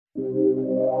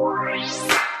You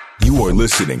are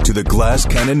listening to the Glass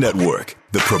Cannon Network,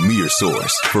 the premier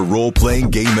source for role-playing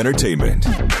game entertainment.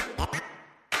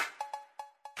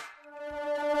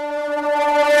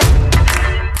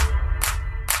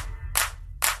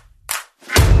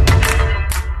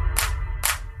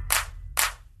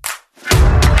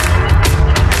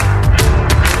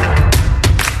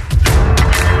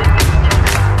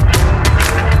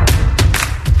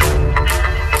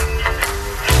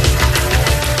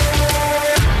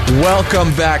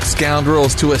 Welcome back,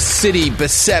 scoundrels, to a city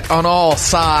beset on all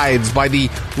sides by the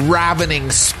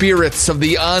ravening spirits of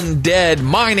the undead.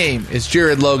 My name is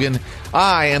Jared Logan.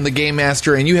 I am the Game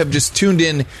Master, and you have just tuned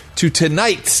in to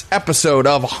tonight's episode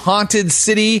of Haunted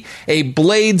City, a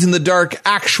Blades in the Dark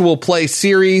actual play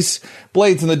series.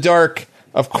 Blades in the Dark,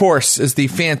 of course, is the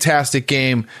fantastic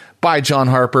game by John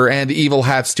Harper and Evil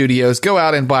Hat Studios. Go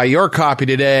out and buy your copy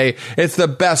today. It's the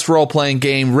best role-playing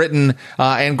game written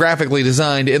and graphically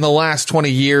designed in the last 20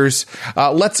 years.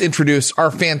 Let's introduce our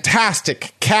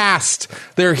fantastic cast.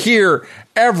 They're here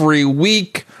every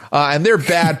week, and they're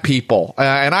bad people.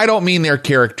 And I don't mean their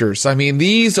characters. I mean,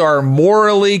 these are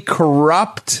morally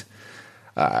corrupt,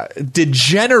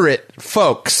 degenerate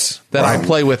folks that I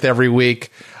play with every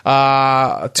week.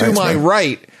 To my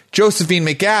right, Josephine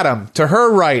McAdam. To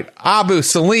her right, Abu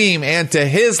Salim. And to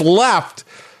his left,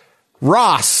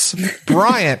 Ross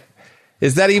Bryant.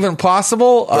 Is that even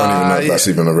possible? I don't even know if that's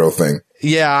even a real thing.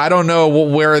 Yeah, I don't know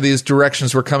where these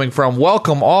directions were coming from.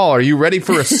 Welcome all. Are you ready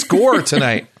for a score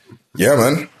tonight? Yeah,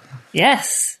 man.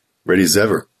 Yes. Ready as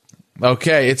ever.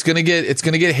 Okay, it's gonna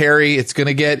get hairy. It's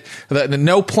gonna get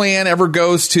no plan ever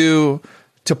goes to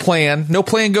plan. No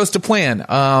plan goes to plan.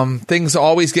 Things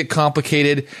always get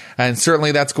complicated, and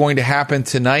certainly that's going to happen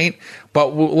tonight. But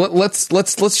let's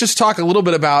just talk a little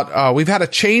bit about we've had a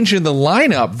change in the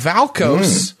lineup.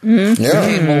 Valkos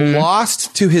became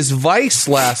lost to his vice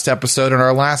last episode in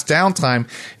our last downtime,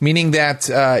 meaning that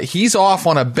he's off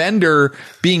on a bender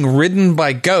being ridden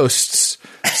by ghosts.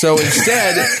 So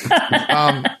instead,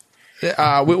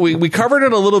 we covered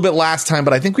it a little bit last time,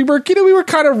 but I think we were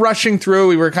kind of rushing through.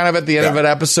 We were kind of at the end of an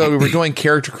episode. We were doing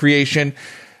character creation.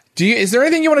 Is there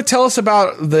anything you want to tell us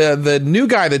about the new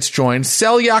guy that's joined,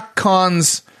 Selyak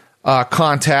Khan's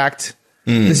contact?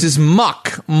 This is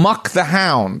Muck the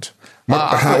Hound.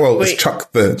 It's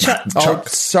Chuck the Chuck. Oh,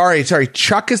 sorry.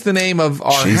 Chuck is the name of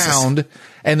our hound,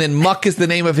 and then Muck is the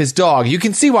name of his dog. You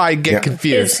can see why I get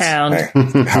confused. His hound.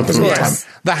 Happens all the time.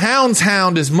 The hound's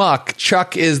hound is Muck.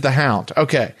 Chuck is the hound.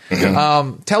 Okay.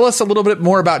 Tell us a little bit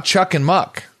more about Chuck and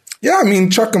Muck. Yeah, I mean,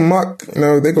 Chuck and Muck,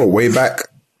 they go way back.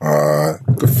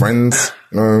 Good friends,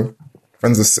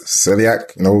 friends of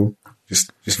Celiac,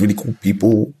 just really cool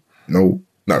people. No,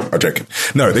 I'm joking.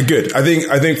 No, they're good. I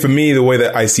think for me, the way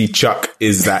that I see Chuck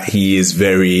is that he is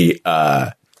very,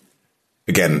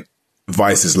 again,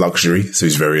 vice is luxury. So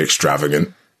he's very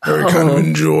extravagant, very kind of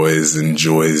enjoys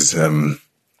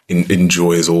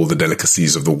all the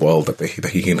delicacies of the world that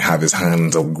he can have his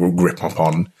hands or grip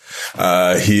upon.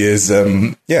 He is,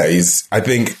 I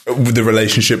think the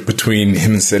relationship between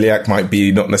him and Celiac might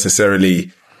be not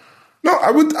necessarily,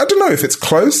 I don't know if it's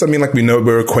close. I mean, we know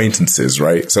we're acquaintances,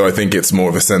 right? So I think it's more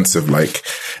of a sense of there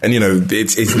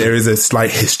is a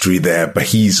slight history there, but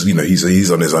he's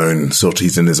on his own sort of,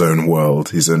 he's in his own world.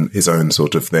 He's in his own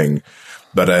sort of thing,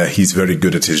 but, he's very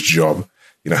good at his job.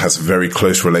 Has a very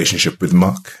close relationship with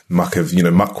Muck. Muck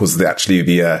was actually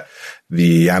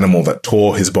the animal that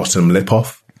tore his bottom lip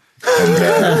off. And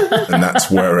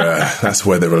that's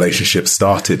where the relationship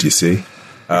started, you see.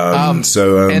 And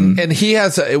he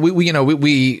has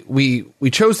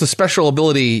we chose the special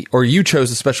ability, or you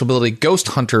chose the special ability Ghost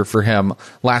Hunter for him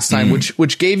last time,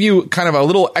 which gave you kind of a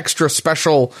little extra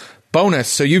special bonus.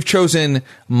 So you've chosen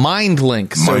Mind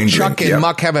Link. So Chuck and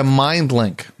Muck have a Mind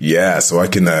Link. Yeah, so I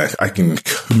can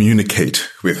communicate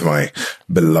with my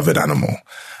beloved animal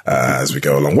as we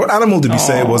go along. What animal did we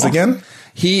say it was again?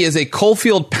 He is a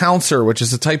Coalfield Pouncer, which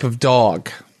is a type of dog.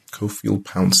 Coalfield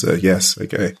Pouncer, yes.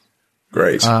 Okay,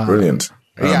 great, brilliant.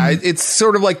 Yeah, it's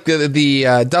sort of like the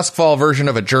Duskfall version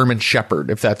of a German Shepherd,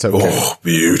 if that's okay. Oh,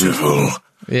 beautiful.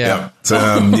 Yeah.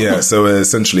 So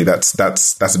essentially, that's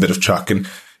a bit of Chuck, and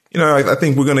I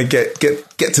think we're going to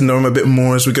get to know him a bit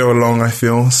more as we go along, I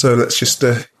feel. So let's just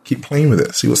keep playing with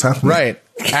it, see what's happening. Right.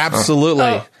 Absolutely.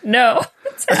 Oh, no.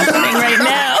 It's happening right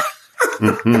now.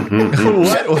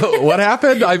 What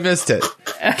happened? I missed it.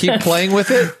 Keep playing with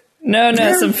it? No,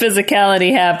 some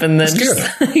physicality happened then.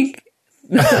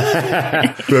 All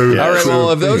right,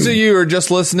 well, if those of you who are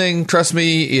just listening, trust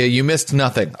me, you missed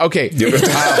nothing. Okay.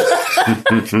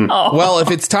 Well,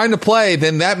 if it's time to play,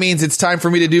 then that means it's time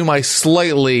for me to do my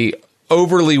slightly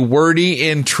overly wordy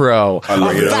intro. I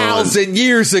like it. 1,000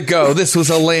 years ago, this was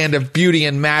a land of beauty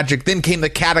and magic. Then came the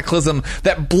cataclysm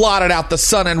that blotted out the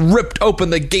sun and ripped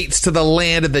open the gates to the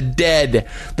land of the dead.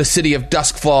 The city of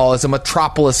Duskfall is a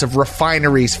metropolis of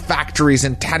refineries, factories,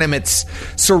 and tenements,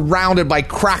 surrounded by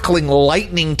crackling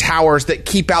lightning towers that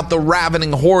keep out the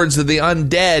ravening hordes of the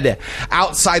undead.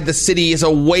 Outside the city is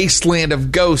a wasteland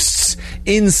of ghosts.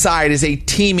 Inside is a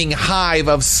teeming hive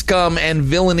of scum and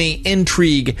villainy,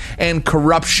 intrigue, and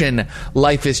corruption.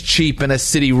 Life is cheap in a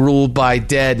city ruled by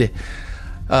dead.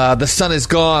 The sun is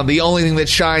gone. The only thing that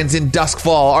shines in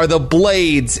Duskfall are the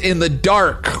blades in the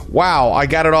dark. Wow, I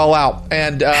got it all out.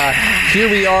 And here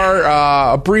we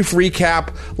are, a brief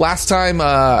recap. Last time,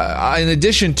 in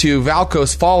addition to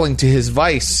Valkos falling to his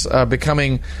vice,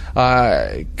 becoming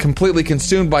completely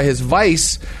consumed by his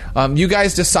vice, you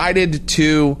guys decided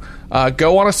to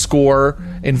go on a score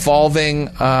involving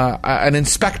an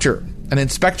inspector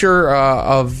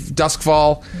of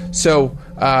Duskfall. So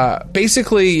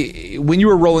basically, when you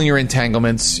were rolling your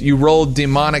entanglements, you rolled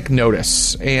demonic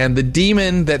notice, and the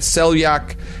demon that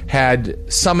Selyak had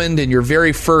summoned in your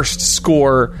very first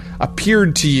score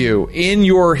appeared to you in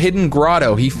your hidden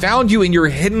grotto. He found you in your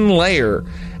hidden lair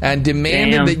and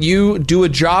demanded that you do a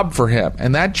job for him,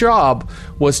 and that job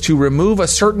was to remove a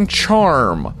certain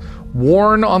charm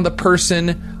worn on the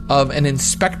person of an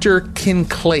Inspector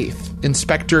Kinclaith.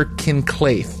 Inspector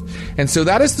Kinclaith. And so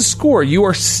that is the score. You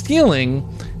are stealing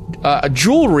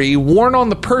jewelry worn on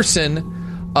the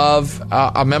person of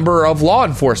a member of law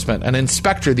enforcement, an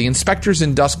inspector. The inspectors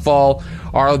in Duskfall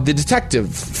are the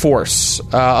detective force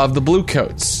of the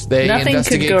Bluecoats. They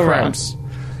investigate could go crimes.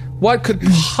 Wrong. What could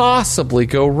possibly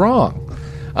go wrong?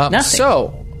 Nothing.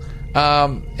 So,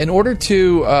 in order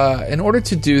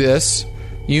to do this,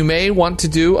 you may want to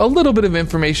do a little bit of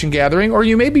information gathering, or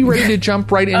you may be ready to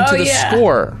jump right into the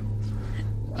score.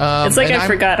 It's like I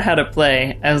forgot how to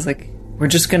play. I was like, we're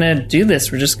just going to do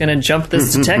this. We're just going to jump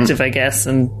this detective, I guess,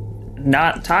 and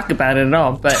not talk about it at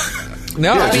all. But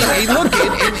no, I mean,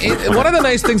 look, one of the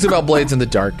nice things about Blades in the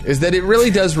Dark is that it really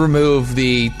does remove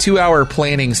the 2-hour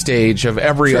planning stage of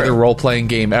every other role-playing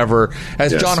game ever.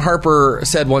 As John Harper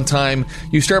said one time,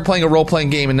 you start playing a role-playing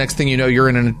game and next thing you know, you're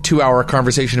in a 2-hour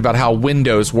conversation about how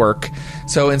windows work.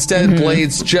 So instead,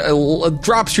 Blades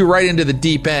drops you right into the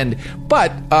deep end.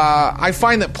 But I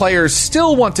find that players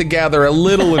still want to gather a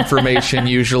little information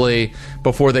usually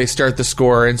before they start the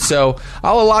score. And so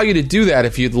I'll allow you to do that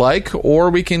if you'd like, or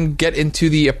we can get into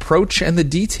the approach and the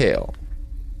detail.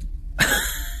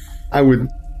 I would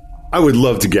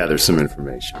love to gather some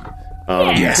information.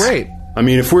 Yes. Great. I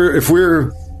mean, if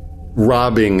we're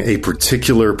robbing a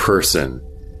particular person,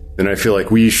 then I feel like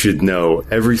we should know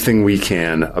everything we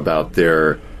can about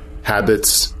their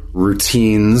habits,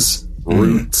 routines,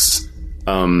 roots,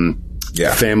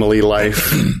 family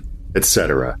life,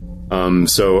 etc.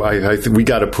 So I think we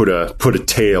got to put a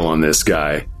tail on this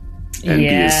guy and be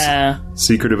as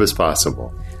secretive as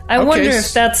possible. I wonder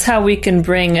if that's how we can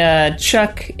bring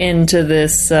Chuck into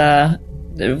this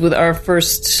with our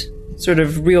first sort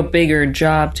of real bigger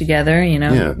job together. You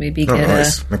know, maybe get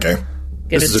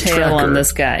a tail on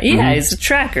this guy. Yeah, he's a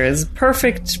tracker. It's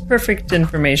perfect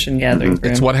information gathering. For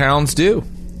him. It's what hounds do.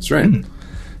 That's right.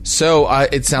 So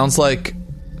it sounds like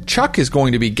Chuck is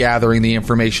going to be gathering the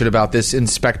information about this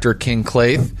Inspector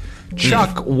Kinclaith.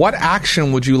 Chuck, what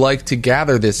action would you like to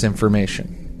gather this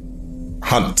information?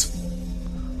 Hunt.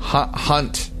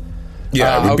 Hunt.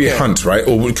 Yeah, it would be a hunt, right?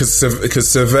 Or because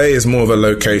survey is more of a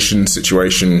location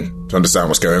situation to understand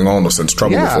what's going on or sense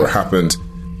trouble before it happened.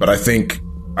 But I think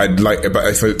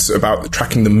if it's about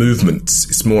tracking the movements,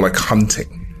 it's more like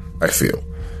hunting, I feel.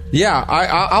 Yeah,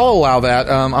 I'll allow that.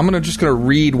 I'm just going to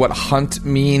read what hunt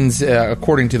means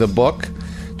according to the book,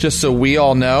 just so we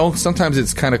all know. Sometimes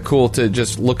it's kind of cool to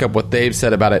just look up what they've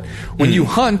said about it. When you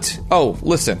hunt... Oh,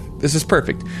 listen. This is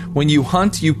perfect. When you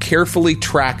hunt, you carefully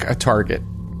track a target.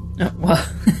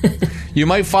 You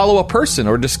might follow a person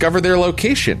or discover their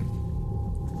location.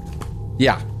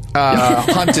 Yeah.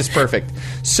 Hunt is perfect.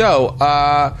 So,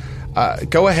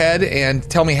 go ahead and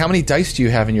tell me, how many dice do you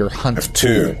have in your hunt pool?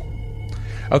 2.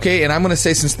 Okay, and I'm going to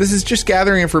say, since this is just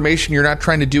gathering information, you're not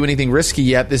trying to do anything risky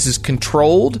yet. This is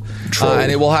controlled. And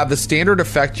it will have the standard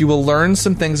effect. You will learn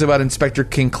some things about Inspector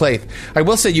Kinclaith. I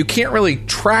will say you can't really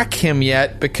track him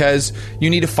yet because you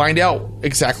need to find out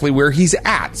exactly where he's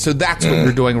at. So that's what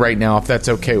you're doing right now, if that's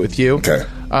okay with you. Okay.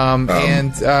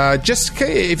 And just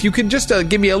if you could just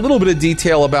give me a little bit of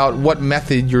detail about what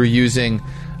method you're using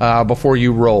before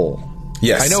you roll.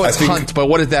 Yes, I know it's hunt, but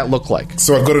what does that look like?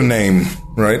 So I've got a name,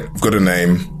 right? I've got a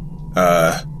name,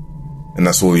 and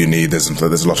that's all you need. There's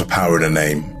a lot of power in a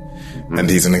name. and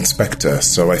he's an inspector.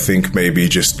 So I think maybe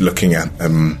just looking at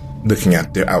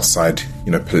the outside,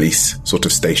 police sort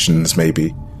of stations,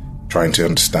 maybe trying to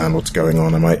understand what's going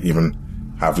on. I might even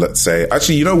have, let's say,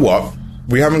 actually, you know what?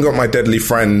 We haven't got my deadly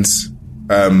friends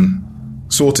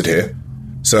sorted here,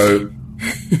 so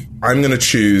I'm going to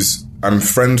choose. I'm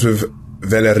friends with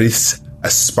Valeris, a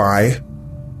spy.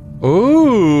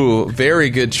 Ooh, very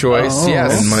good choice. Oh.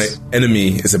 Yes. And my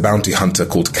enemy is a bounty hunter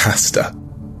called Castor.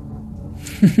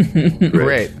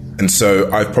 Great. And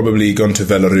so I've probably gone to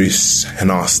Velarus and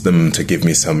asked them to give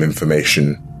me some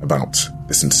information about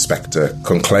this Inspector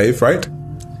Conclave, right?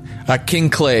 King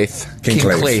Claith.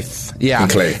 Yeah.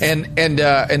 King And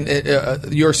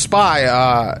your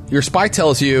spy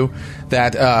tells you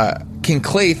that King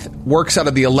Claith works out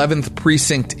of the 11th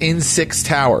precinct in 6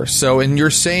 Towers. So in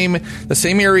the same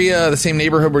area, the same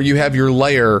neighborhood where you have your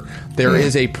lair, there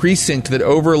is a precinct that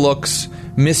overlooks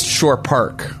Mistshore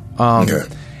Park. Okay.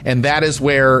 And that is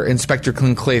where Inspector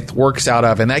Conclave works out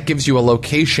of, and that gives you a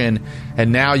location,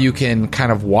 and now you can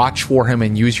kind of watch for him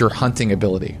and use your hunting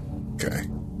ability. Okay.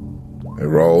 I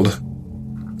rolled,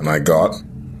 and I got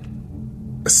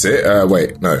a 6.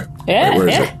 Wait, no. Yeah, where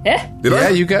is it? Did I?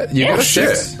 You got a 6.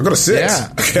 Shit. I got a 6. Yeah.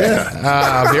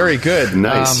 Okay. Very good.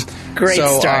 Nice. Great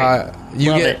start.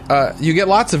 You get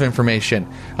lots of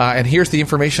information, and here's the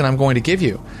information I'm going to give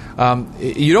you.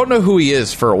 You don't know who he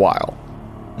is for a while.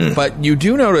 But you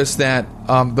do notice that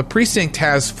the precinct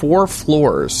has 4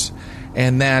 floors,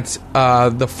 and that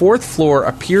the 4th floor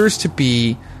appears to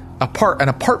be an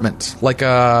apartment, like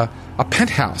a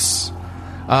penthouse.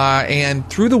 And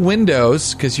through the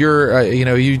windows, because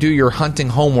you do your hunting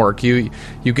homework, you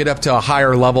get up to a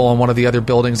higher level on one of the other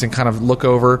buildings and kind of look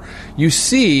over. You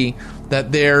see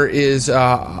that there is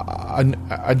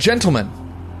a gentleman,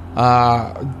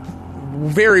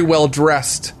 very well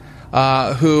dressed,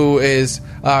 who is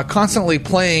constantly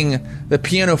playing the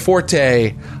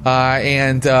pianoforte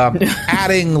and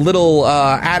adding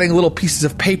little pieces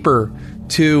of paper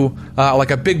to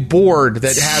like a big board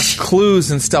that has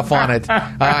clues and stuff on it.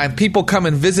 And people come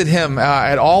and visit him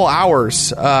at all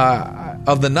hours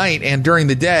of the night and during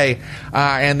the day,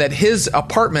 and that his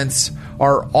apartments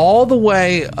are all the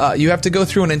way. You have to go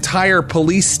through an entire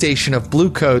police station of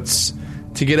bluecoats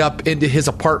to get up into his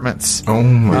apartments. Oh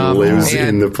my! He lives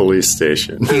in the police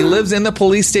station. He lives in the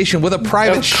police station with a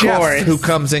private chef who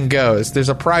comes and goes. There's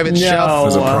a private chef.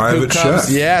 There's a private chef.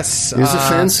 Yes. He's a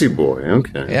fancy boy.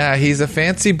 Okay. Yeah, he's a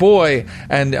fancy boy.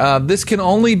 And this can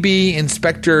only be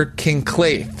Inspector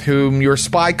Conclave, whom your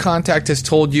spy contact has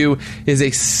told you is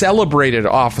a celebrated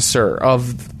officer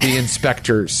of the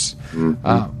inspectors.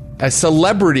 A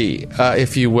celebrity,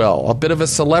 if you will. A bit of a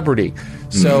celebrity.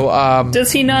 So,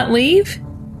 does he not leave?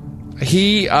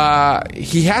 He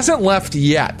hasn't left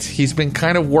yet. He's been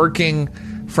kind of working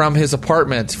from his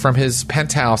apartment, from his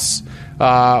penthouse,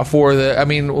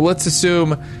 let's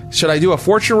assume, should I do a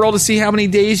fortune roll to see how many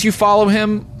days you follow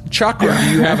him, Chuck, or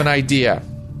do you have an idea?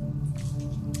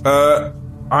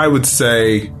 I would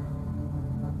say,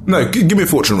 no, give me a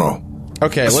fortune roll.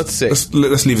 Okay, let's see.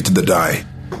 Let's leave it to the die.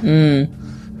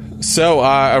 So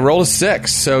I rolled a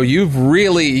 6. So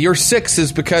your 6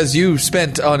 is because you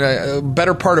spent on a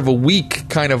better part of a week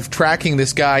kind of tracking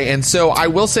this guy. And so I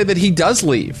will say that he does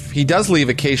leave. He does leave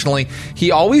occasionally.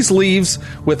 He always leaves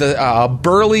with a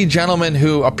burly gentleman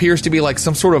who appears to be like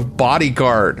some sort of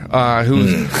bodyguard,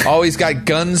 who's always got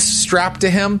guns strapped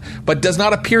to him, but does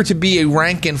not appear to be a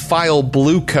rank and file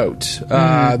blue coat.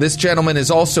 This gentleman is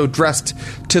also dressed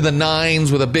to the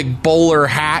nines with a big bowler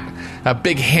hat, a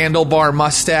big handlebar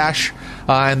mustache.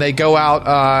 And they go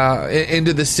out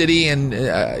into the city and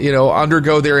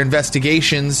undergo their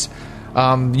investigations.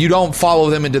 You don't follow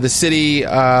them into the city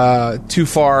too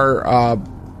far.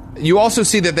 You also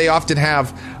see that they often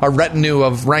have a retinue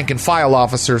of rank and file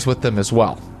officers with them as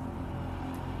well.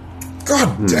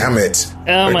 God damn it!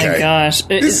 Oh my gosh!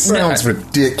 This sounds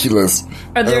ridiculous.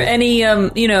 Are there any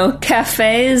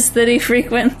cafes that he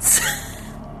frequents?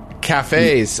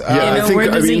 Cafes.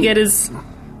 Where does he get his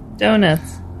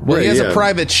donuts? Well, he has a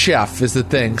private chef, is the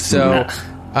thing. So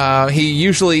he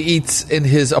usually eats in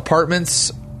his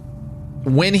apartments.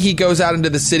 When he goes out into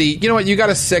the city, you know what? You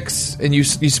got a 6, and you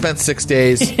spent 6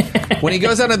 days. When he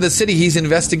goes out into the city, he's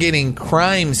investigating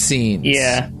crime scenes.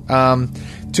 Yeah.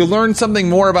 To learn something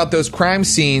more about those crime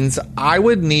scenes, I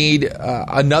would need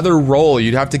another roll.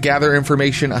 You'd have to gather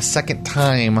information a second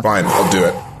time. Fine, I'll do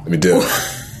it. Let me do it.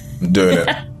 I'm doing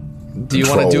it. Do you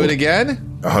want to do it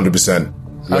again? 100%.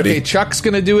 Ready? Okay, Chuck's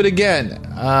gonna do it again.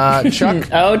 Chuck.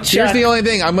 Oh, Chuck. Here's the only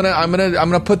thing. I'm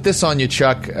gonna put this on you,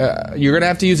 Chuck. You're gonna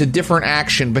have to use a different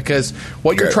action because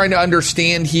what you're trying to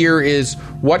understand here is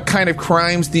what kind of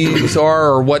crimes these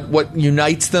are, or what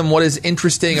unites them. What is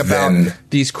interesting about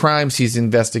these crimes he's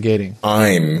investigating?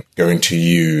 I'm going to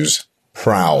use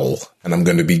Prowl, and I'm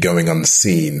going to be going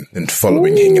unseen and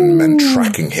following him and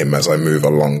tracking him as I move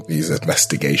along these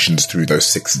investigations through those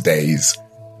 6 days.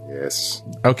 Yes.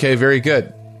 Okay, very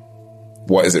good.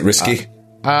 What, is it risky?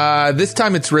 This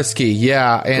time it's risky,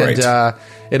 yeah, and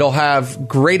it'll have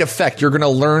great effect. You're going to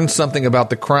learn something about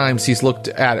the crimes he's looked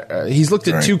at. He's looked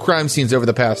at 2 crime scenes over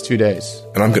the past 2 days.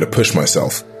 And I'm going to push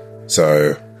myself,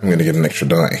 so I'm going to get an extra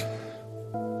die.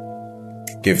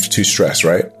 Give 2 stress,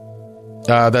 right?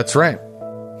 That's right.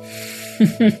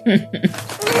 There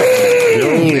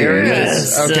it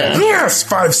is. Okay. Yes,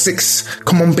 5, 6.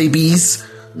 Come on, babies.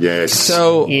 Yes.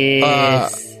 So he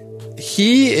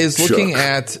is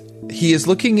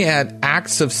looking at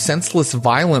acts of senseless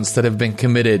violence that have been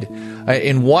committed.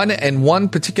 In one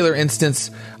particular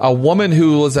instance, a woman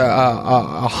who was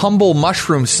a humble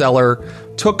mushroom seller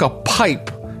took a pipe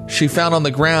she found on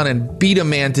the ground and beat a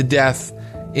man to death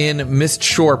in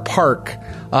Mistshore Park.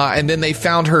 And then they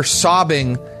found her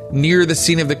sobbing near the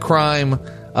scene of the crime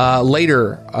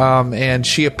later. And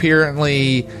she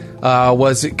apparently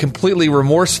was completely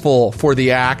remorseful for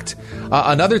the act.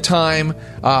 Another time,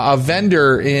 a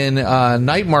vendor in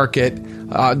Night Market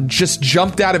just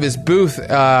jumped out of his booth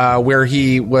where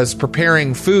he was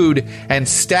preparing food and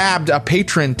stabbed a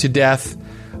patron to death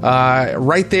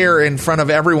right there in front of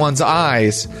everyone's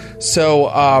eyes.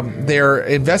 So they're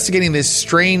investigating this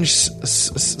strange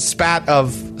spat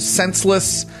of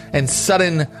senseless and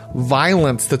sudden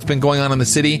violence that's been going on in the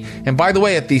city. And by the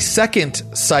way, at the second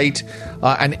site,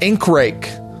 an ink rake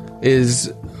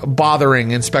is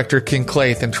bothering Inspector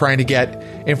Kinklaith and trying to get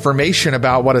information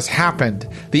about what has happened.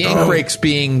 The ink rakes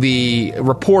being the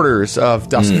reporters of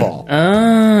Duskfall.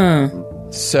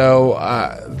 So,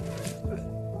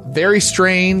 very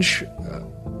strange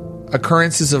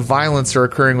occurrences of violence are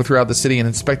occurring throughout the city, and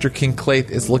Inspector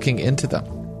Kinklaith is looking into them.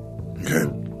 Okay.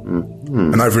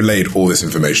 And I've relayed all this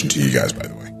information to you guys, by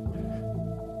the way.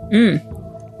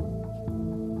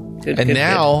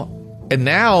 And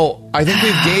now, I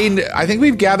think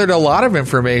we've gathered a lot of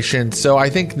information. So I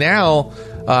think now,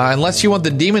 unless you want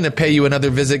the demon to pay you another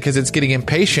visit because it's getting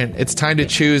impatient, it's time to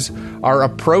choose our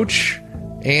approach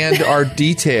and our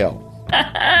detail.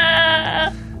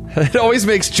 It always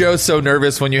makes Joe so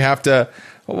nervous when you have to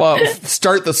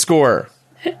start the score.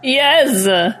 Yes.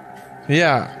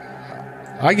 Yeah.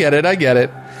 I get it.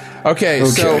 Okay,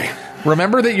 so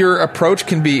remember that your approach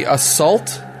can be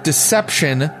assault,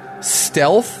 deception,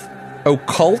 stealth,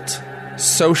 occult,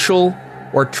 social,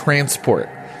 or transport.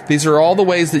 These are all the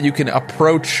ways that you can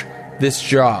approach this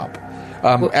job.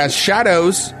 As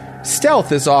shadows,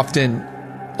 stealth is often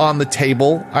on the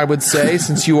table, I would say,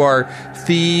 since you are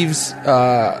thieves,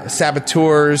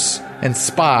 saboteurs, and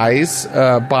spies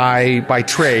by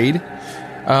trade.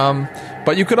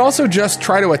 But you could also just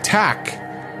try to attack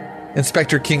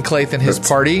Inspector Kinklaith and his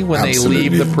party when they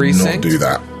leave the precinct. Not do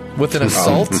that with an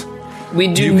assault. We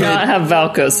do not have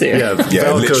Valkos here. Yeah,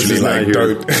 Valkos literally, like,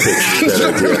 don't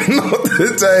not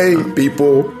today,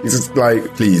 people. He's just like,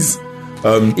 please.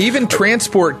 Even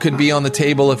transport could be on the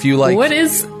table if you like. What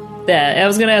is that? I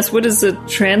was going to ask, what is a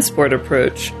transport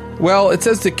approach? Well, it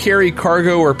says to carry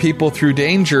cargo or people through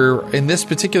danger. In this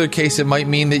particular case, it might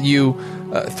mean that you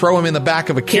throw him in the back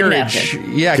of a carriage.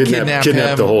 Kidnap him. Kidnap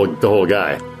him. the whole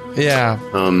guy. Yeah.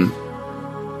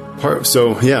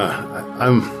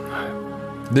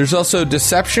 There's also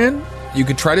deception. You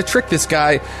could try to trick this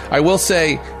guy. I will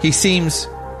say he seems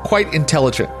quite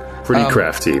intelligent. Pretty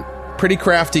crafty. Pretty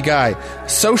crafty guy.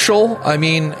 Social, I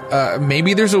mean,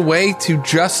 maybe there's a way to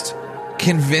just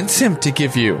convince him to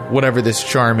give you whatever this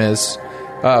charm is.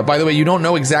 By the way, you don't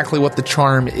know exactly what the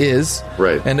charm is.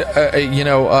 Right. And,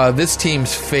 this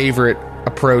team's favorite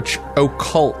approach,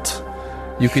 occult.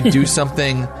 You could do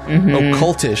something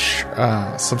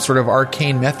occultish. Some sort of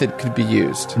arcane method could be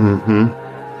used.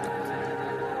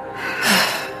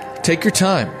 Take your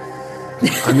time.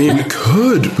 I mean, we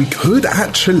could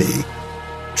actually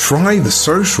try the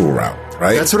social route,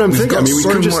 right? That's what I'm thinking. I mean, we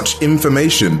got so much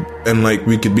information, and like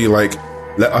we could be like,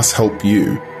 let us help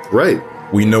you. Right.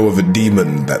 We know of a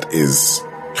demon that is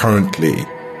currently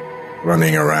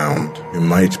running around who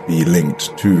might be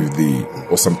linked to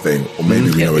or something, or maybe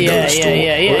we know a ghost,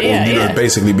 or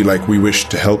basically be like, we wish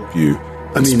to help you,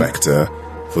 Inspector,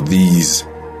 for these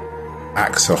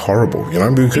acts are horrible. You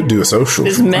know, we could do a social.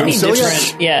 There's many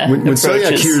different, When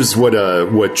Celiac hears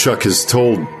what Chuck has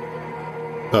told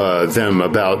them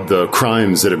about the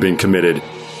crimes that have been committed.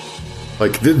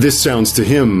 Like this sounds to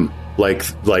him like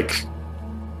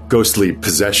ghostly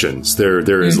possessions.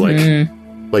 There is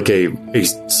like a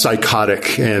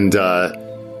psychotic and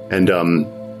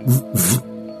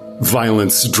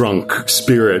violence drunk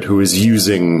spirit who is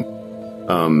using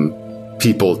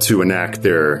people to enact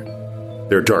their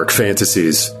dark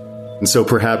fantasies. And so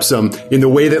perhaps in the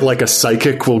way that like a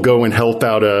psychic will go and help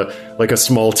out a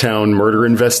small town murder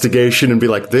investigation and be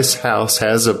like, this house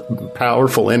has a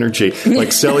powerful energy. Like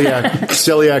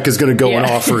Celiac is going to go and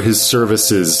offer his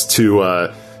services to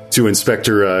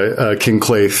Inspector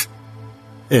Kinclaith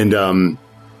and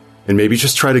maybe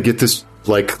just try to get this,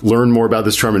 like, learn more about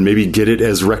this charm and maybe get it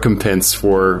as recompense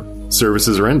for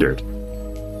services rendered.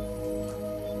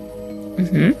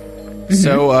 Mm-hmm.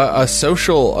 So a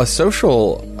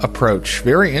social approach,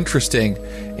 very interesting.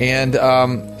 And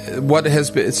what has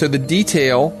been, so the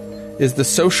detail is the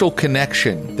social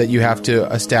connection that you have to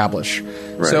establish.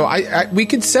 Right. So we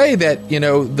could say that, you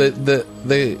know,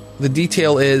 the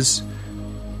detail is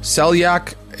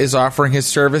Celiac is offering his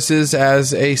services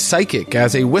as a psychic,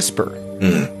 as a whisper.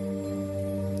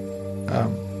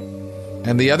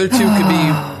 And the other two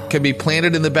could be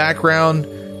planted in the background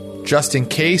just in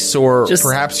case, or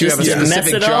perhaps you have a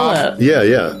specific job.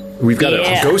 Yeah. We've got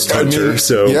a ghost hunter,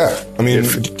 so... Yeah, I mean,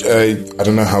 I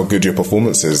don't know how good your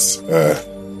performance is,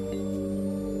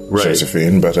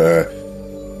 Josephine, but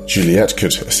Juliet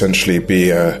could essentially be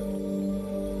a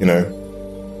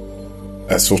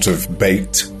sort of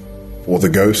bait for the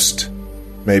ghost,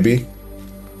 maybe.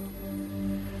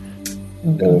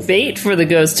 Bait for the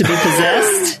ghost to be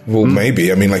possessed? Well,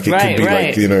 maybe. I mean, like, it could be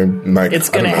like, you know, like... It's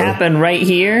going to happen right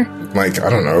here? Like, I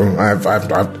don't know. I've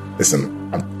listen...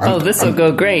 this will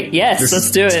go great. Yes,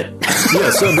 let's do it. Yeah,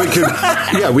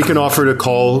 so we can offer to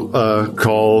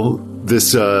call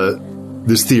this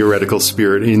theoretical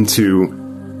spirit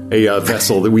into a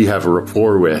vessel that we have a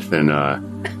rapport with, and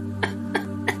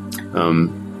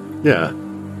yeah.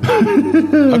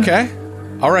 Okay.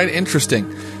 All right.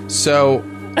 Interesting. So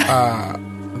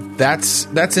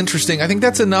that's interesting. I think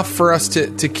that's enough for us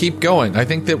to keep going. I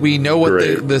think that we know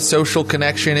what the social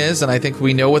connection is, and I think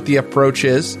we know what the approach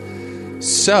is.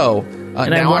 So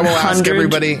now I will ask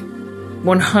everybody.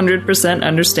 100%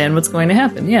 understand what's going to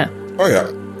happen. Yeah. Oh yeah.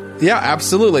 Yeah,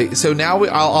 absolutely. So now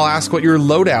I'll ask what your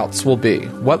loadouts will be.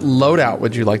 What loadout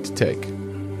would you like to take?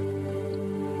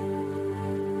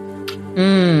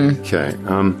 Okay.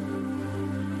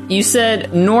 You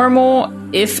said normal.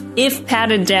 If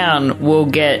patted down, will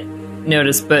get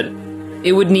noticed, but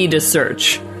it would need a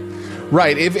search.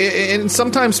 Right. And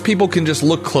sometimes people can just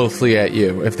look closely at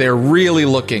you if they're really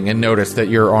looking and notice that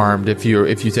you're armed. If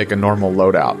you take a normal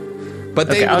loadout, but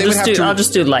I'll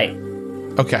just do light.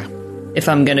 Okay. If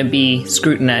I'm going to be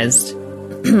scrutinized. I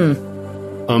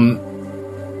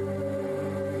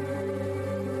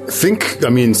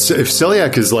mean, if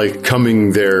Celiac is like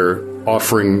coming there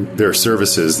offering their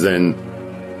services, then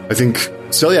I think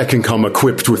Celiac can come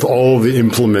equipped with all the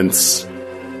implements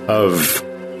of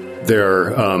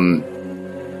their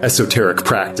esoteric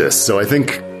practice. So I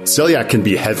think Celiac can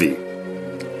be heavy.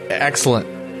 Excellent.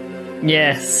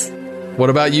 Yes. What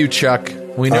about you, Chuck?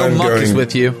 We know Muck is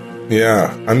with you.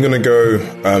 Yeah, I'm going to go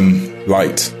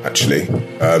light, actually.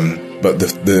 But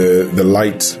the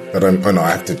light that I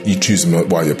have to... You choose them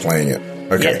while you're playing it.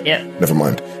 Okay, never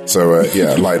mind. So,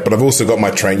 light. But I've also got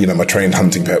my trained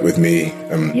hunting pet with me,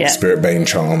 Spirit Bane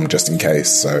Charm, just in case.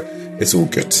 So it's all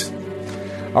good.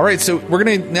 All right, so we're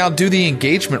going to now do the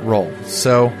engagement roll.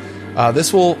 So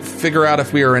this will figure out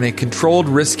if we are in a controlled,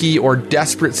 risky, or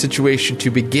desperate situation to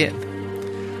begin.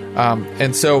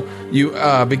 And so you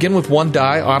begin with one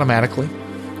die automatically.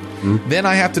 Mm-hmm. Then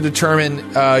I have to determine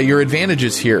your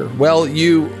advantages here. Well,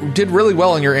 you did really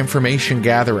well in your information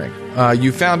gathering.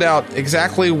 You found out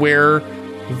exactly where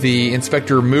the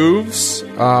inspector moves,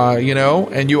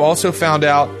 and you also found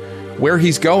out where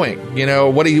he's going,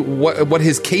 what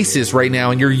his case is right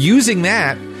now, and you're using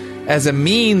that as a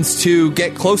means to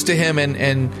get close to him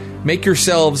and make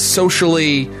yourselves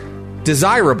socially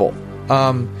desirable.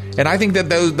 And I think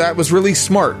that was really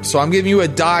smart. So I'm giving you a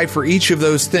die for each of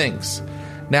those things.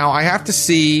 Now I have to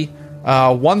see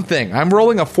one thing. I'm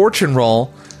rolling a fortune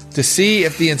roll to see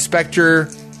if the inspector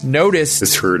noticed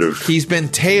he's been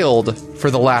tailed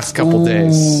for the last couple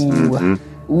days.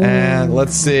 Mm-hmm. And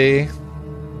let's see.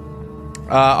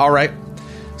 All right.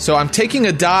 So I'm taking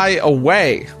a die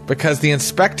away because the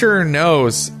inspector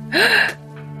knows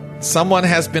someone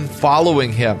has been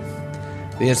following him.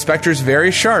 The inspector's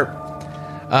very sharp.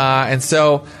 And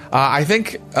so I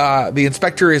think the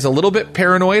inspector is a little bit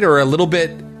paranoid or a little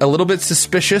bit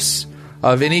suspicious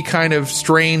of any kind of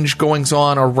strange goings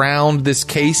on around this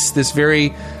case, this very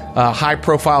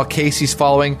high-profile case he's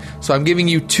following. So I'm giving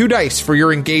you 2 dice for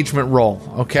your engagement roll,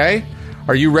 okay?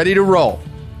 Are you ready to roll?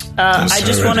 I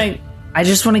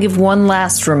just want to give one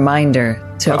last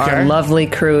reminder to our lovely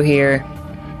crew here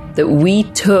that we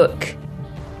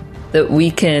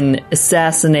can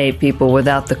assassinate people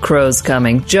without the crows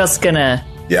coming. Just in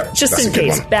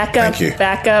case. Back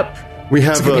up. We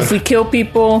have if we kill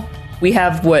people, we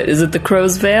have what? Is it the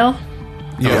Crow's Veil?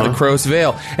 Yeah, the Crow's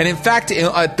Veil. And in fact,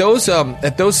 at those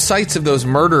sites of those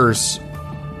murders,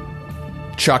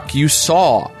 Chuck, you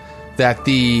saw that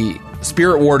the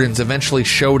spirit wardens eventually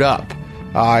showed up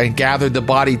and gathered the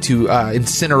body to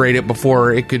incinerate it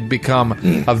before it could become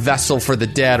a vessel for the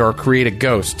dead or create a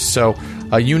ghost. So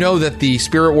you know that the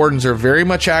spirit wardens are very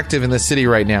much active in the city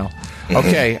right now.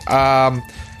 Okay,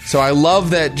 so I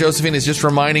love that Josephine is just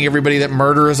reminding everybody that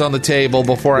murder is on the table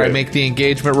before I make the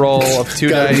engagement roll of 2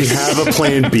 dice. We have a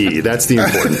plan B. That's the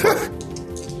important part.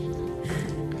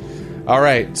 All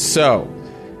right, so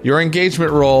your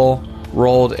engagement roll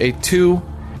rolled a 2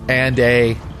 and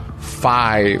a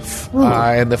 5.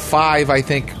 And the 5, I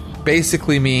think,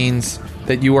 basically means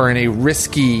that you are in a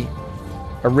risky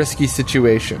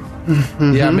situation.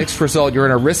 Yeah, mixed result. You're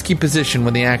in a risky position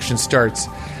when the action starts.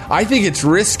 I think it's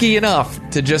risky enough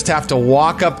to just have to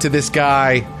walk up to this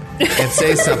guy and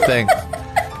say something.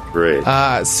 Great.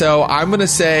 So I'm going to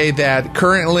say that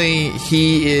currently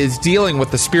he is dealing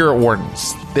with the spirit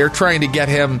wardens. They're trying to get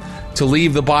him to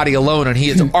leave the body alone, and he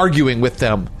is arguing with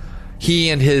them. He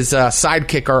and his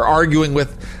sidekick are arguing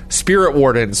with spirit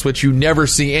wardens, which you never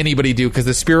see anybody do, because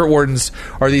the spirit wardens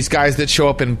are these guys that show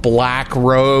up in black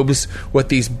robes with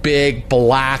these big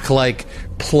black, like,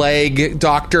 plague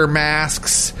doctor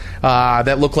masks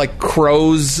that look like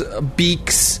crow's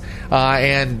beaks,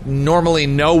 and normally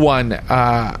no one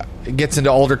gets into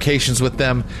altercations with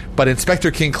them, but Inspector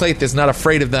Kincaid is not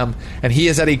afraid of them, and he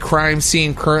is at a crime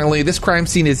scene currently. This crime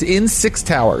scene is in 6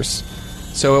 Towers.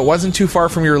 So it wasn't too far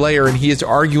from your lair, and he is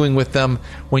arguing with them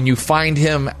when you find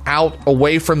him out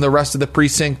away from the rest of the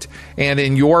precinct, and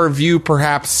in your view,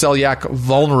 perhaps, Celiac,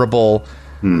 vulnerable.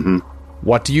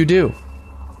 What do you do?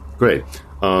 Great.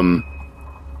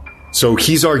 So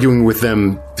he's arguing with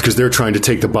them because they're trying to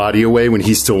take the body away when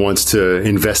he still wants to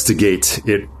investigate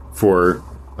it for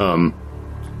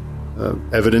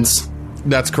evidence.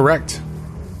 That's correct.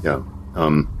 Yeah.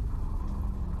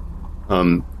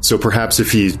 So perhaps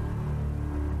if he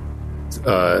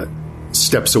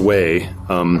steps away,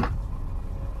 I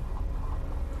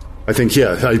think,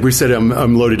 we said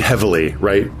I'm loaded heavily,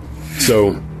 right?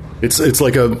 So it's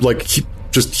like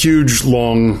just huge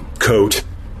long coat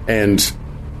and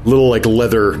little like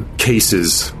leather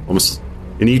cases almost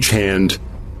in each hand.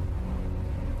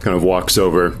 Kind of walks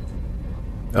over,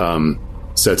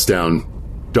 sets down,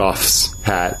 doffs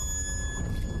hat,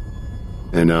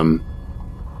 and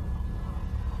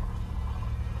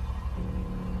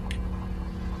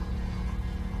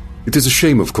it is a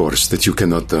shame, of course, that you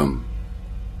cannot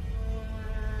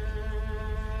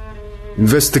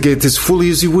investigate as fully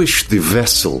as you wish the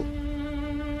vessel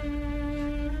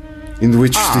in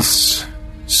which this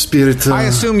spirit... I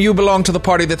assume you belong to the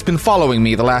party that's been following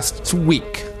me the last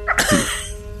week.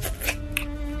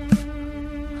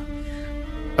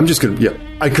 I'm just gonna... Yeah,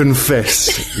 I confess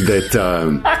that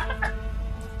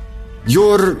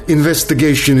your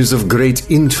investigation is of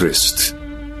great interest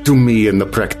to me and the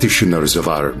practitioners of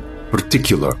our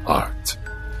particular art.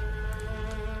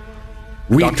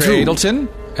 We Dr. too... Adelton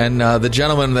and the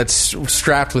gentleman that's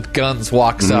strapped with guns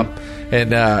walks up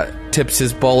and tips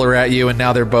his bowler at you, and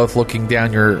now they're both looking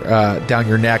down your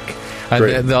neck.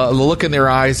 And the look in their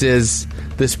eyes is,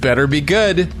 this better be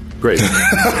good. Great.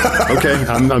 Okay,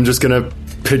 I'm just gonna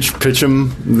pitch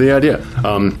him the idea.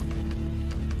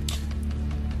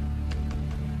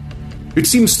 It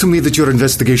seems to me that your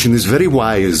investigation is very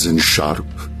wise and sharp.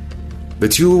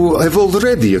 That you have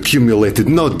already accumulated,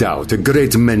 no doubt, a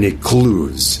great many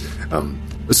clues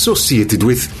associated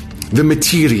with the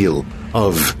material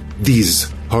of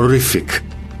these horrific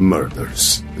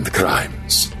murders and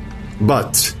crimes.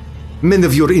 But men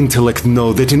of your intellect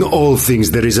know that in all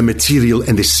things there is a material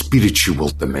and a spiritual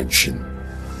dimension.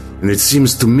 And it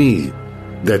seems to me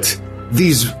that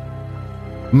these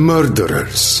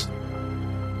murderers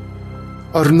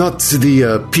are not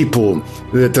the people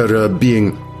that are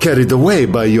being carried away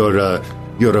by your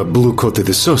blue-coated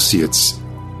associates.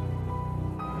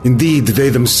 Indeed, they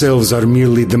themselves are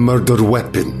merely the murder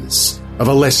weapons of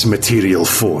a less material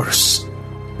force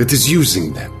that is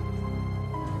using them.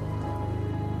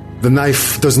 The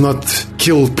knife does not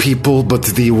kill people, but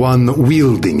the one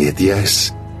wielding it,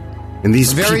 yes? And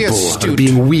these Very people astute. are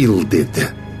being wielded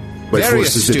by Very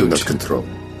forces they do astute. not control.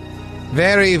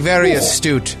 Very, very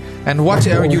astute. And what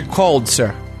are you called,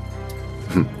 sir?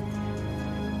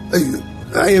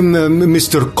 I am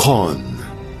Mr. Khan.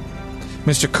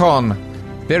 Mr. Khan,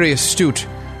 very astute.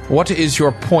 What is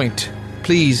your point?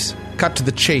 Please cut to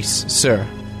the chase, sir.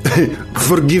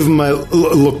 Forgive my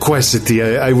loquacity.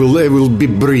 I will be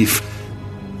brief.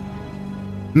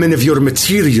 Men of your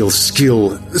material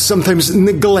skill sometimes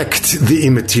neglect the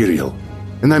immaterial,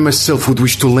 and I myself would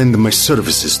wish to lend my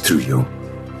services to you.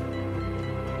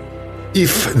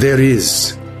 If there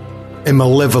is a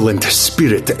malevolent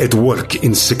spirit at work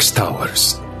in Six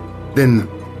Towers, then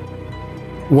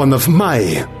one of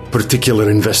my particular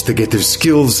investigative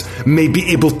skills may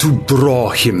be able to draw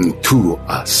him to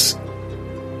us,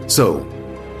 so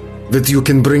that you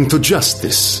can bring to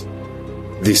justice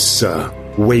this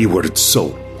wayward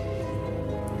soul.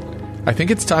 I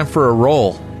think it's time for a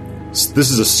roll.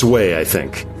 This is a sway, I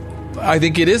think. I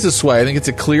think it is a sway. I think it's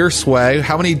a clear sway.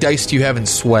 How many dice do you have in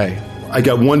sway? I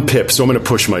got 1 pip, so I'm going to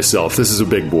push myself. This is a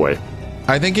big boy.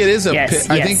 I think it is a Yes,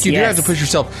 I think you do have to push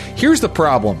yourself. Here's the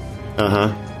problem.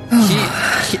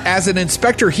 He, as an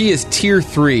inspector, he is tier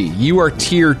 3. You are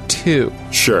tier 2.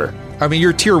 Sure. I mean,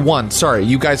 you're tier 1. Sorry,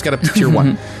 you guys got up to tier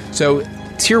 1. So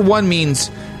tier 1 means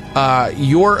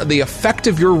the effect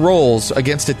of your rolls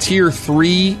against a tier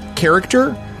 3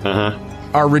 character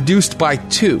are reduced by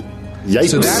 2. Yikes.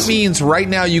 So that means right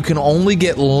now you can only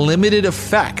get limited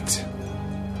effect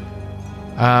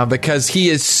because he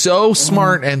is so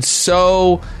smart and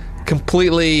so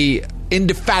completely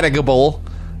indefatigable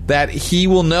that he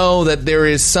will know that there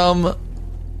is some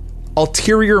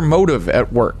ulterior motive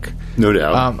at work. No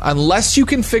doubt. Unless you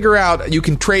can figure out, you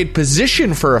can trade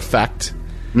position for effect,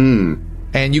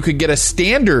 and you could get a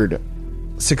standard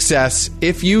success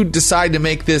if you decide to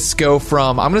make this go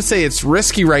from, I'm going to say it's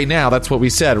risky right now, that's what we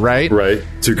said, right? Right,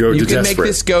 to go to You can desperate. make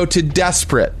this go to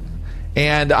desperate.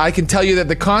 And I can tell you that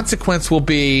the consequence will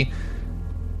be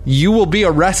you will be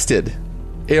arrested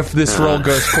if this roll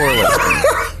goes poorly.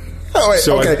 Oh, wait,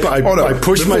 So okay. I hold on.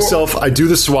 push myself, I do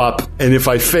the swap, and if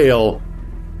I fail,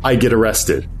 I get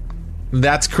arrested.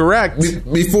 That's correct.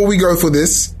 Before we go for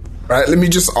this, right, let me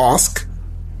just ask,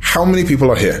 how many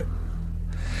people are here?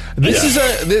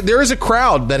 There is a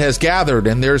crowd that has gathered,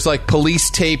 and there's like police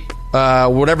tape,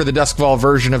 whatever the Duskfall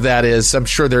version of that is. I'm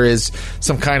sure there is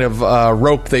some kind of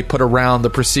rope they put around the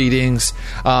proceedings.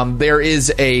 There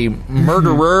is a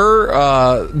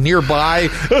murderer nearby,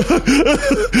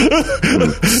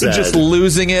 just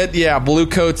losing it. Yeah,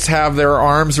 bluecoats have their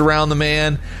arms around the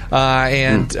man,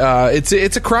 and it's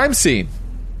a crime scene.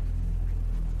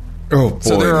 Oh, boy,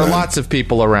 So there are man. lots of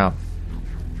people around.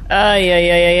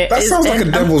 Yeah. That sounds like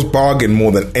a devil's bargain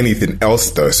more than anything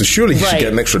else, though. So surely he should Right.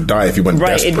 get an extra die if he went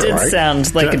Right, desperate, it did right?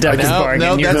 sound like a devil's bargain.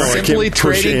 No, You're that's I right. simply can't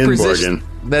push trading and position.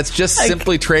 bargain. That's just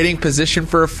simply trading position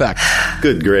for effect.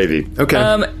 Good gravy. Okay.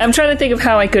 I'm trying to think of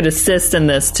how I could assist in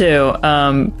this too.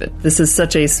 But this is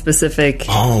such a specific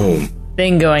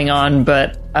thing going on,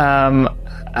 but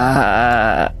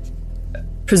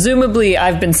presumably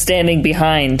I've been standing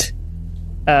behind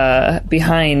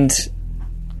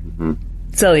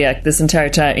Celiac this entire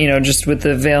time, just with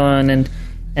the veil on, and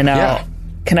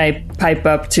can I pipe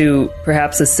up to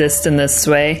perhaps assist in this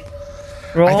sway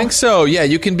roll? I think so. Yeah,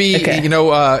 you can be. Okay.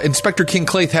 Inspector King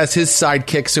Claith has his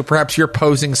sidekick, so perhaps you're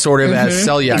posing sort of as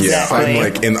Celiac. Yeah,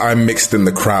 Exactly. I'm mixed in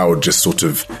the crowd, just sort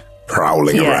of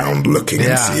prowling Yeah. around, looking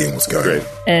Yeah. and seeing what's going on.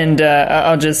 And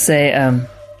I'll just say,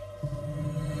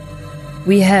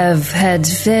 we have had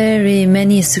very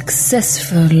many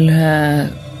successful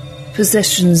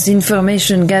possessions,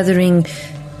 information gathering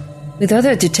with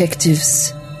other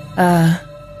detectives.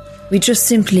 We just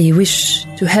simply wish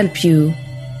to help you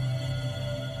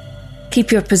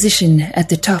keep your position at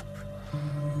the top.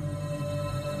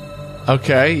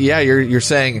 Okay. Yeah, you're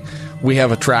saying we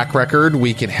have a track record.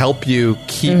 We can help you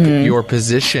keep your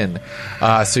position.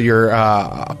 So you're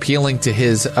appealing to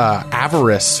his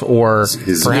avarice or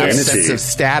His perhaps vanity. sense of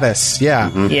status.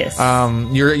 Yeah. Yes.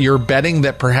 You're betting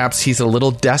that perhaps he's a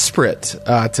little desperate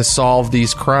to solve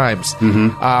these crimes.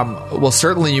 Well,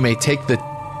 certainly you may take the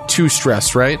 2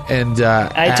 stress, right? And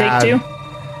I take 2?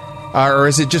 or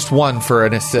is it just 1 for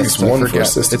an assist? It's 1 I for forget.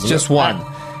 assist, It's isn't just it? 1.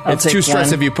 I'll It's take 2 stress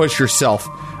 1. if you push yourself.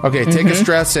 Okay, take a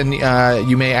stress, and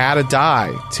you may add a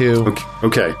die to.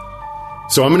 Okay.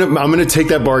 So I'm gonna take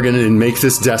that bargain and make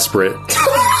this desperate.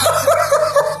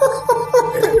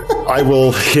 I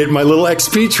will hit my little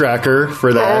XP tracker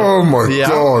for that. Oh my Yeah,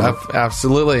 god!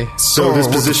 absolutely. So this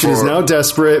what the position is fuck? now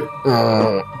desperate.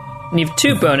 And you have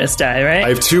 2 bonus die, right? I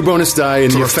have 2 bonus die,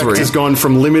 and the So effect 3. has gone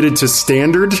from limited to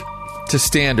standard. To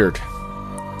standard.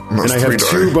 And I have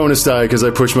 2 bonus die because I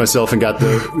pushed myself and got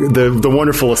the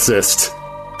wonderful assist.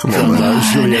 Come on,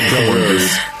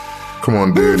 Come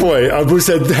on, dude. Boy, I was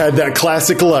had that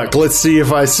classic luck. Let's see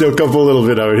if I soak up a little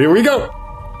bit of it. Here we go.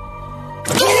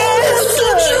 Yes!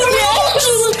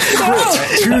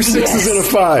 2 6s and a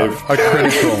 5. A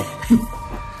critical.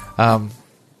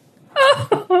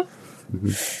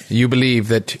 You believe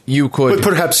that you could... But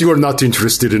perhaps you are not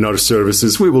interested in our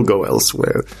services. We will go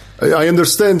elsewhere. I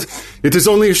understand. It is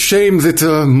only a shame that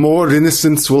more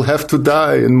innocents will have to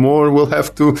die and more will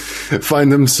have to find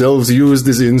themselves used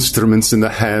as instruments in the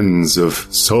hands of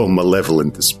so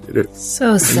malevolent a spirit.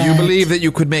 So sad. You believe that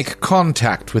you could make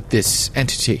contact with this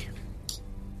entity?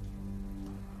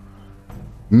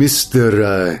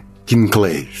 Mr.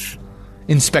 Kinclave.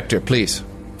 Inspector, please.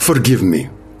 Forgive me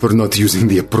for not using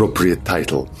the appropriate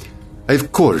title. I,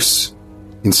 of course,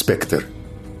 Inspector,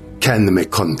 can make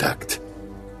contact.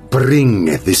 Bring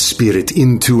this spirit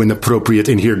into an appropriate,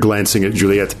 and here glancing at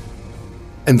Juliet,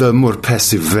 and a more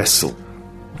passive vessel,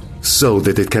 so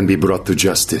that it can be brought to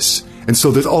justice, and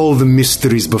so that all the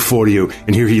mysteries before you,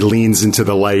 and here he leans into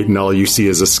the light and all you see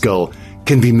is a skull,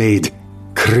 can be made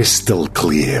crystal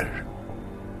clear.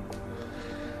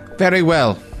 Very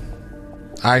well.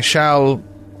 I shall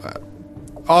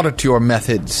audit your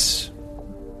methods.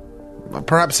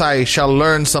 Perhaps I shall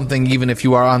learn something even if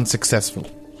you are unsuccessful.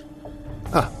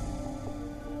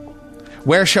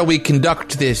 Where shall we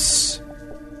conduct this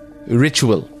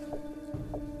ritual?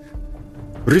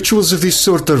 Rituals of this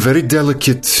sort are very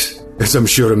delicate, as I'm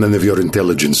sure a man of your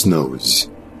intelligence knows.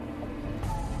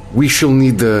 We shall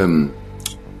need a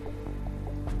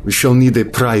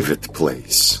private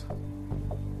place,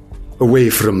 away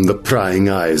from the prying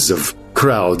eyes of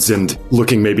crowds and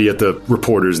looking maybe at the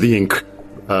reporters, the ink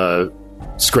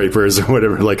scrapers or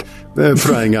whatever, like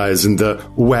prying eyes and the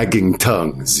wagging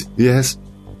tongues. Yes?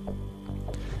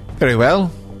 Very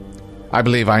well. I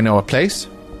believe I know a place.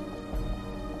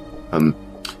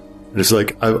 It's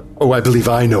like, I believe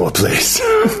I know a place.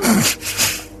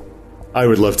 I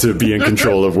would love to be in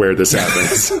control of where this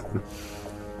happens.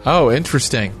 Oh,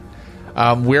 interesting.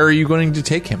 Where are you going to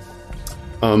take him?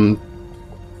 I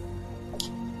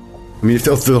mean, if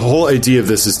the whole idea of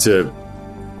this is to,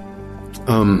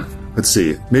 let's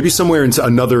see, maybe somewhere into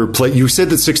another place. You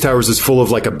said that Six Towers is full of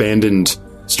like abandoned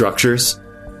structures.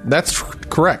 That's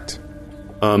correct.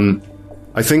 I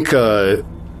think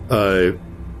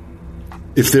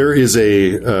if there is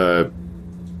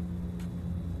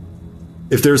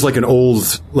if there's like an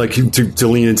old, like to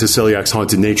lean into Celiac's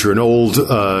haunted nature, an old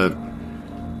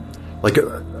like.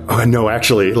 Oh, no,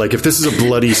 actually, like, if this is a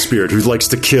bloody spirit who likes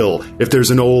to kill, if there's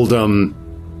an old,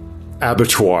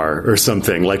 abattoir or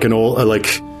something, like an old,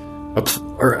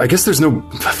 or I guess there's no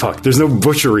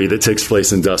butchery that takes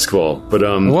place in Duskwall, but,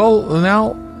 Well,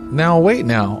 now, wait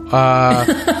now.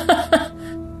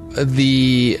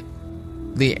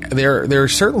 There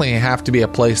certainly have to be a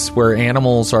place where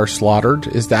animals are slaughtered.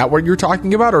 Is that what you're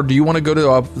talking about, or do you want to go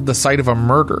to the site of a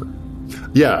murder?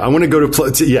 Yeah, I want to go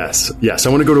to yes. I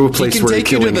want to go to a place where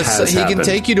killing has happened. He can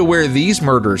take you to where these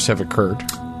murders have occurred.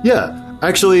 Yeah,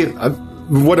 actually,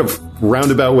 what a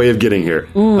roundabout way of getting here.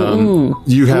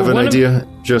 You have an idea,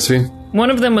 Josephine? One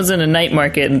of them was in a night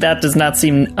market, and that does not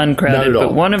seem uncrowded. Not at all.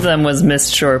 But one of them was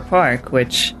Mist Shore Park,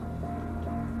 which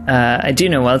I do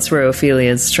know well. It's where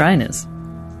Ophelia's shrine is.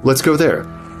 Let's go there.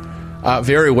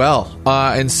 Very well.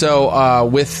 And so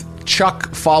with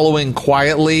Chuck following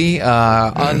quietly,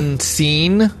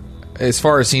 unseen, as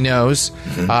far as he knows.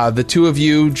 The two of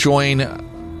you join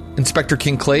Inspector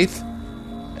Kinclave,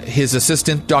 his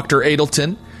assistant, Dr.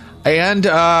 Adelton, and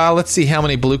let's see how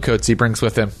many blue coats he brings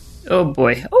with him. Oh,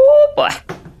 boy.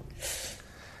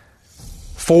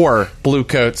 4 blue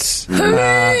coats.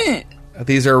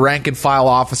 These are rank and file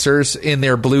officers in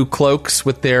their blue cloaks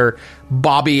with their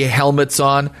bobby helmets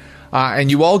on.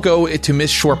 And you all go to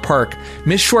Mist Shore Park.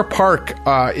 Mist Shore Park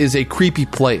is a creepy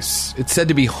place. It's said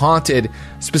to be haunted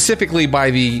specifically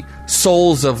by the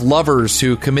souls of lovers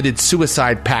who committed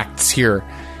suicide pacts here.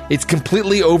 It's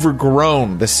completely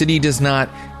overgrown. The city does not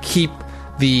keep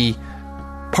the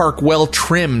park well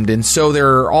trimmed, and so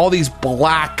there are all these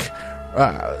black,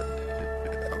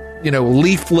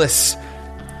 leafless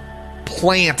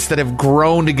plants that have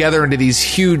grown together into these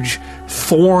huge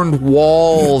thorned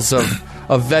walls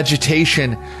of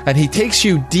vegetation, and he takes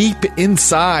you deep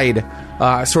inside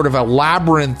sort of a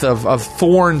labyrinth of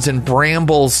thorns and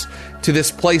brambles to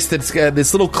this place that's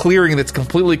this little clearing that's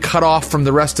completely cut off from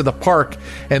the rest of the park.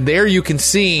 And there you can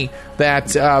see that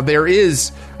there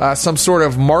is some sort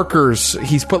of markers.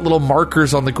 He's put little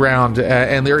markers on the ground,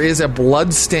 and there is a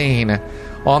blood stain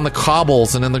on the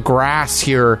cobbles and in the grass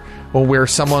here where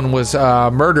someone was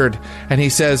murdered. And he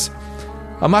says,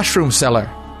 a mushroom seller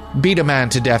beat a man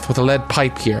to death with a lead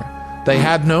pipe here. They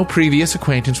had no previous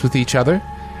acquaintance with each other,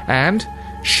 and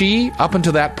she, up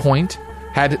until that point,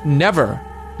 had never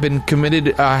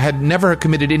committed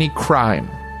any crime.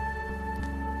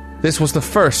 This was the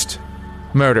first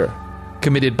murder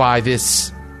committed by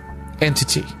this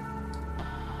entity.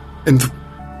 And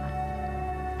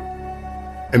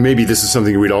maybe this is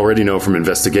something we'd already know from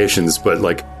investigations, but,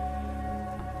 like,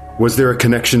 was there a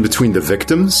connection between the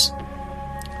victims?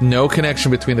 No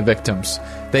connection between the victims.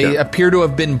 They appear to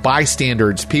have been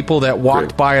bystanders, people that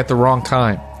walked by at the wrong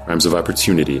time. Crimes of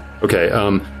opportunity. Okay,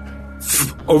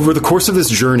 over the course of this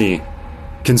journey,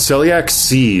 can Celiac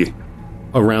see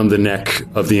around the neck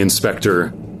of the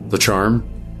inspector the charm?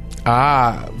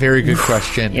 Ah, very good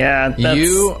question. Yeah,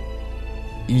 that's...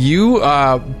 You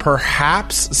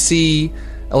perhaps see,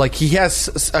 like, he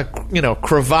has a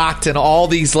cravat and all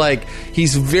these, like,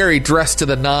 he's very dressed to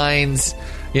the nines,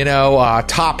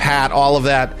 top hat, all of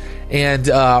that. And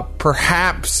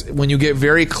perhaps when you get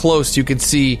very close, you can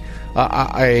see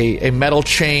a metal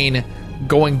chain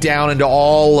going down into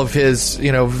all of his,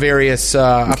 various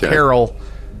apparel,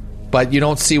 but you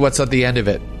don't see what's at the end of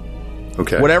it.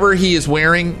 Okay. Whatever he is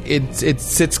wearing, it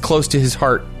sits close to his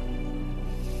heart.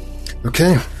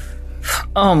 Okay.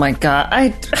 Oh my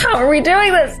god! How are we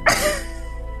doing this?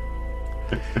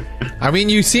 I mean,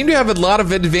 you seem to have a lot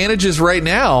of advantages right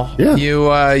now. Yeah.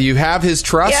 You have his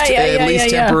trust, at least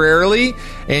temporarily,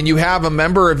 and you have a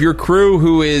member of your crew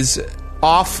who is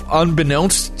off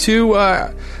unbeknownst to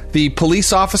the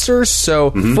police officers. So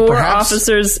 4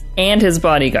 officers and his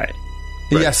bodyguard.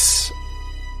 Right. Yes.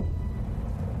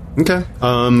 Okay.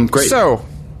 Great. So,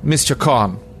 Mr.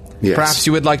 Khan, perhaps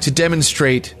you would like to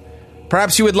demonstrate.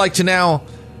 Perhaps you would like to now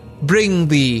bring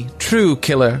the true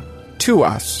killer to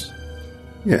us.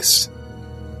 Yes.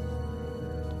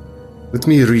 Let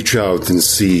me reach out and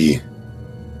see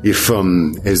if,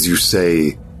 as you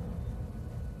say,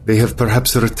 they have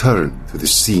perhaps returned to the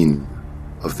scene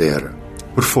of their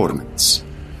performance.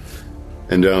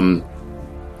 And,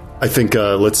 I think, in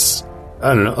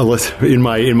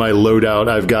my loadout,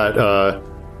 I've got,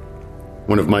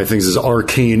 one of my things is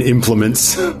arcane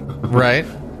implements. Right.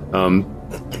 And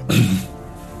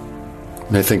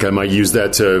I think I might use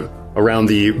that to, around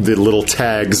the little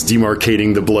tags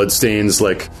demarcating the bloodstains,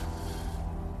 like,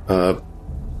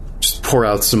 just pour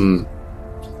out some,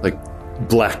 like,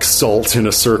 black salt in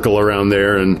a circle around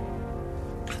there. And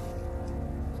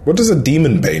what does a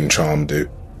demon bane charm do?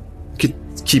 It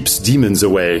keeps demons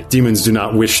away. Demons do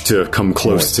not wish to come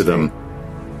close to them.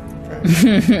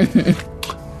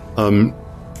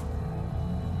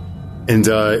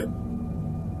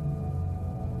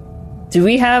 Do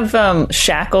we have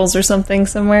shackles or something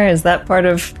somewhere? Is that part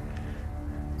of...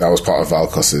 That was part of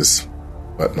Valkos's,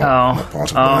 but not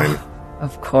part of mine.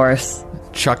 Of course.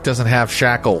 Chuck doesn't have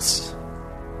shackles.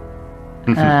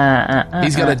 He's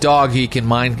got a dog he can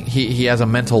mind. He has a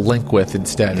mental link with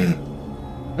instead.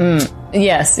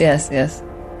 Yes.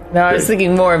 No, I was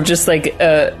thinking more of just like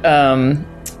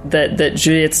that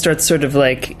Juliet starts sort of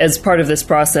like, as part of this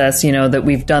process, that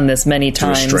we've done this many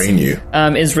times. To restrain you.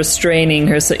 Is restraining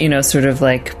her, sort of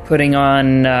like putting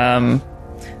on,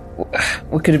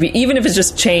 what could it be? Even if it's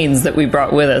just chains that we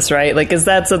brought with us, right? Like, is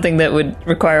that something that would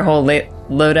require a whole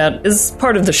loadout? Is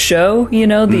part of the show, the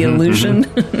illusion?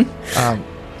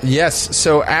 Yes,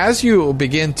 so as you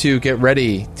begin to get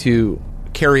ready to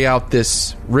carry out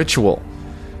this ritual,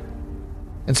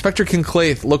 Inspector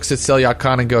Kinclaith looks at Celiac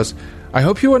Khan and goes, I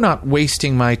hope you are not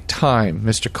wasting my time,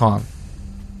 Mr. Khan.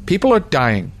 People are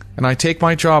dying, and I take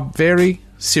my job very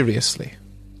seriously.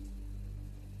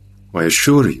 I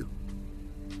assure you,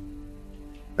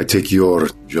 I take your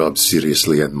job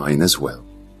seriously and mine as well.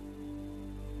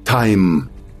 Time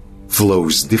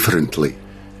flows differently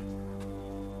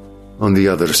on the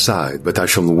other side, but I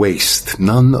shall waste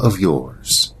none of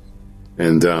yours.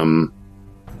 And,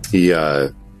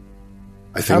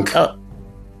 I think...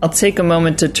 I'll take a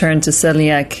moment to turn to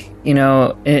Celiac,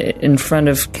 in front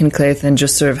of Kinclaith and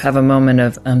just sort of have a moment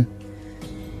of,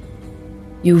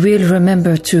 you will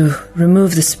remember to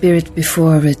remove the spirit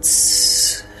before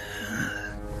it's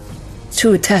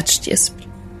too attached, yes?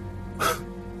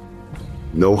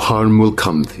 No harm will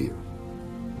come to you.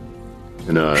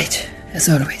 And, right, as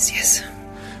always, yes.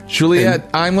 Juliet,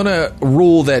 I'm going to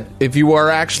rule that if you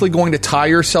are actually going to tie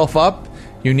yourself up,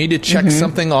 you need to check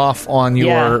something off on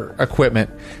your equipment.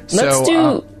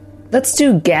 Let's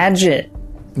do gadget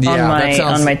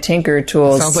on my tinker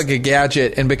tools. Sounds like a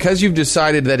gadget, and because you've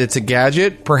decided that it's a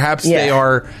gadget, perhaps they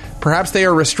are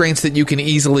restraints that you can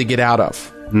easily get out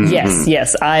of. Mm-hmm.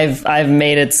 Yes. I've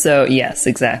made it so. Yes,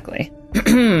 exactly.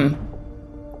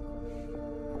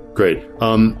 Great.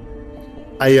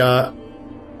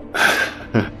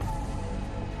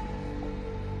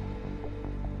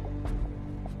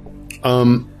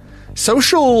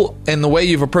 Social and the way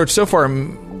you've approached so far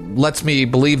lets me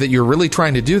believe that you're really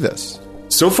trying to do this.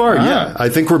 So far, yeah. I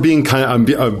think we're being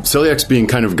Celiac's being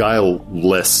kind of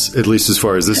guileless, at least as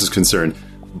far as this is concerned.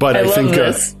 But I think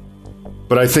this.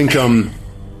 But I think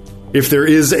if there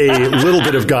is a little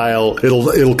bit of guile,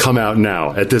 it'll come out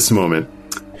now at this moment.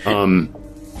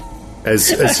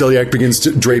 As Celiac begins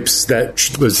to drapes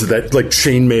that like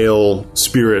chainmail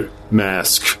spirit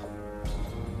mask,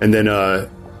 and then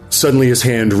suddenly his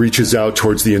hand reaches out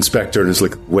towards the inspector and is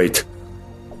like, "Wait,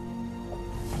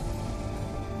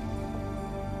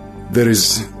 there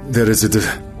is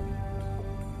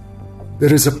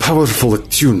a powerful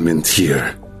attunement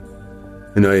here,"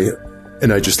 and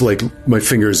I just like my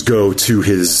fingers go to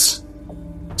his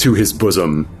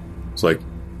bosom. It's like.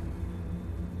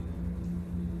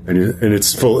 And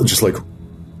it's full, just like,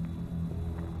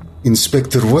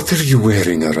 Inspector, what are you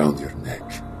wearing around your neck?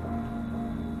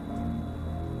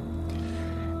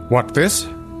 What, this?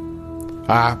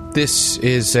 This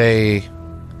is a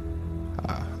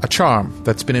charm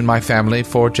that's been in my family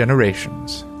for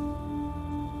generations.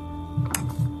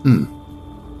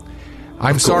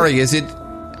 I'm sorry, is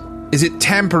it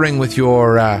tampering with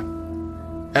your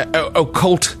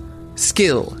occult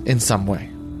skill in some way?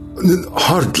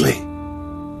 Hardly.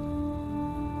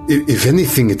 If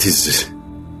anything, it is...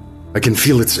 I can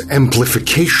feel its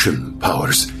amplification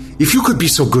powers. If you could be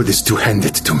so good as to hand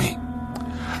it to me.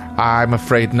 I'm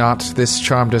afraid not. This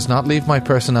charm does not leave my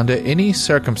person under any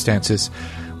circumstances.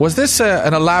 Was this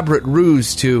an elaborate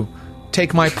ruse to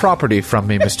take my property from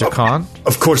me, Mr. Khan?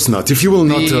 Of course not. If you will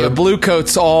not... The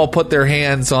bluecoats all put their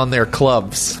hands on their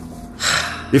clubs.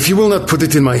 If you will not put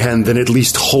it in my hand, then at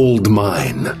least hold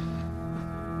mine.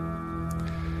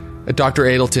 Dr.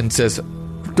 Adelton says...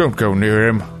 Don't go near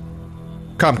him.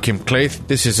 Come, Kinklaith.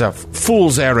 This is a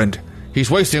fool's errand.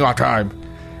 He's wasting our time.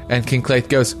 And Kinklaith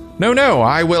goes, No,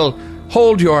 I will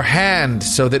hold your hand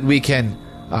so that we can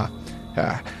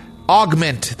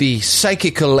augment the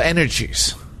psychical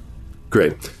energies.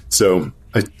 Great. So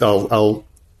I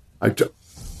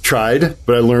tried,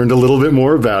 but I learned a little bit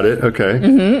more about it.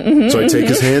 Okay. So I take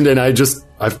his hand and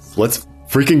let's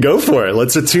freaking go for it.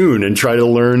 Let's attune and try to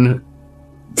learn.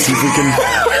 See if we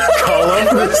can.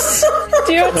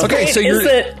 Do you know what's great?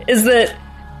 Is that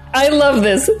I love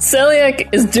this.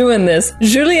 Celiac is doing this.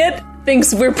 Juliet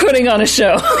thinks we're putting on a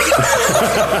show.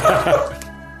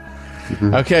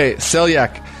 Okay,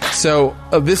 Celiac. So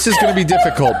this is going to be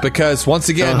difficult because once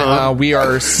again we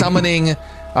are summoning,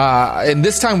 and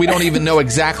this time we don't even know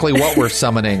exactly what we're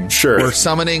summoning. Sure, we're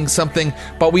summoning something,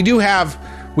 but we do have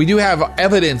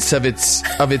evidence of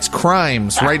its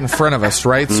crimes right in front of us,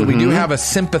 right? So we do have a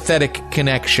sympathetic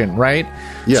connection, right?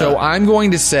 Yeah. So I'm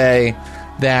going to say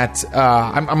that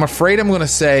I'm afraid I'm going to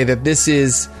say that this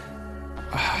is.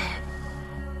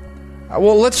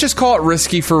 Well, let's just call it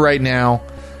risky for right now.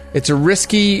 It's a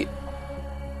risky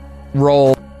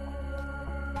roll.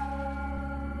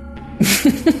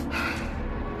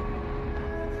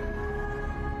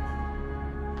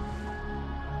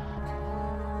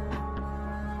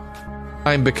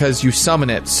 Because you summon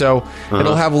it, so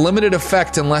it'll have limited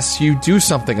effect unless you do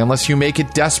something, unless you make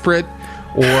it desperate,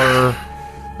 or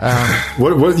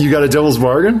what you got a devil's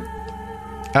bargain?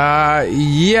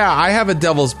 Yeah, I have a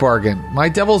devil's bargain. My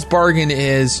devil's bargain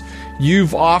is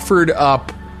you've offered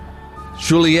up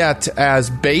Juliet as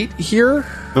bait here,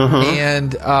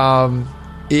 and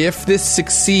if this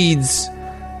succeeds,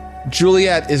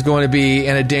 Juliet is going to be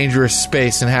in a dangerous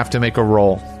space and have to make a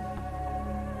roll.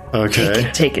 Okay.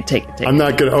 Take it. I'm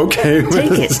not gonna. Okay.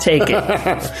 Take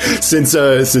it. Since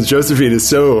Josephine is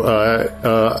so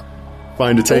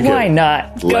fine to take why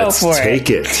not? Let's go for take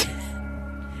it.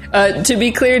 To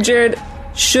be clear, Jared,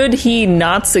 should he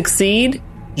not succeed,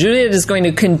 Juliet is going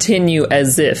to continue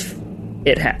as if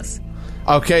it has.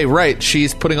 Okay, right.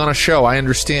 She's putting on a show. I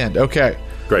understand. Okay.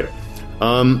 Great.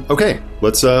 Okay.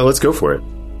 Let's go for it.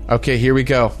 Okay, here we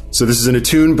go. So this is an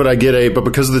attune, but but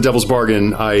because of the devil's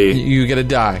bargain, you get a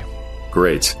die.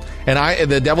 Great. And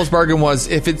the devil's bargain was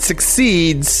if it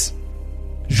succeeds,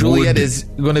 Juliet is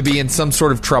going to be in some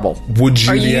sort of trouble.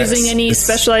 Are you using any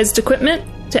specialized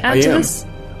equipment to add to this?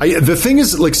 The thing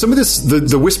is, like some of this,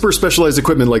 the Whisper specialized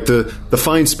equipment, like the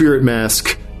Fine Spirit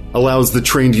Mask, allows the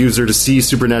trained user to see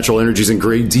supernatural energies in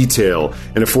great detail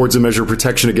and affords a measure of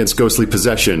protection against ghostly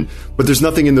possession. But there's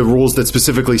nothing in the rules that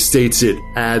specifically states it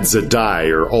adds a die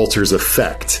or alters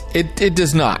effect. It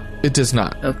does not. It does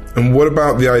not. Okay. And what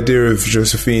about the idea of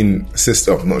Juliet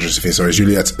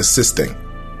assisting?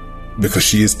 Because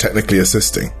she is technically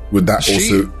assisting. Would that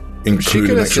also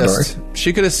include an extra die?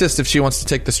 She could assist if she wants to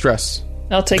take the stress.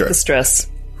 I'll take the stress.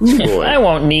 Ooh, boy. I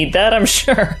won't need that, I'm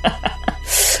sure.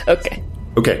 Okay.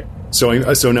 Okay. So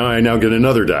now I get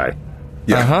another die.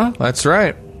 Yeah. That's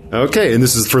right. Okay, and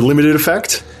this is for limited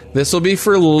effect? This will be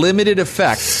for limited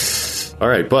effect. All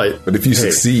right, but if you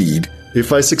succeed...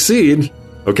 If I succeed...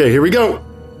 Okay, here we go.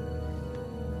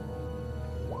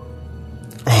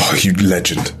 Oh, you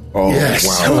legend. Oh, yes.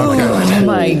 wow. Oh,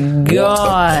 my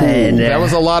God. That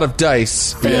was a lot of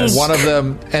dice. Thank One of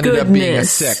them ended up being a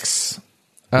goodness. 6.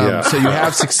 Yeah. So you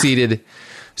have succeeded.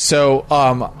 So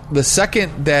the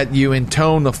second that you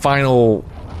intone the final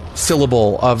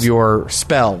syllable of your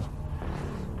spell,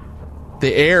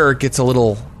 the air gets a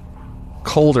little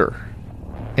colder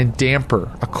and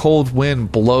damper. A cold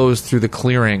wind blows through the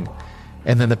clearing,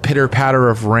 and then the pitter-patter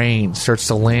of rain starts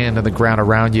to land on the ground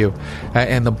around you,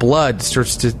 and the blood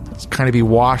starts to kind of be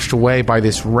washed away by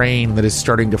this rain that is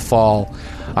starting to fall.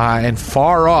 And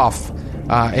far off,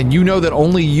 and you know that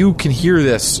only you can hear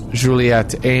this,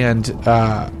 Juliet and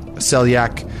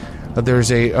Celiac,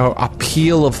 there's a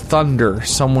peal of thunder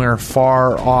somewhere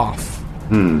far off.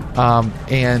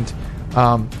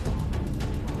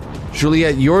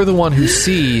 Juliet, you're the one who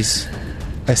sees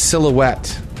a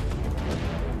silhouette.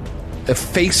 A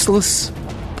faceless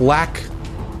black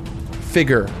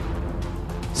figure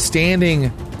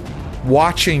standing,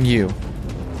 watching you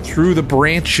through the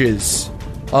branches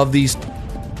of these.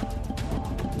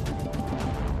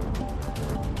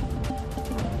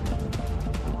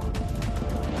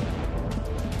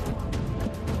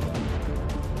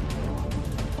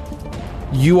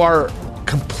 You are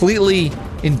completely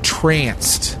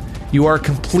entranced. You are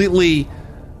completely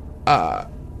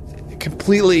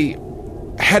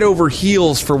head over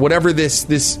heels for whatever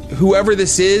whoever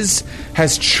this is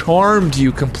has charmed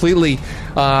you completely.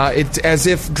 It's as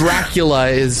if Dracula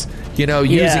is,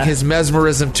 using his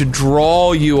mesmerism to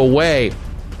draw you away.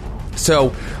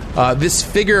 So this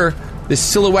figure, this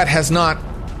silhouette has not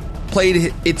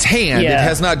played its hand. It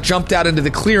has not jumped out into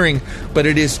the clearing, but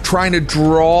it is trying to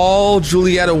draw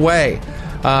Juliet away.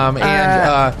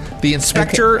 The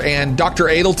inspector and Dr.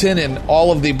 Adelton and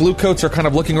all of the bluecoats are kind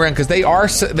of looking around because they are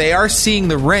seeing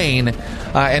the rain.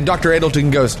 And Dr.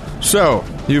 Adelton goes, "So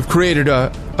you've created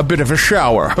a bit of a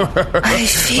shower." I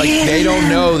feel like they don't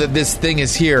know that this thing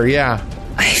is here. Yeah,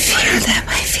 I feel them.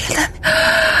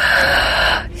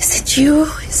 Is it you?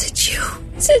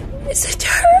 Is it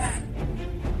her?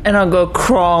 And I'll go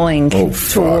crawling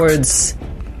towards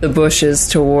the bushes,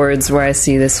 towards where I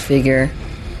see this figure.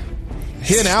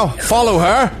 Here now, follow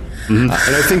her. Mm-hmm. And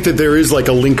I think that there is like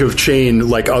a link of chain,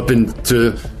 like up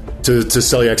into to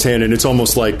Celiac's hand, and it's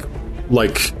almost like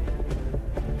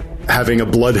having a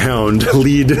bloodhound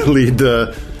lead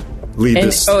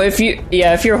this. Oh, if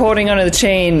you're holding onto the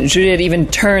chain, Juliet even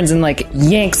turns and like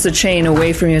yanks the chain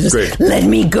away from you. Just Great. Let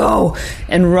me go,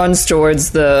 and runs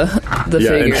towards the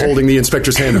figure. And holding the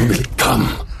inspector's hand,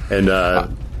 come. And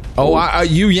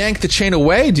you yank the chain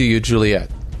away, do you, Juliet?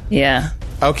 Yeah.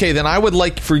 Okay, then I would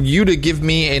like for you to give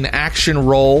me an action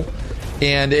roll,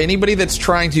 and anybody that's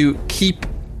trying to keep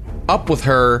up with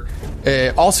her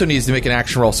also needs to make an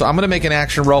action roll. So I'm going to make an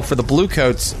action roll for the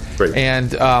bluecoats,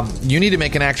 and you need to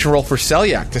make an action roll for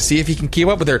Celiac to see if he can keep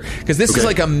up with her, because this is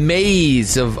like a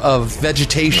maze of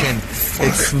vegetation.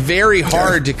 It's very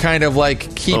hard to kind of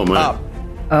like keep up.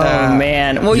 Oh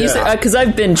man! Well, you said because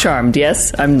I've been charmed.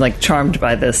 Yes, I'm like charmed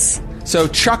by this. So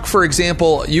Chuck, for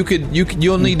example,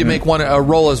 you'll need to make a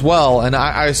roll as well, and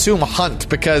I assume hunt,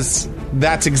 because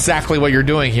that's exactly what you're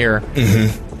doing here.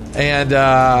 Mm-hmm. And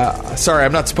sorry,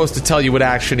 I'm not supposed to tell you what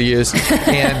action to use.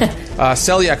 And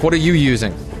Celiac, what are you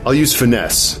using? I'll use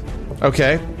finesse.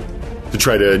 Okay. To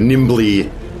try to nimbly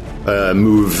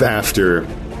move after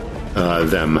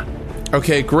them.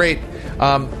 Okay, great.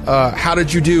 How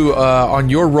did you do on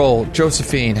your roll,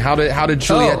 Josephine? How did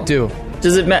Juliet do?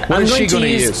 Does it matter? What is she going to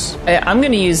use? I'm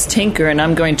going to use Tinker, and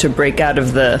I'm going to break out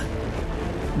of the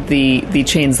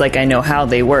chains like I know how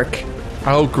they work.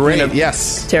 Oh, great!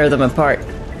 Yes, tear them apart.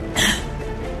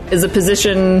 Is the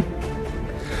position?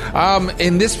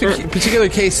 In this particular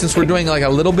case, since we're doing like a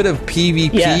little bit of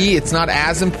PvP, it's not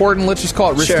as important. Let's just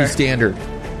call it risky standard.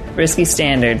 Risky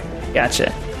standard.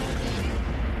 Gotcha.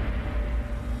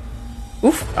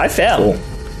 Oof! I fell. Cool.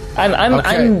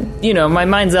 I'm my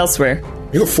mind's elsewhere.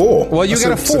 You got 4. Well, you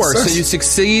got a 4, so you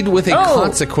succeed with a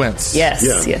consequence. Yes.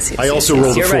 I also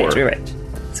rolled a 4. You're right.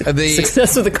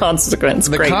 Success with a consequence.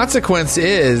 The consequence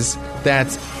is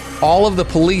that all of the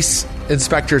police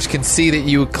inspectors can see that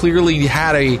you clearly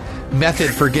had a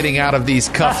method for getting out of these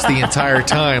cuffs the entire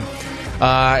time.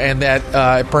 And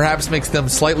that perhaps makes them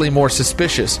slightly more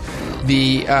suspicious.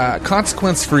 The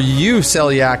consequence for you,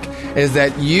 Celiac, is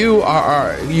that you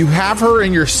have her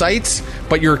in your sights,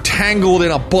 but you're tangled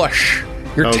in a bush.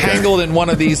 You're tangled in one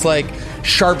of these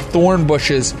sharp thorn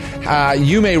bushes.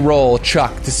 You may roll,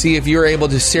 Chuck, to see if you're able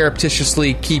to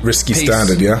surreptitiously keep risky pace.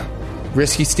 Standard, yeah.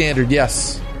 Risky standard,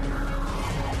 yes.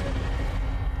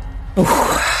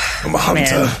 I'm a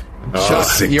hunter.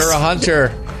 Chuck, you're a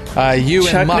hunter. You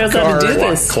Chuck and Muck knows how to do are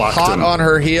this. hot on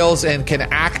her heels and can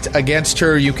act against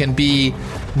her. You can be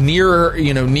near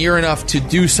enough to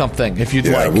do something if you'd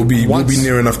like. We'll be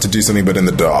near enough to do something, but in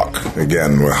the dark.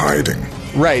 Again, we're hiding.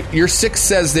 Right. Your 6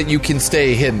 says that you can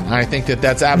stay hidden. I think that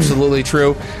that's absolutely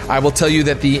true. I will tell you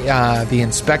that the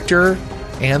inspector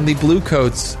and the blue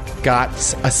coats got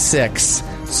a 6,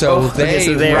 so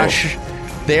they rush.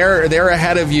 They're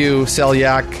ahead of you,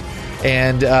 Celiac,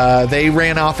 and they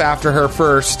ran off after her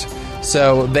first,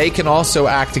 so they can also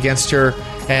act against her.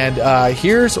 And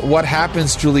here's what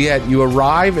happens, Juliet. You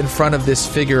arrive in front of this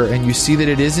figure, and you see that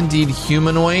it is indeed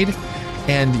humanoid.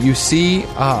 And you see,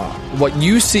 what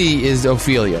you see is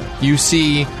Ophelia. You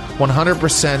see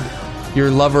 100% your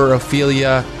lover,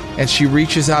 Ophelia, and she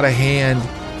reaches out a hand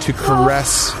to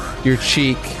caress your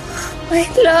cheek. My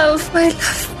love,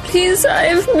 please,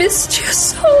 I've missed you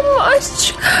so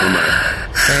much.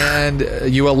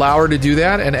 And you allow her to do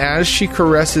that, and as she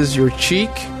caresses your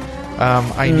cheek,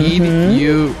 I need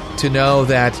you to know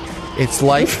that it's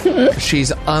like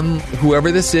she's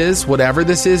whoever this is, whatever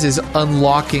this is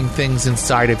unlocking things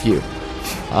inside of you.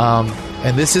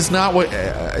 And this is not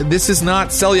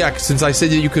Celiac. Since I said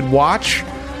that you could watch,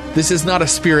 this is not a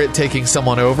spirit taking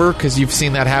someone over, because you've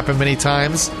seen that happen many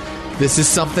times. This is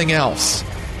something else.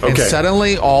 Okay. And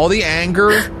suddenly, all the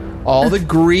anger, all the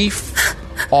grief,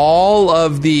 all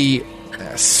of the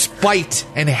spite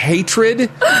and hatred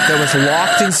that was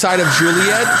locked inside of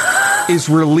Juliet is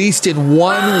released in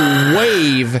one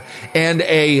wave, and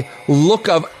a look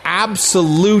of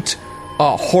absolute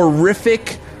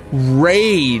horrific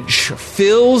rage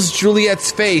fills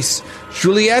Juliet's face.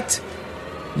 Juliet,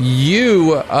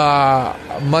 you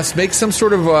must make some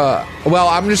sort of well,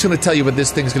 I'm just going to tell you what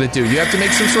this thing's going to do. You have to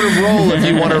make some sort of roll if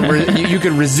you want to. You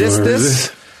can resist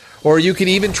this, or you can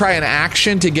even try an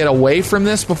action to get away from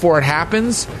this before it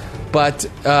happens. But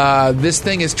this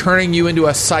thing is turning you into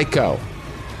a psycho.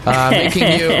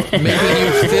 Making you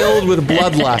filled with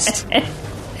bloodlust.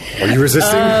 Are you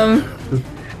resisting?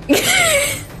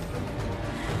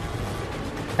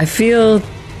 I feel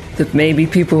that maybe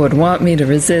people would want me to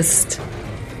resist,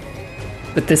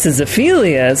 but this is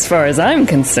Ophelia as far as I'm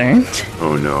concerned.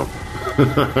 Oh no.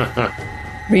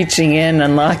 Reaching in,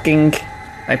 unlocking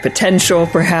my potential,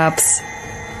 perhaps.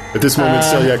 At this moment,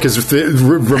 Celiac is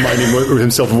reminding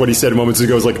himself of what he said moments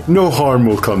ago. Is like, no harm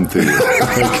will come to you.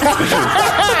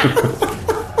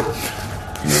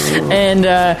 And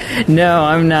no,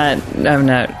 I'm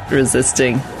not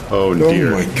resisting. Oh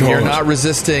dear! Oh my God. You're not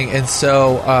resisting, and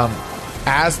so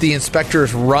as the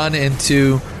inspectors run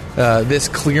into this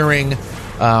clearing,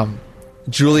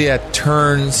 Juliet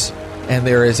turns, and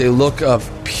there is a look of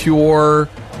pure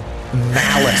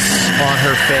malice on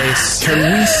her face.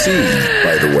 Can we see,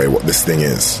 by the way, what this thing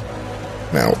is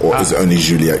now, or is it only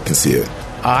Juliet can see it?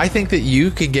 I think that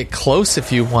you can get close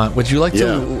if you want. Would you like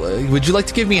to? Would you like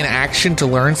to give me an action to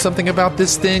learn something about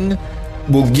this thing?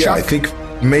 Well, yeah, Chuck? I think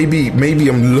maybe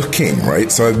I'm looking,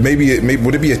 right. So maybe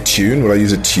would it be a tune? Would I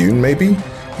use a tune? Maybe.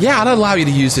 Yeah, I'd allow you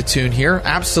to use a tune here.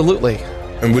 Absolutely.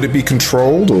 And would it be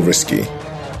controlled or risky?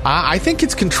 I think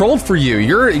it's controlled for you.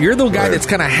 You're the guy that's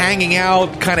kind of hanging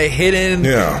out, kind of hidden,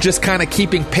 just kind of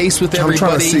keeping pace with everybody. I'm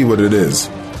trying to see what it is.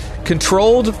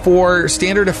 Controlled for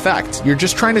standard effect. You're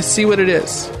just trying to see what it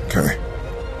is. Okay.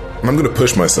 And I'm going to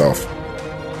push myself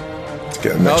to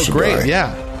get an extra great, die.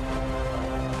 yeah.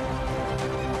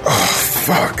 Oh,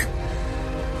 fuck.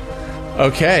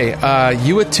 Okay,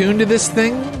 you attuned to this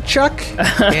thing, Chuck,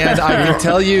 and I can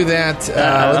tell you that.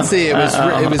 Let's see, it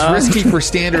was risky for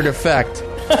standard effect.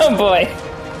 Oh boy!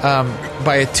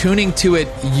 By attuning to it,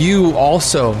 you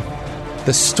also,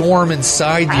 the storm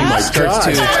inside you starts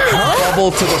to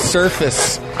bubble to the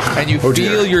surface, and you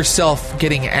feel yourself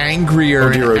getting angrier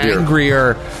and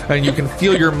angrier, and you can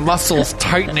feel your muscles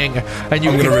tightening, and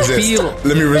you can feel.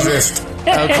 Let me resist.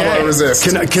 Okay. I want to resist.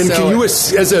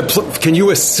 Can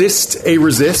you assist a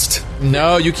resist?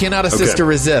 No, you cannot assist a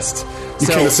resist. You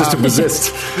can't assist a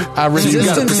resist.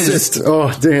 Resistance assist.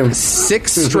 Oh, damn.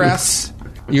 6 stress.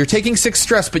 You're taking 6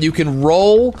 stress, but you can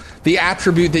roll the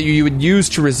attribute that you would use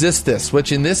to resist this,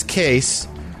 which in this case,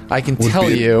 I can tell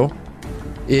you,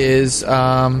 is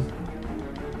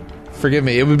Forgive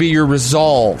me. It would be your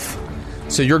resolve.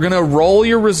 So you're going to roll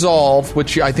your resolve,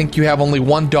 which I think you have only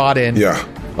one dot in. Yeah.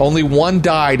 Only one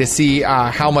die to see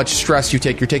how much stress you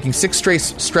take. You're taking 6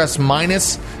 stress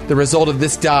minus the result of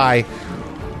this die.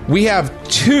 We have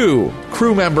 2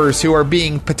 crew members who are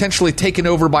being potentially taken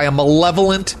over by a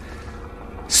malevolent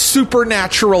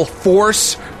supernatural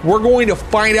force. We're going to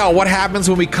find out what happens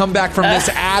when we come back from this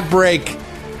ad break.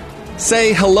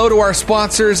 Say hello to our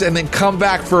sponsors and then come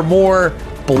back for more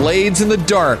Blades in the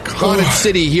Dark, Haunted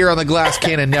City here on the Glass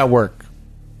Cannon Network.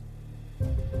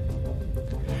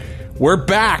 We're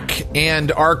back,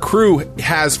 and our crew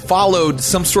has followed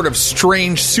some sort of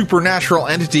strange supernatural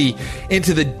entity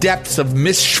into the depths of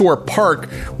Mistshore Park,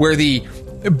 where the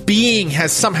being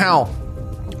has somehow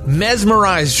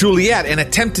mesmerized Juliet and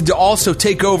attempted to also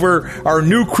take over our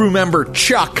new crew member,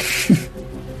 Chuck.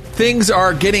 Things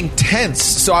are getting tense,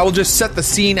 so I will just set the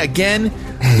scene again.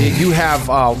 You have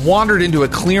wandered into a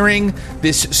clearing.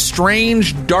 This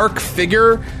strange, dark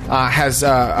figure has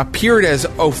appeared as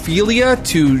Ophelia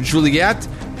to Juliet,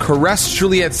 caressed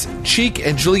Juliet's cheek,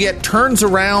 and Juliet turns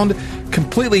around,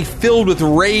 completely filled with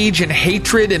rage and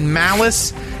hatred and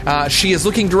malice. She is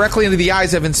looking directly into the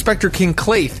eyes of Inspector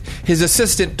Kinclaith, his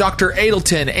assistant, Dr.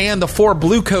 Adelton, and the 4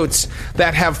 bluecoats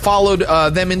that have followed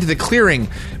them into the clearing.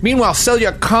 Meanwhile,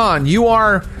 Seljuk Khan, you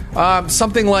are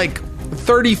something like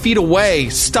 30 feet away,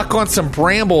 stuck on some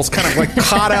brambles, kind of like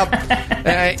caught up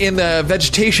in the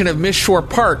vegetation of Mistshore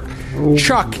Park.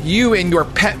 Chuck, you and your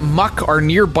pet Muck are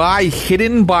nearby,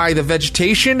 hidden by the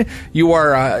vegetation. You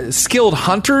are skilled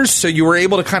hunters, so you were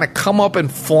able to kind of come up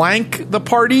and flank the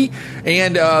party.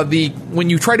 And when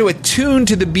you try to attune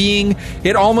to the being,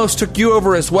 it almost took you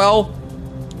over as well.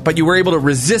 But you were able to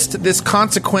resist this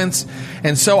consequence.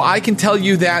 And so I can tell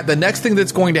you that the next thing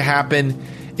that's going to happen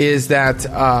is that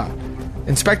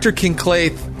Inspector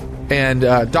Kinclaith and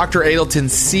Dr. Adelton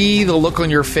see the look on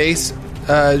your face,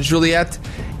 Juliet,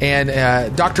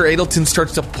 and Dr. Adelton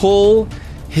starts to pull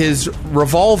his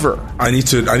revolver. I need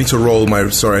to roll my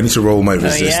resistance roll, by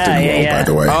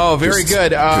the way. Oh, very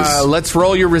good. Let's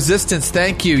roll your resistance.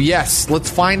 Thank you. Yes, let's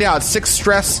find out. 6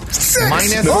 stress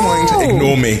minus. Never mind.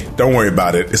 Ignore me. Don't worry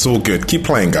about it. It's all good. Keep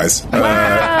playing, guys.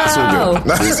 It's all good.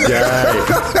 This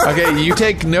guy. Okay, you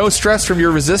take no stress from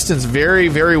your resistance. Very,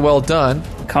 very well done.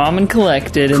 Calm and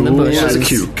collected in the bushes. As a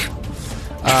cuke.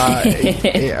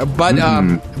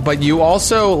 But you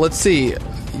also, let's see,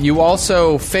 you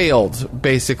also failed,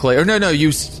 basically. Or no,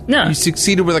 you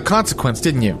succeeded with a consequence,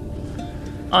 didn't you?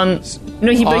 But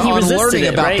he resisted learning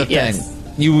it, about right? the thing. Yes.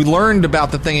 You learned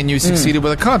about the thing and you succeeded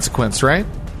with a consequence, right?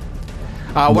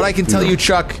 What I can tell you,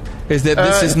 Chuck, is that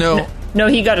this is no... No,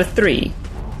 he got a 3.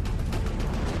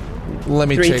 Let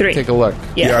me take a look.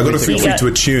 Yeah, I got a 3 to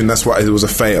attune. That's why it was a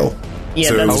fail. Yeah,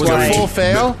 so that's it was a full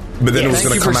fail? But then it was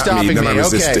going to come at me, then I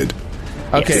resisted.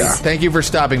 Okay, Yes. Thank you for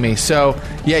stopping me. So,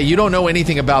 yeah, you don't know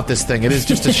anything about this thing. It is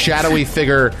just a shadowy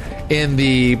figure in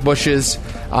the bushes.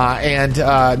 And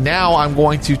now I'm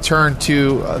going to turn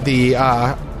to the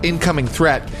incoming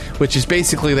threat, which is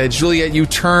basically that, Juliet, you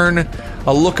turn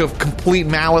a look of complete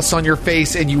malice on your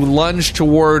face and you lunge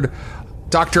toward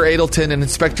Dr. Adelton and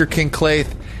Inspector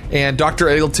Kinclaith, and Dr.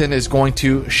 Adelton is going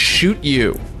to shoot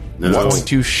you. Going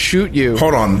to shoot you.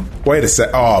 Hold on. Wait a sec.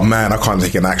 Oh, man, I can't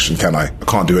take an action, can I? I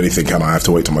can't do anything, can I? I have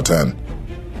to wait till my turn.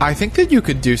 I think that you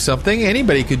could do something.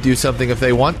 Anybody could do something if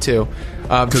they want to.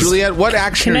 Juliet, what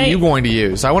action are you going to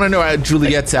use? I want to know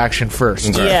Juliet's action first.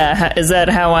 Okay. Yeah, is that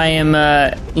how I am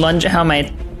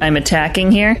I'm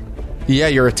attacking here? Yeah,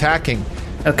 you're attacking.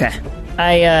 Okay.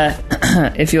 I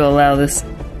if you allow this.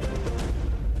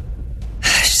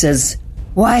 She says,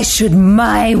 "Why should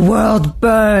my world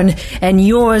burn and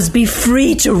yours be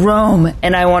free to roam?"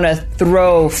 And I want to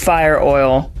throw fire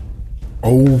oil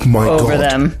over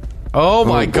them. Oh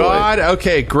my god.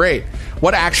 Okay, great.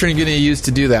 What action are you going to use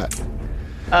to do that?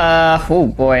 Oh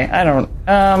boy, I don't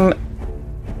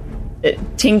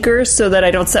tinker so that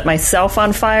I don't set myself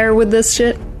on fire with this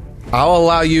shit. I'll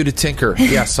allow you to tinker.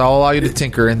 Yes, I'll allow you to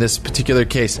tinker in this particular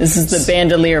case. This is the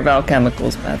bandolier of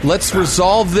alchemicals method. Let's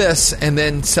resolve this, and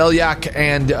then Seljuk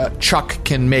and Chuck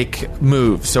can make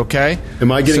moves, okay? Am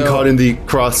I getting caught in the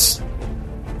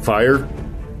crossfire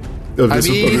of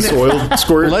this oil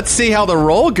squirt? Let's see how the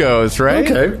roll goes,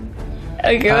 right?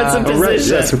 Okay, what's the position? right,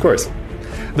 yes, of course.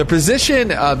 The position,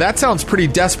 that sounds pretty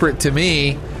desperate to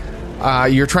me.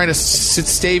 You're trying to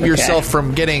stave yourself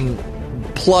from getting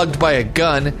plugged by a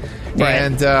gun.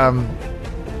 Right.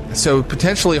 And so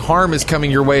potentially harm is coming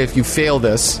your way if you fail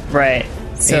this. Right.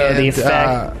 So and,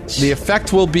 the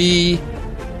effect will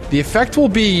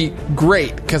be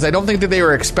great, because I don't think that they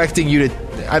were expecting you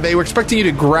to. They were expecting you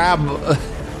to grab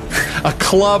a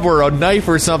club or a knife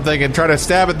or something and try to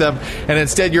stab at them, and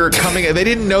instead you're coming. They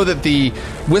didn't know that the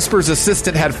Whisper's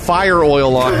assistant had fire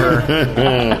oil on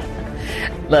her.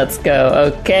 Let's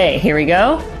go. Okay, here we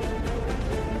go.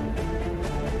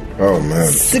 Oh man!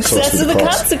 Success with a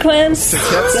consequence.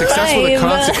 Success with a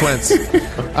consequence.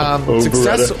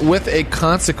 Success with a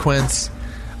consequence.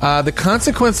 The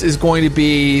consequence is going to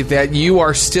be that you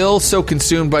are still so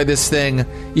consumed by this thing,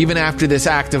 even after this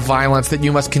act of violence, that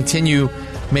you must continue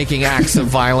making acts of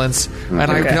violence.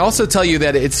 And I can also tell you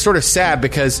that it's sort of sad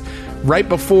because right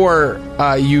before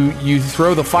you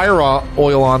throw the fire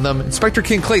oil on them, Inspector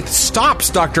Kincaid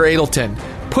stops Dr. Adelton,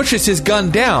 pushes his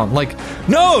gun down, like,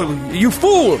 "No, you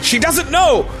fool! She doesn't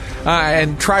know!"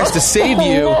 And tries to save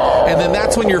you, and then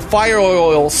that's when your fire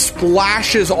oil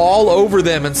splashes all over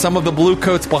them and some of the blue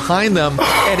coats behind them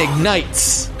and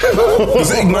ignites.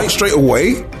 Does it ignite straight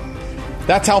away?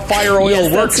 That's how fire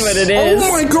oil works. That's what it is.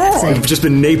 Oh my god! I've just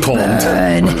been napalmed.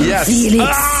 Burn. Yes.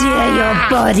 Felix, sear your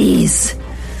bodies.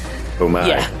 Oh my.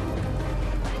 Yeah.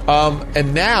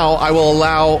 And now I will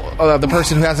allow the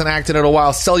person who hasn't acted in a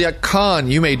while, Celiac Khan,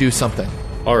 you may do something.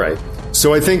 All right.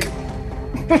 So I think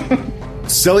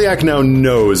Celiac now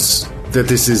knows that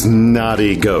this is not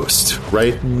a ghost,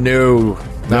 right? No,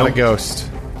 not No? a ghost.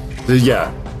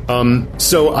 Yeah.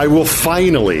 So I will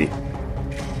finally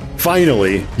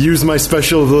use my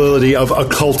special ability of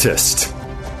occultist.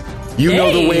 You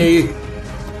know the way.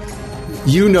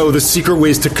 You know the secret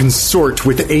ways to consort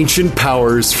with ancient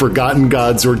powers, forgotten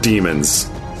gods, or demons.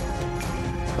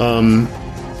 And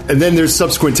then there's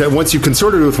subsequent. Once you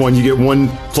consorted with one, you get 1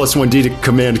 + 1d to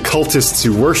command cultists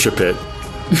who worship it.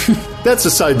 That's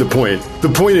aside the point. The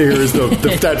point here is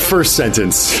that first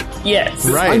sentence. Yes.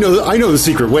 Right. I know the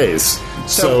secret ways.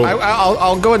 So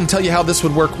I'll go ahead and tell you how this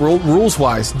would work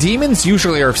rules-wise. Demons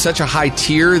usually are of such a high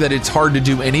tier that it's hard to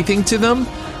do anything to them,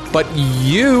 but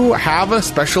you have a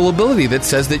special ability that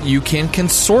says that you can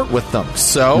consort with them.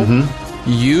 So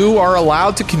you are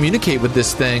allowed to communicate with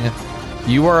this thing.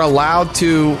 You are allowed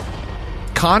to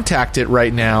contact it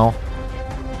right now.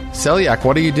 Celiac,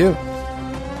 what do you do?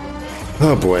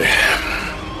 Oh boy.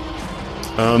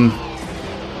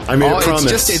 I made a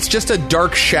promise. It's just a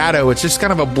dark shadow. It's just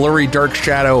kind of a blurry dark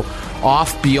shadow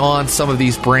off beyond some of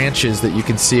these branches that you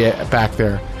can see it back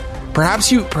there.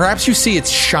 Perhaps you see its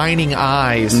shining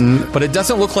eyes, but it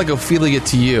doesn't look like Ophelia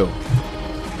to you.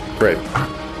 Right.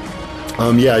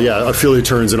 Yeah. Ophelia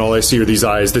turns, and all I see are these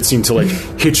eyes that seem to like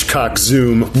Hitchcock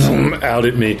zoom out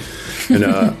at me, and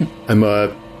I'm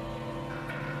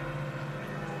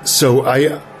So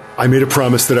I made a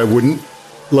promise that I wouldn't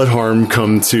let harm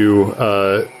come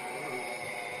to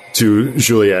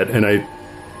Juliet, and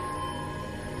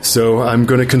so I'm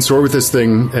going to consort with this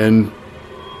thing, and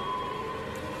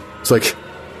it's like,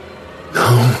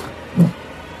 no,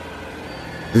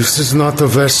 this is not a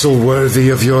vessel worthy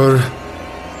of your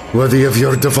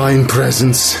divine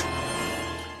presence.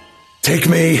 Take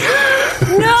me.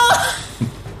 No!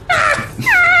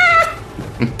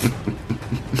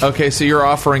 Okay, so you're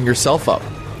offering yourself up.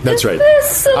 That's right.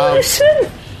 Solution.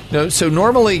 No, so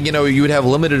normally, you would have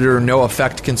limited or no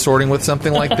effect consorting with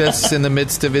something like this in the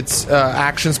midst of its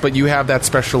actions, but you have that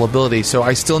special ability, so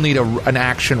I still need an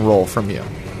action roll from you.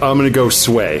 I'm going to go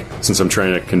sway, since I'm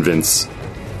trying to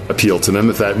appeal to them,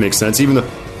 if that makes sense. Even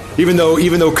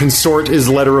though consort is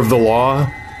letter of the law.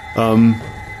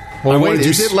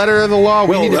 Is it letter of the law?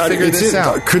 We need to figure this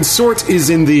out. Consort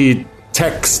is in the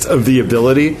text of the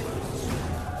ability.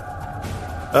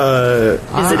 Is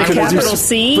it a capital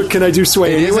C? But can I do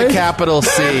sway anyway? It is a capital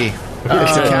C.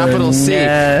 It's a capital C.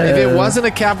 If it wasn't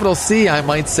a capital C, I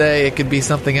might say it could be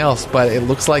something else, but it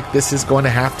looks like this is going to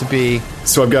have to be...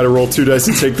 So I've got to roll 2 dice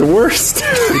and take the worst.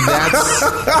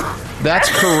 That's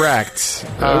correct.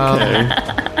 Okay.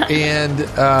 And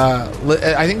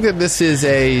I think that this is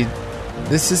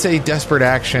a desperate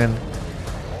action.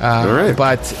 All right.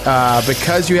 But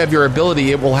because you have your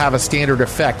ability, it will have a standard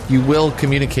effect. You will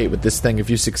communicate with this thing if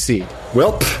you succeed.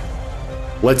 Welp.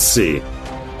 Let's see.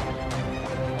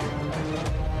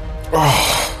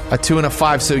 A 2 and a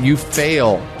 5, so you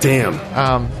fail. Damn.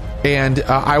 And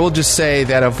I will just say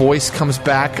that a voice comes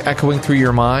back echoing through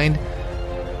your mind.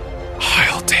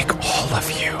 I'll take all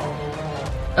of you.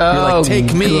 You're like,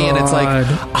 take me, God. and it's like,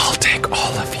 I'll take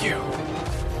all of you.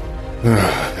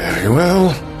 Very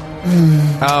well.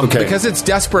 Okay. Because it's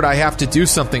desperate, I have to do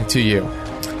something to you.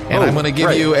 And I'm going to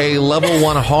give you a level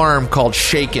 1 harm called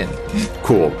Shaken.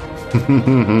 Cool.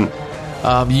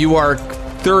 You are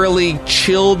thoroughly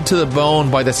chilled to the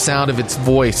bone by the sound of its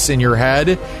voice in your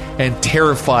head and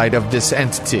terrified of this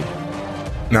entity.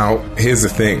 Now, here's the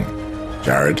thing,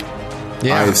 Jared.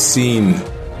 Yeah. I've seen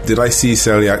did I see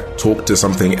Celiac talk to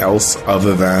something else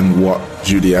other than what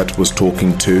Juliet was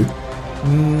talking to?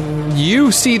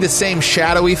 You see the same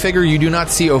shadowy figure. You do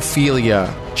not see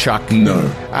Ophelia, Chuck. No.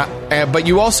 But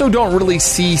you also don't really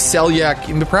see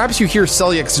Celiac. Perhaps you hear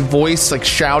Celiac's voice like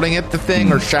shouting at the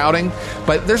thing or shouting,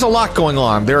 but there's a lot going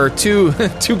on. There are two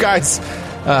guys,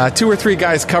 2 or 3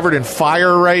 guys covered in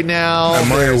fire right now.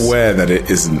 Am I aware that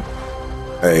it isn't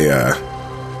a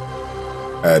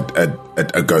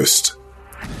ghost?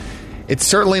 It's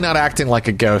certainly not acting like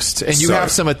a ghost, and you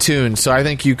have some attuned, so I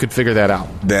think you could figure that out.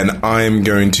 Then I'm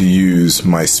going to use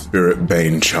my Spirit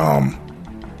Bane charm.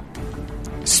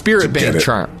 Spirit Bane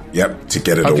charm? Yep, to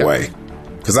get it away.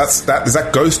 Because is that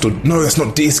ghost or... No, that's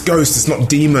not... It's ghost, it's not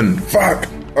demon. Fuck!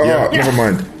 Oh, yeah. Never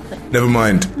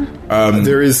mind.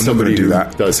 There is somebody who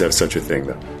does have such a thing,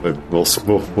 though. But we'll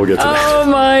get to that. Oh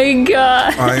my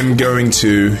god. I'm going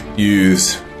to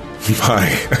use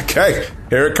my... Okay,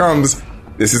 here it comes.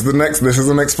 This is the next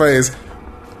phase.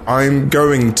 I'm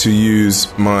going to use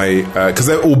my... Because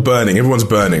they're all burning. Everyone's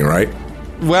burning, right?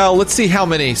 Well, let's see how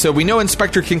many. So we know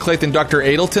Inspector Kinklaith and Dr.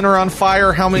 Adelton are on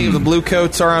fire. How many of the blue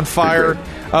coats are on fire?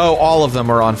 Oh, all of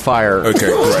them are on fire. Okay,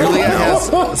 great. Juliet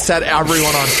has set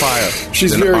everyone on fire.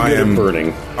 She's very good at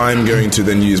burning. I'm going to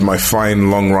then use my fine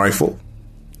long rifle.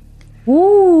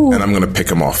 Ooh. And I'm going to pick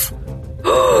them off.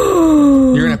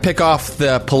 You're going to pick off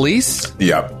the police?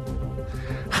 Yep.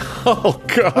 Oh,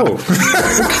 God.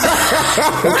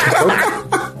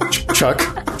 Chuck?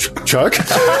 Okay.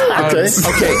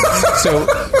 Okay. So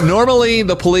normally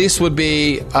the police would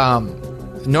be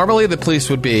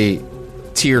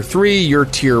tier 3, you're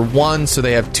tier 1, so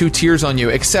they have 2 tiers on you,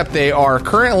 except they are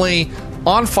currently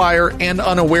on fire and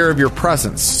unaware of your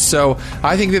presence. So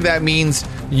I think that means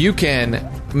you can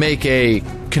make a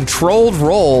controlled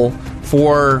roll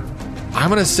for, I'm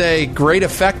going to say, great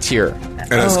effect here.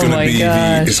 And it's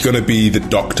going to be the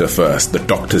doctor first. The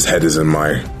doctor's head is in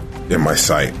my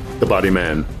sight. The body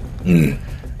man.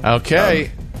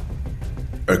 Okay.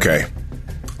 Okay.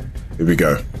 Here we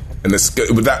go. And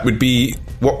that would be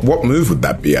what move would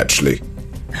that be actually?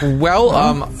 Well,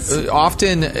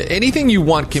 often anything you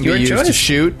want can be used to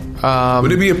shoot.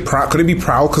 Would it be could it be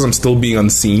prowl because I'm still being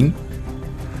unseen?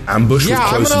 Ambush. Yeah,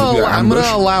 I'm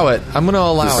gonna allow it. I'm gonna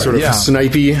allow it. Sort of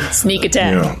snipey sneak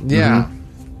attack. Yeah.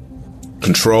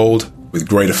 Controlled with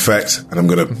great effect, and I'm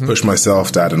gonna push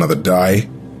myself to add another die.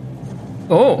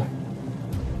 Oh.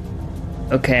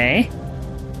 Okay.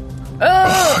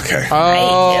 Oh. Okay.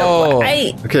 Oh.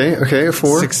 Okay. A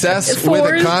 4. Success with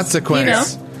a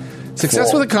consequence.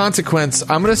 Success with a consequence.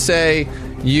 I'm going to say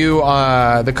you.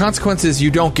 The consequence is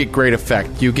you don't get great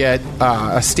effect. You get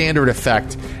a standard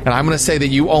effect, and I'm going to say that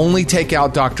you only take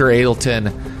out Dr.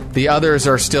 Adelton. The others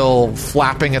are still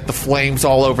flapping at the flames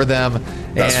all over them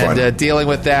and dealing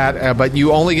with that. But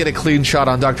you only get a clean shot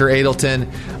on Dr.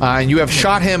 Adelton. And you have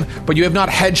shot him, but you have not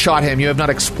headshot him. You have not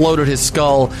exploded his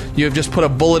skull. You have just put a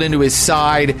bullet into his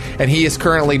side, and he is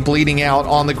currently bleeding out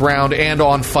on the ground and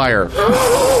on fire.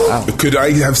 Could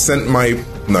I have sent my...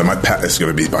 No, my pet is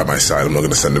going to be by my side. I'm not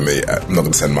going to send him. I'm not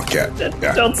going to send Muck yet.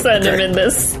 Yeah. Don't send him in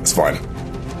this. It's fine.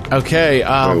 Okay.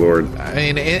 My lord. I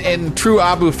mean, in true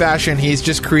Abu fashion, he's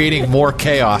just creating more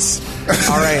chaos.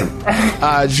 All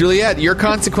right. Juliet, your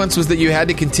consequence was that you had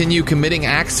to continue committing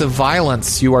acts of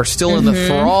violence. You are still in the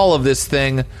thrall of this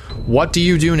thing. What do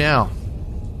you do now?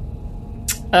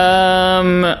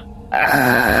 I'm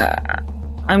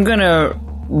gonna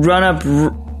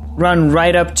run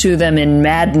right up to them in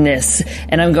madness,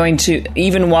 and I'm going to,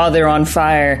 even while they're on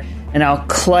fire, and I'll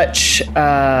clutch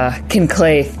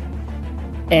Kinklaith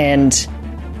and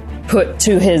put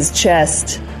to his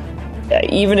chest,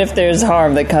 even if there's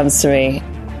harm that comes to me,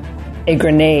 a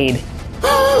grenade.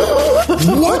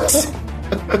 What?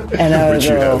 And I would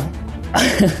go,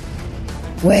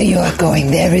 where you are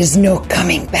going, there is no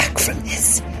coming back from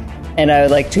this. And I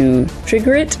would like to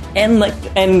trigger it and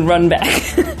run back.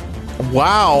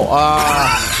 Wow.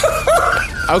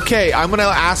 Okay, I'm going to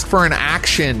ask for an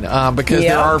action because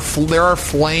there are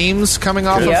flames coming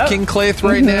off of Kinklaith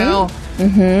right now.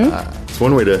 It's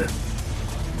one way to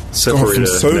separate from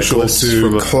social to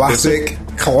from classic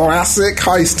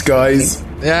heist, guys.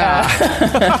 Yeah.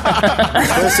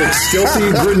 Classic stealthy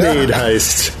grenade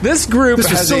heist. This group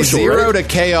has social, a 0 right? to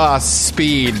chaos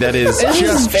speed that is This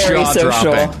just is very social.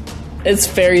 jaw-dropping. It's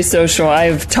very social.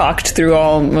 I've talked through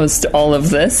almost all of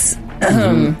this.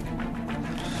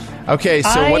 Okay,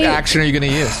 so what action are you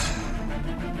going to use?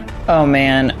 Oh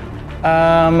man.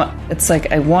 It's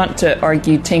like I want to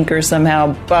argue Tinker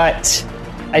somehow, but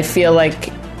I feel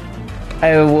like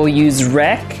I will use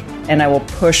Wreck and I will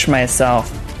push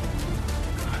myself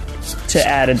to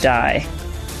add a die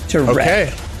to Wreck.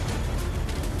 Okay.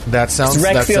 That sounds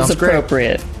Rec feels great.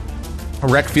 appropriate.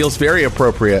 Rec feels very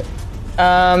appropriate.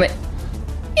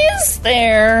 Is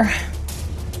there...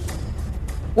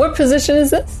 What position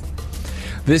is this?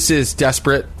 This is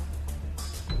desperate,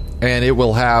 and it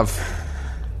will have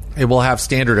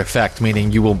standard effect,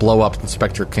 meaning you will blow up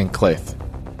Inspector Kinclaith.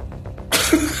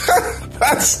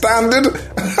 That's standard.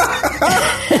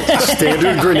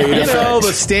 Standard grenade effect. You know,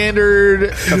 the standard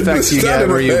effect you get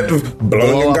where you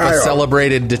blow up a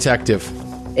celebrated detective.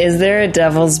 Is there a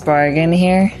devil's bargain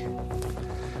here?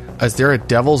 Is there a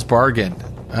devil's bargain?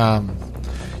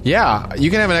 Yeah, you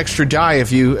can have an extra die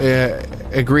if you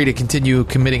agree to continue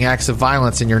committing acts of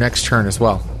violence in your next turn as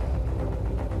well.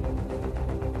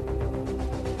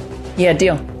 Yeah,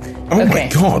 deal. Oh my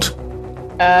god.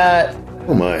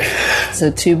 Oh my. So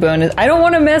 2 bonus. I don't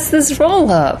want to mess this roll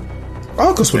up.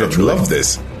 Arcos would have loved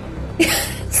this.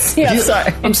 Yeah, I'm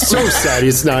sorry. I'm so sad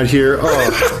he's not here.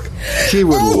 Oh, he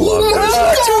would love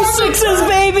this. 2 6s,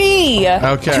 baby!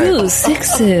 Okay. 2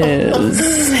 6s.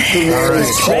 All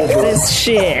right. Wreck this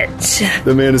shit.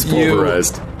 The man is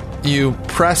pulverized. You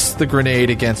press the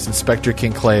grenade against Inspector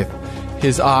Kinclaith.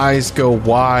 His eyes go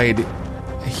wide.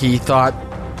 He thought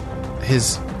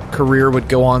his career would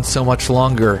go on so much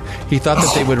longer. He thought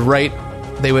that they would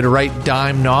write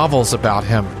dime novels about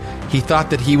him. He thought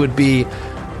that he would be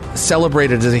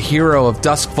celebrated as a hero of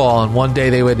Duskfall, and one day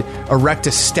they would erect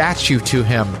a statue to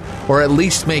him, or at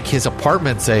least make his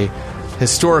apartments a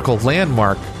historical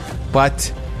landmark.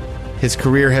 But his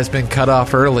career has been cut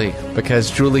off early because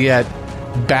Juliet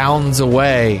bounds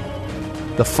away.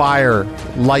 The fire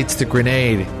lights the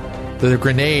grenade. The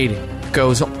grenade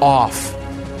goes off,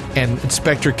 and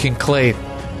Inspector Kinclaith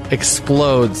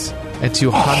explodes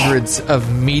into hundreds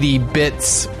of meaty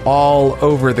bits all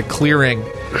over the clearing.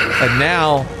 And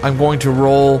now I'm going to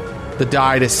roll the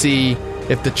die to see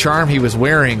if the charm he was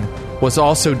wearing was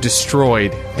also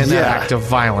destroyed in that act of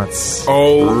violence.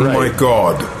 Oh my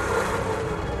god.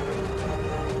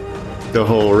 The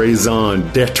whole raison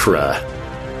d'etre.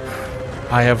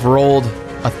 I have rolled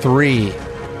a 3,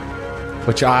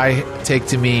 which I take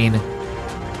to mean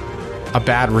a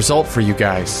bad result for you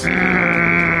guys.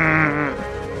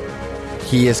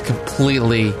 He is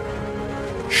completely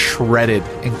shredded,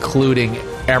 including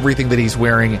everything that he's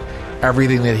wearing,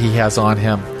 everything that he has on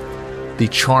him. The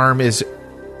charm is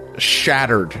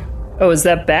shattered. Oh, is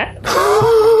that bad?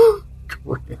 That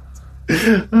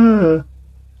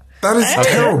is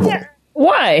terrible.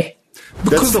 Why?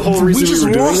 That's the whole reason we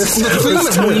were doing this. The thing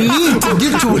that we need to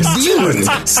give to a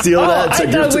demon. Steal that. I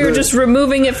thought we were just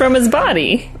removing it from his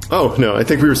body. Oh no, I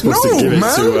think we were supposed to give it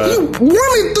to. You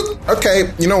wanted to...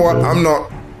 Okay, you know what? I'm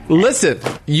not. Listen,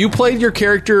 you played your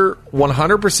character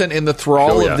 100% in the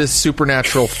thrall of this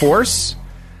supernatural force.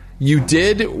 You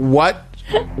did what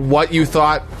you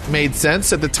thought made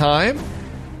sense at the time,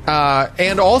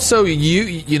 and also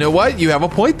you know what? You have a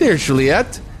point there,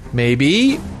 Juliet.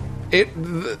 Maybe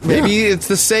it's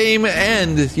the same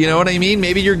end. You know what I mean?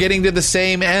 Maybe you're getting to the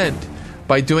same end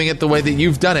by doing it the way that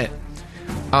you've done it.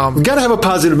 We gotta have a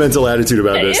positive mental attitude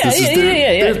about this.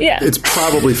 Yeah. It's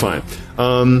probably fine.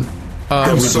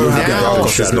 I'm so happy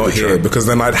Arcos is not here, because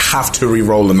then I'd have to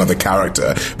re-roll another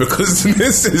character, because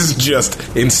this is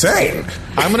just insane.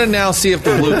 I'm going to now see if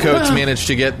the Blue Coats managed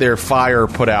to get their fire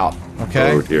put out.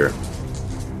 Okay? Oh dear.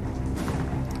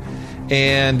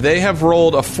 And they have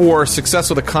rolled a 4, success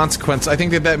with a consequence. I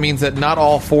think that means that not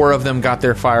all 4 of them got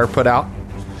their fire put out.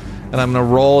 And I'm going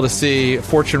to roll to see,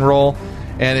 fortune roll,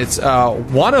 and it's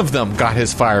one of them got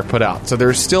his fire put out. So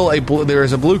there's still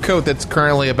there's a Blue Coat that's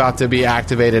currently about to be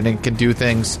activated and can do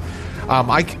things.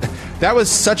 That was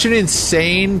such an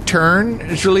insane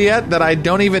turn, Juliet, that I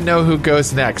don't even know who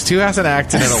goes next. Who hasn't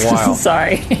acted in a while?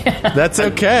 Sorry. That's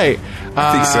okay.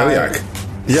 I think Celiac.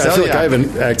 Yeah, I feel like I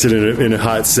haven't acted in a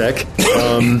hot sec.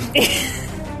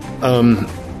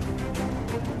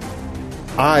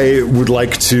 I would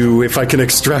like to, if I can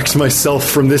extract myself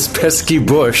from this pesky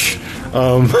bush.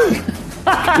 Now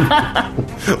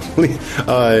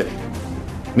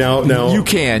you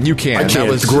can. I can. That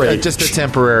was great. Just a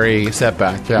temporary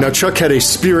setback. Yeah. Now Chuck had a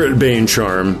Spirit Bane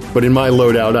charm, but in my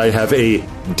loadout I have a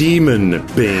Demon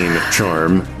Bane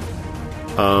charm,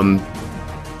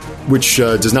 which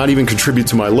does not even contribute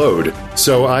to my load.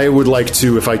 So I would like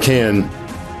to, if I can,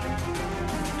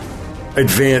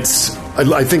 advance.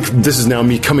 I think this is now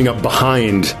me coming up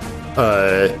behind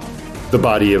the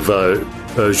body of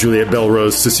Juliet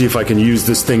Belrose to see if I can use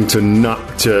this thing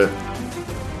to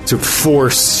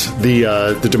force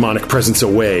the demonic presence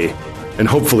away and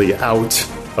hopefully out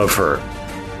of her.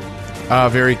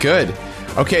 Very good.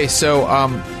 Okay, so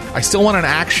I still want an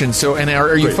action. So, and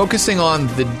are you focusing on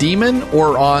the demon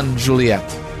or on Juliet?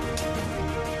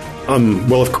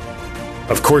 Well,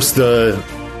 of course, the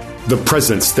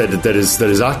presence that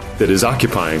is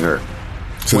occupying her.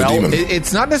 So well,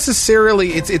 it's not necessarily.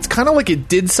 It's kind of like it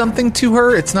did something to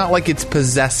her. It's not like it's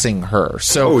possessing her.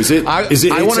 So, is it? It's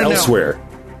elsewhere. Know.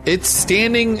 It's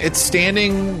standing.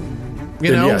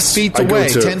 You know, yes, feet away,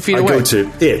 10 feet away. I go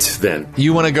to it then.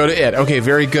 You want to go to it? Okay,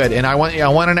 very good. And I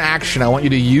want an action. I want you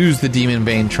to use the Demon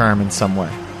Bane charm in some way.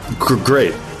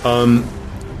 Great. All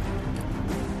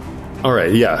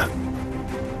right. Yeah.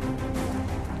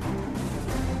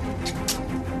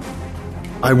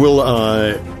 I will.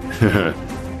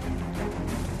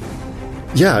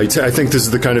 Yeah, I think this is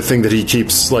the kind of thing that he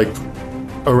keeps like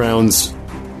around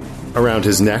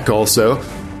his neck, also,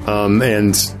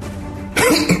 and.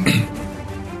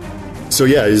 So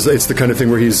yeah, it's the kind of thing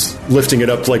where he's lifting it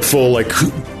up like full, like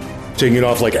taking it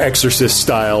off like Exorcist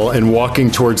style and walking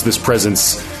towards this presence,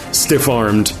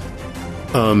 stiff-armed,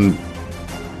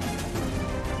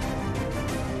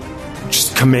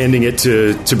 just commanding it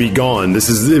to be gone.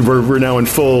 We're now in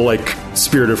full like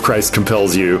Spirit of Christ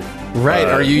compels you. Right?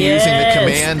 Are you using the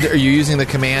command? Are you using the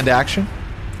command action?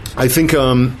 I think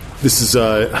this is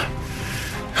oh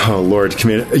Lord,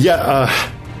 command. Yeah.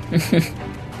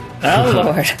 Oh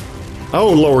Lord.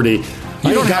 Oh lordy!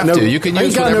 You don't have to. You can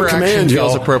use whatever action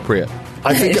feels appropriate.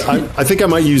 I think I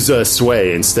might use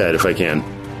sway instead if I can.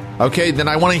 Okay, then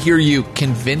I want to hear you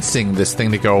convincing this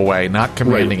thing to go away, not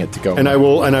commanding it to go away. And I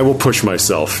will push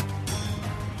myself.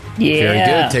 Yeah. Very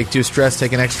good. Take 2 stress.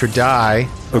 Take an extra die.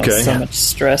 Okay. So much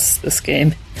stress this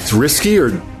game. It's risky,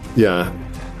 or yeah.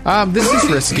 This is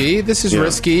risky. This is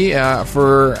risky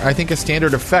for I think a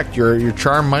standard effect. Your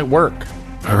charm might work.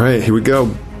 All right, here we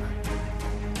go.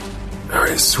 All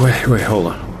right, sway. Wait, hold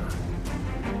on.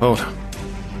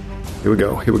 Here we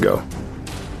go.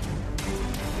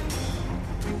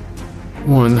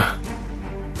 1.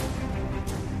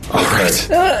 All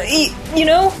right. You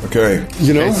know. Okay.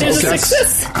 There's a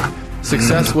success.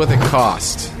 Success with a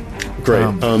cost.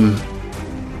 Great.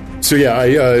 So yeah,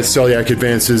 Celiac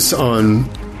advances on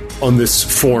this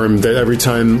form that every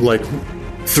time, like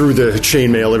through the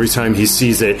chainmail, every time he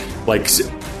sees it, like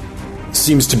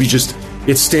seems to be just.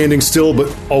 It's standing still,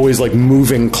 but always like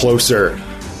moving closer.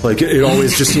 Like it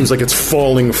always just seems like it's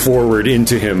falling forward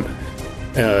into him,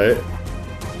 and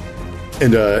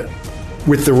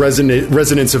with the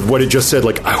resonance of what it just said,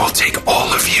 like "I will take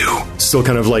all of you," still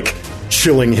kind of like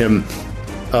chilling him.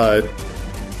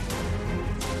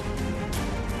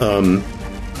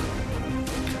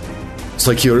 It's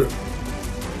like you're.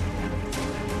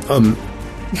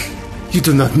 You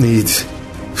do not need.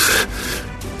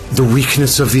 The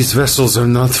weakness of these vessels are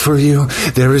not for you.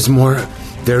 There is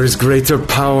greater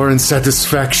power and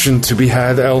satisfaction to be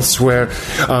had elsewhere.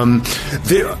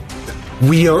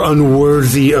 We are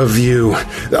unworthy of you.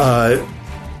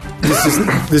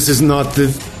 This is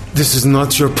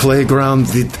not your playground.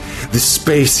 The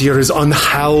space here is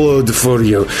unhallowed for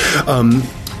you.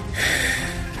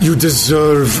 You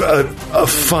deserve a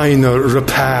finer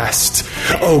repast.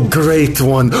 Oh, great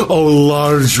one. Oh,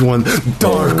 large one.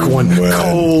 Dark one.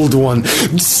 Cold one.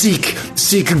 Seek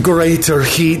greater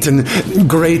heat and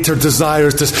greater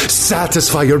desires to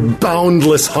satisfy your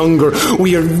boundless hunger.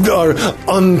 We are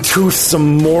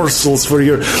untoothsome morsels for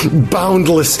your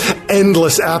boundless,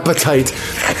 endless appetite.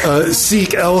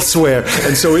 Seek elsewhere.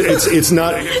 And so it's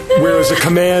not, whereas a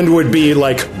command would be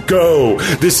like, go.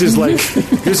 This is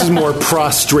more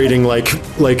prostrating, like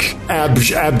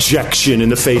abjection in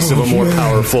the face of a more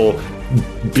powerful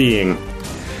being.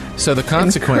 So the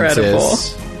consequence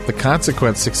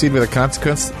is succeed with a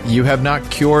consequence. You have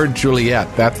not cured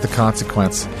Juliet. That's the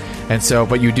consequence. And so,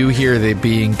 but you do hear the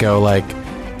being go like,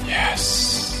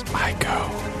 yes, I go,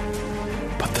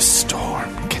 but the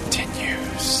storm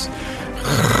continues.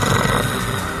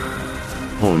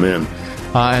 Oh man.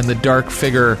 And the dark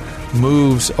figure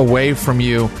moves away from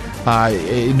you.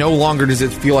 No longer does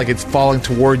it feel like it's falling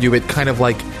toward you. It kind of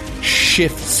like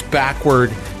shifts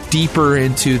backward deeper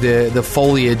into the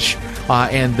foliage,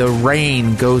 and the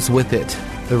rain goes with it.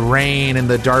 The rain and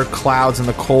the dark clouds and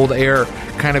the cold air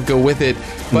kind of go with it.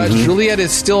 But Juliet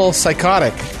is still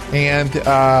psychotic, and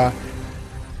I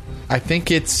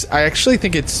actually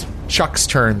think it's Chuck's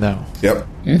turn, though. Yep.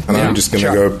 And I'm just going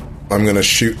to go... I'm going to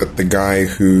shoot at the guy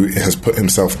who has put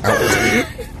himself out.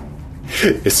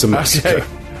 It's a massacre. Okay.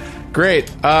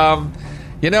 Great.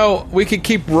 We could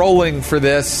keep rolling for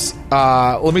this.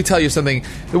 Let me tell you something.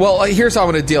 Well, here's how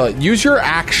I'm going to deal it. Use your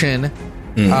action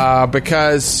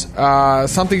because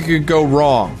something could go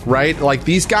wrong, right? Like,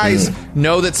 these guys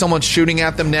know that someone's shooting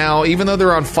at them now. Even though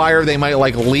they're on fire, they might,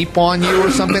 like, leap on you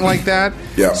or something like that.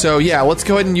 Yeah. So, yeah, let's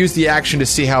go ahead and use the action to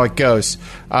see how it goes.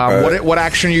 What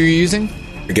action are you using?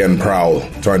 again prowl,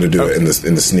 trying to do it in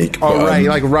the sneak. Oh, right,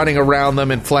 like running around them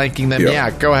and flanking them.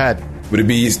 Yeah, go ahead. Would it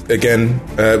be again?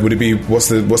 What's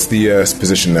the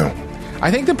position now? I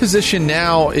think the position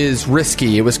now is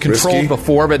risky. It was controlled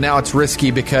before, but now it's risky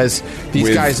because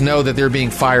these guys know that they're being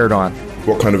fired on.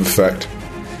 What kind of effect?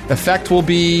 Effect will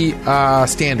be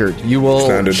standard. You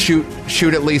will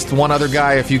shoot at least one other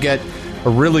guy. If you get a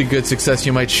really good success,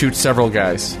 you might shoot several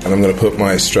guys. And I'm going to put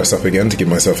my stress up again to give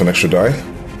myself an extra die.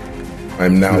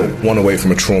 I'm now one away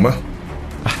from a trauma.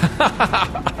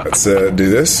 Let's do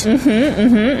this.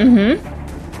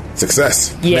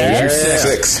 Success. Yes.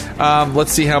 6.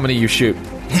 Let's see how many you shoot.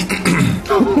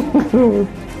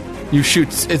 You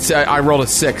shoot. I rolled a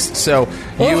 6, so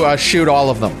you shoot all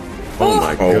of them. Oh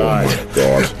my god!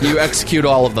 You execute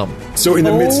all of them. So in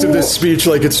the midst of this speech,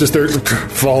 like it's just they're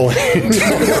falling.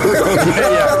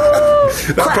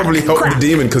 That probably helped the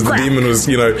demon because the demon was,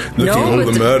 looking at all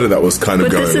the murder that was kind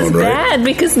of going on, right? But this is bad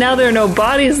because now there are no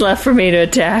bodies left for me to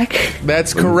attack.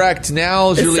 That's correct.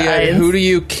 Now, Juliet, who do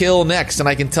you kill next? And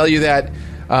I can tell you that.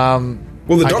 Well,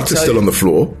 the doctor's still on the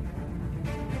floor.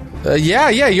 Yeah,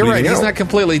 you're right. He's not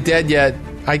completely dead yet.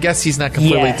 I guess he's not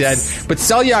completely dead, but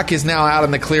Selyak is now out in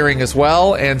the clearing as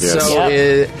well, and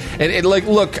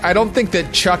look, I don't think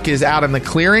that Chuck is out in the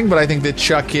clearing, but I think that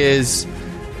Chuck is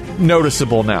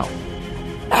noticeable now.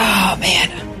 Oh man,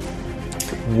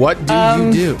 what do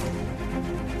you do?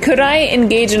 Could I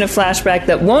engage in a flashback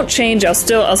that won't change? I'll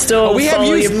still. We have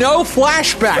used no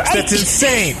flashbacks. That's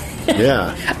insane.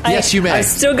 Yeah. Yes, you may. I'm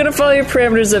still going to follow your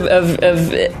parameters of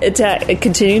attack,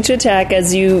 continuing to attack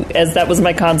as that was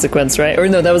my consequence, right? Or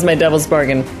no, that was my devil's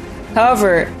bargain.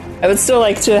 However, I would still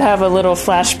like to have a little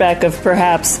flashback of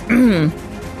perhaps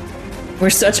we're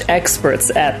such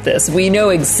experts at this. We know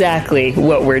exactly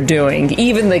what we're doing.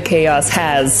 Even the chaos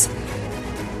has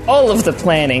all of the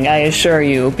planning, I assure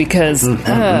you, because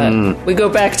we go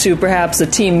back to perhaps a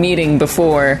team meeting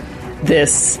before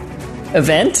this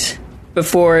event.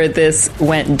 Before this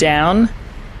went down,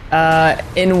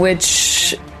 in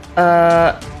which,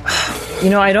 I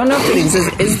don't know if it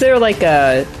exists. Is there like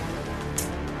a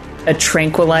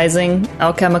tranquilizing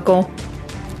alchemical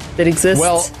that exists?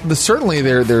 Well, certainly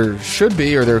there should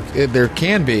be, or there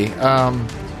can be.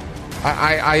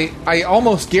 I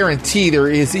almost guarantee there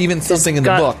is even something in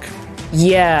the book.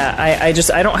 Yeah, I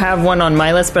don't have one on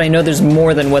my list, but I know there's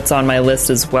more than what's on my list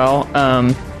as well.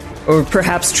 Or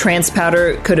perhaps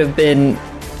transpowder could have been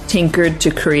tinkered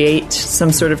to create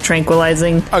some sort of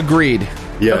tranquilizing. Agreed.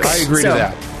 Yes. Okay, I agree to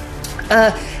that.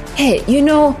 Hey,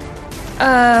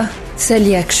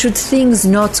 Selyak, should things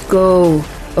not go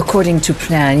according to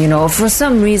plan, for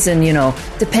some reason,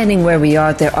 depending where we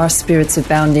are, there are spirits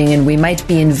abounding and we might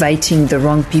be inviting the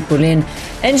wrong people in.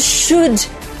 And should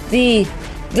the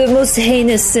most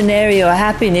heinous scenario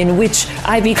happen in which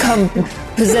I become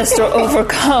possessed or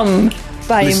overcome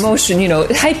by emotion,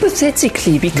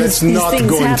 hypothetically, because these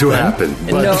things happen.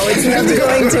 No, it's not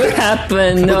going to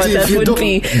happen. No, that would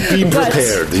be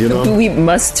prepared. We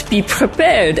must be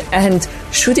prepared. And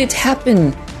should it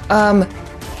happen,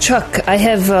 Chuck, I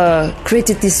have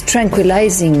created this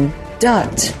tranquilizing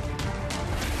dart.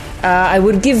 I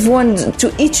would give one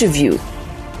to each of you.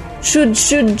 Should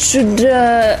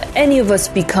any of us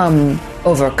become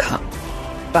overcome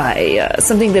by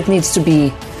something that needs to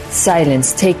be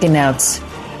silenced, taken out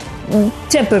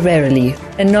temporarily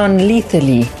and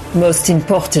non-lethally, most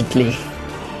importantly.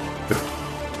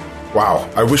 Wow,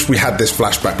 I wish we had this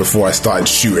flashback before I started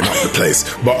shooting up the place.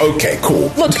 But okay, cool.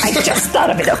 Look, I just thought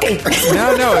of it, okay?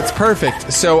 No, it's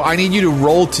perfect. So I need you to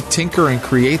roll to tinker and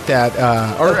create that.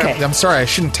 Okay. I'm sorry, I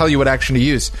shouldn't tell you what action to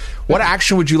use. What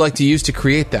action would you like to use to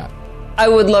create that? I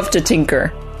would love to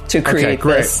tinker to create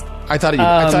great. this. I thought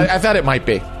it might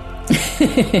be.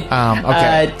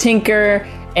 Okay. Tinker,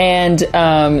 and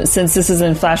since this is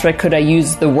in flashback, could I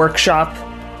use the workshop?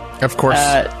 Of course.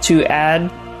 To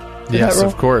add. Yes,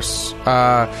 of course.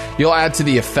 You'll add to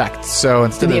the effect. So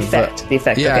instead the of effect,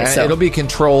 yeah, okay, so it'll be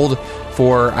controlled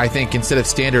for. I think instead of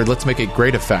standard, let's make it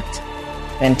great effect.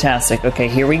 Fantastic. Okay,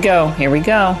 here we go.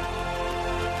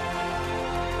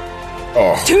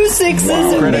 Oh, 2 6s,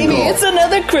 and maybe it's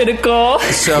another critical.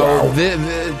 So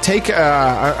take.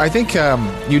 I think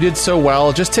you did so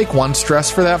well. Just take 1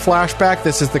 stress for that flashback.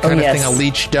 This is the kind of thing a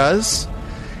leech does.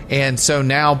 And so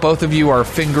now both of you are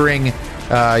fingering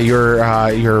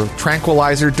your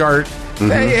tranquilizer dart.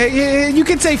 Mm-hmm. You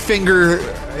can say finger.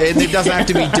 It doesn't have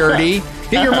to be dirty.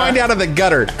 Get your mind out of the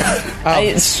gutter.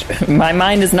 My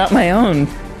mind is not my own.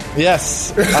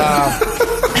 Yes.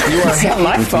 It's not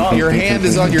my fault. Your hand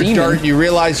is on your dart. You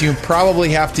realize you probably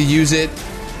have to use it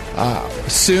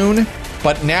soon.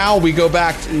 But now we go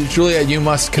back. Julia, you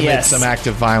must commit some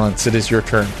active violence. It is your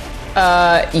turn.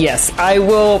 Yes, I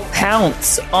will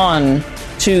pounce on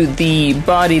to the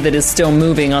body that is still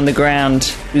moving on the ground,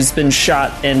 who's been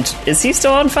shot. And is he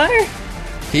still on fire?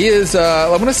 He is, I'm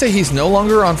going to say he's no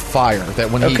longer on fire.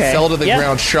 That when he fell to the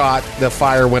ground shot, the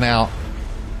fire went out.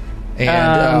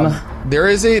 And there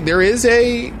is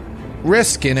a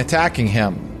risk in attacking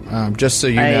him, just so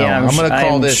you know. I'm going to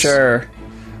call this... Sure.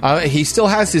 He still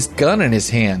has his gun in his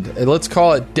hand. Let's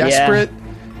call it desperate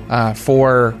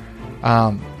for...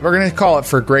 we're going to call it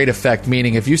for great effect,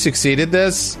 meaning if you succeeded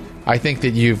this, I think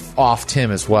that you've offed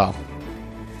him as well.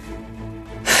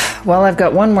 Well, I've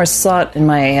got one more slot in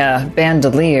my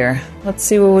bandolier. Let's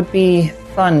see what would be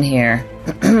fun here.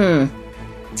 You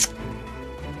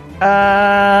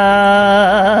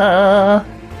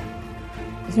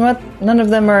know what? None of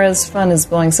them are as fun as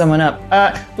blowing someone up.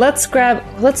 Let's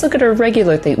look at a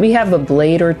regular thing. We have a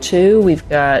blade or two. We've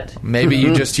got... Maybe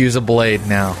you just use a blade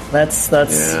now. Let's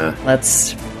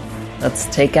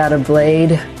take out a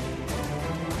blade.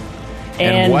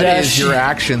 And what is your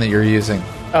action that you're using?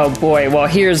 Oh boy, well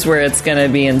here's where it's going to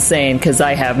be insane, because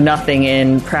I have nothing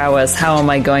in prowess. How am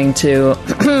I going to...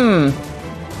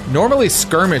 Normally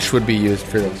skirmish would be used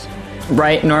for this.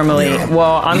 Right, normally. Yeah.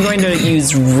 Well, I'm going to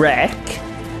use wreck.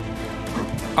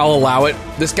 I'll allow it.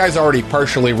 This guy's already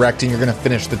partially wrecked, and you're going to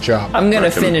finish the job. I'm going to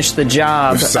finish the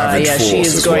job. She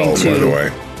is going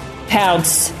to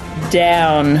pounce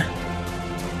down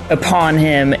upon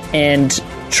him and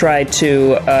try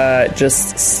to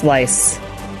just slice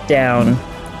down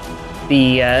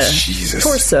the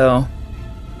torso.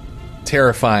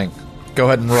 Terrifying. Go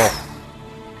ahead and roll.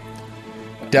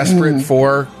 Desperate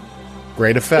for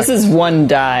great effect. This is one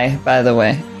die, by the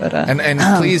way. But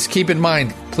please keep in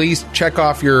mind, please check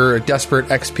off your desperate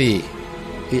XP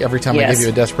every time I give you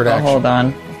a desperate action. Hold on.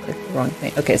 I clicked the wrong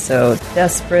thing. Okay, so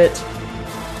desperate,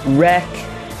 wreck.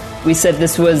 We said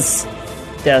this was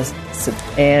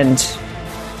and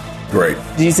great.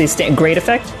 Did you say great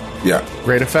effect? Yeah.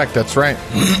 Great effect, that's right.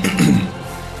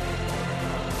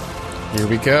 Here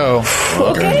we go.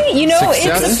 Okay,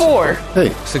 Success. it's a 4. Hey.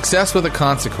 Success with a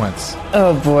consequence.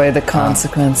 Oh boy, the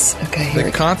consequence. Okay.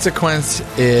 The consequence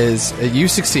is you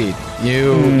succeed.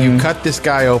 You cut this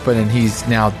guy open and he's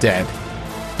now dead.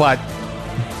 But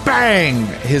bang!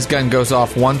 His gun goes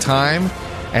off one time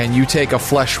and you take a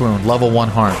flesh wound, level 1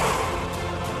 harm.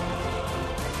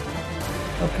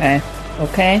 Okay.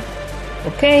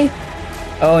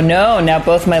 Oh no, now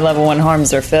both my level 1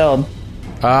 harms are filled.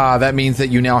 That means that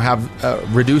you now have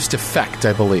reduced effect,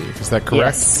 I believe. Is that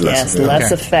correct? Yes,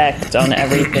 less effect on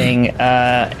everything.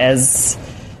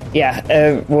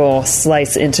 We'll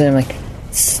slice into him like,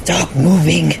 stop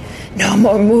moving, no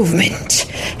more movement.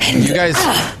 And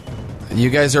you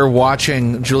guys are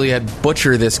watching Juliet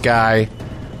butcher this guy.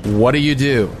 What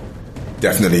do?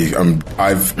 Definitely.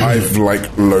 I've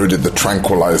loaded the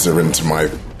tranquilizer into my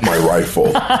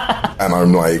rifle, and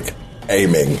I'm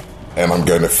aiming. And I'm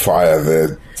going to fire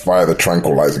the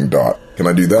tranquilizing dart. Can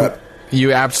I do that?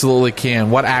 You absolutely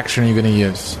can. What action are you going to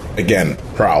use? Again,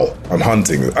 prowl. I'm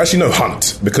hunting. Actually, no,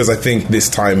 hunt. Because I think this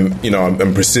time,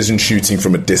 I'm precision shooting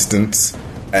from a distance.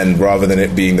 And rather than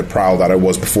it being the prowl that I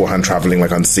was beforehand, traveling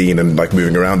unseen and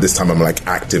moving around, this time I'm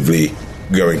actively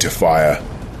going to fire.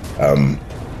 And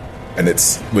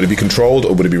would it be controlled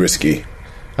or would it be risky?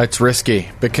 It's risky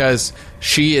because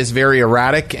she is very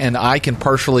erratic, and I can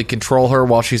partially control her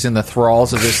while she's in the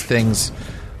thralls of this thing's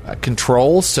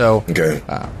control. So, okay.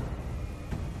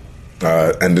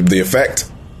 And the effect?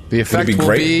 The effect will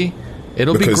be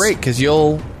it'll be great because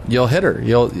you'll hit her.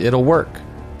 It'll work.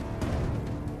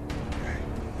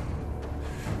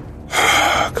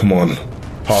 Come on,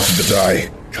 half of the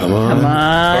die. Come on.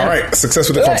 All right, success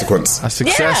with a consequence. A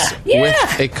success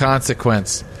with a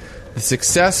consequence. The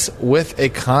success with a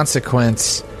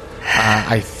consequence,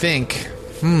 I think...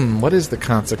 what is the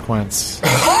consequence?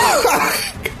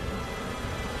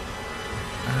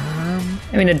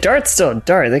 A dart's still a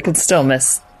dart. They could still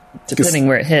miss, depending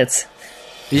where it hits.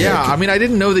 Yeah, I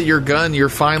didn't know that your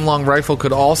fine long rifle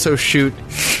could also shoot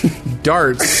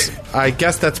darts. I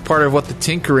guess that's part of what the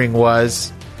tinkering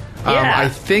was. I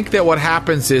think that what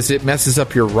happens is it messes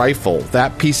up your rifle.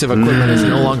 That piece of equipment is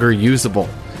no longer usable.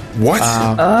 What?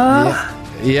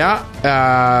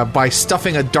 By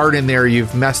stuffing a dart in there,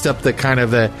 you've messed up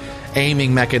the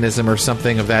aiming mechanism or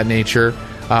something of that nature.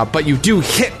 But you do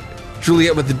hit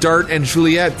Juliet with the dart, and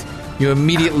Juliet, you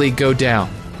immediately go down.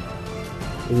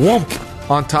 Whoomp!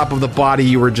 On top of the body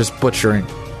you were just butchering.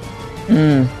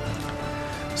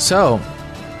 So,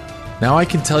 now I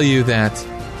can tell you that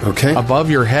above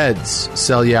your heads,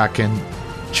 Selyak and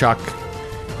Chuck,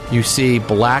 you see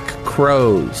black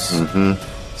crows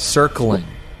circling.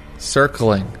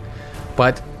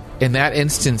 But in that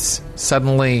instance,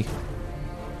 suddenly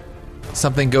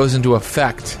something goes into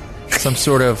effect. Some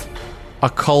sort of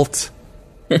occult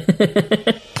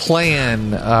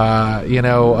plan,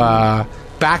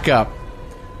 backup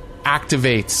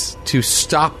activates to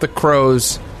stop the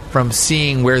crows from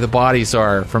seeing where the bodies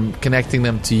are, from connecting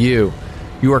them to you.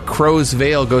 Your crow's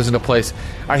veil goes into place.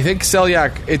 I think,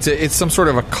 Celiac, it's some sort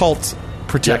of occult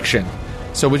protection. Yep.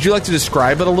 So would you like to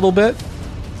describe it a little bit?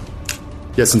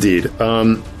 Yes, indeed.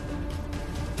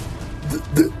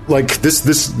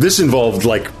 This involved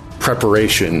like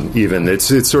preparation. Even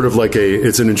it's sort of like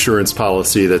it's an insurance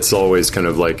policy that's always kind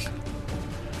of like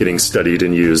getting studied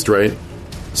and used, right?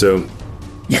 So,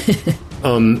 if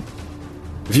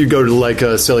you go to like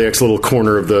a Celiac's little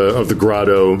corner of the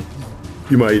grotto,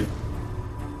 you might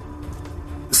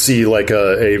see like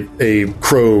a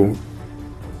crow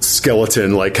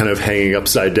skeleton like kind of hanging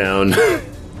upside down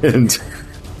and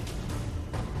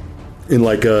in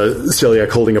like a Celiac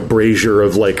holding a brazier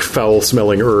of like foul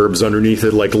smelling herbs underneath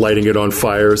it, like lighting it on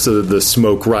fire so that the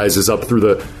smoke rises up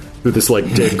through this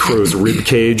like dead crow's rib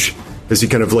cage as he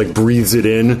kind of like breathes it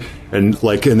in and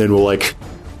then will like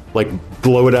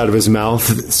blow it out of his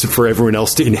mouth for everyone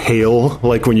else to inhale,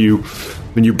 like when you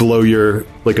blow your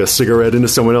like a cigarette into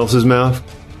someone else's mouth.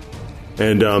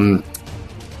 And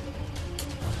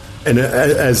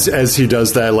as he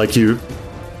does that, like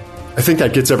I think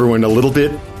that gets everyone a little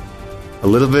bit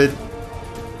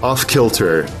off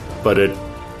kilter, but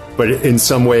in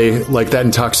some way, like that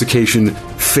intoxication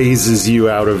phases you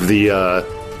out of the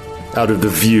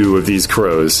view of these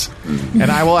crows.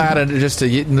 And I will add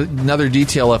another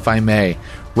detail, if I may.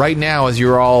 Right now, as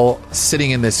you're all sitting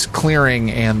in this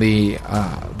clearing and the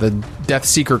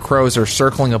Deathseeker crows are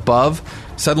circling above,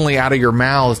 suddenly out of your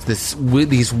mouths,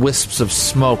 these wisps of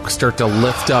smoke start to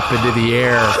lift up into the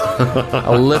air,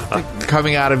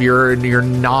 coming out of your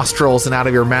nostrils and out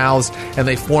of your mouths, and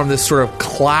they form this sort of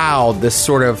cloud, this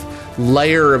sort of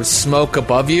layer of smoke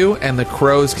above you, and the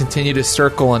crows continue to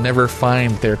circle and never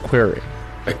find their quarry.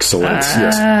 Excellent.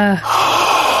 Yes.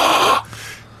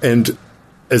 And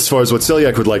as far as what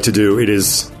Celiac would like to do, it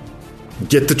is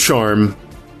get the charm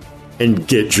and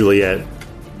get Juliet.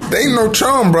 There ain't no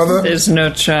charm, brother. There's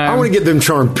no charm. I want to get them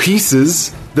charm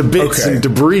pieces, the bits and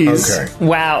debris. Okay.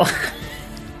 Wow.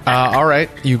 All right,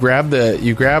 you grab.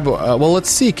 Well, let's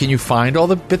see. Can you find all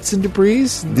the bits and debris,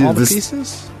 all the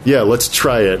pieces? Yeah, let's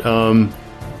try it.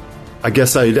 I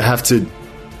guess I'd have to.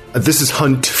 This is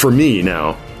hunt for me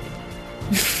now.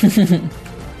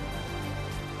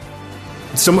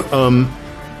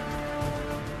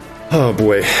 Oh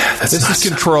boy, this is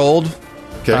controlled.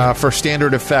 Okay. For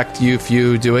standard effect, if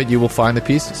you do it, you will find the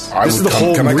pieces.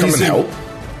 Can I come and help?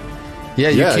 Yeah,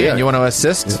 you can. Yeah. You want to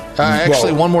assist?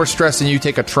 Actually, one more stress and you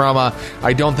take a trauma.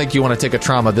 I don't think you want to take a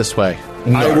trauma this way.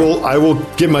 No. I will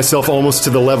get myself almost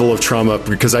to the level of trauma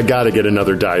because I got to get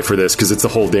another die for this because it's the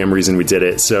whole damn reason we did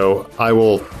it. So I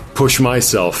will push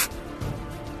myself.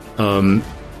 And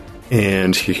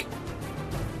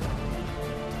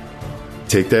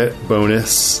take that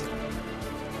bonus.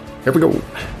 Here we go.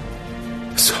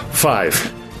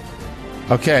 5.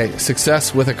 Okay,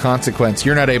 success with a consequence.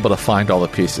 You're not able to find all the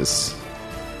pieces.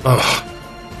 Oh,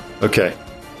 okay.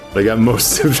 I got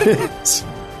most of it.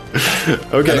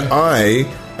 Okay. And I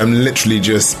am literally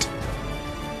just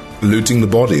looting the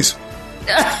bodies.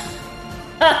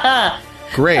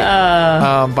 Great.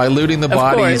 By looting the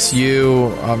bodies, course. you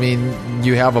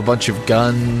have a bunch of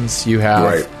guns. You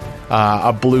have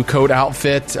a blue coat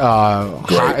outfit.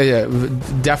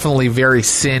 Definitely very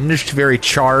singed, very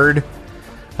charred.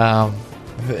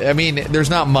 There's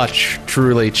not much,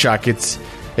 truly, Chuck. It's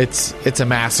a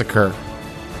massacre.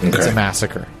 Okay. It's a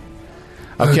massacre.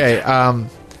 Okay.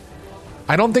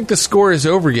 I don't think the score is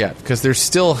over yet because they're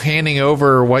still handing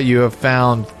over what you have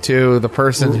found to the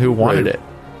person who wanted it.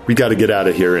 We got to get out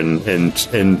of here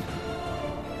and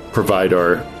provide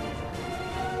our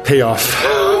payoff.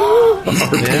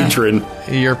 Our patron.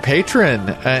 Your patron,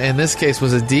 in this case,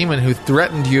 was a demon who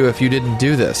threatened you if you didn't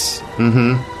do this.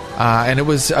 Mm-hmm. And it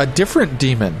was a different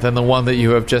demon than the one that you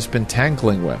have just been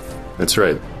tangling with. That's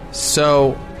right.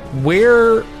 So,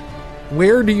 where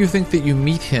do you think that you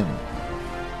meet him?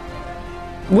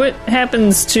 What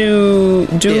happens to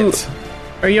It.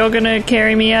 Are y'all gonna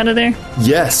carry me out of there?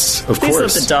 Yes, of Please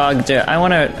course. let the dog do it. I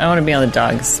wanna be on the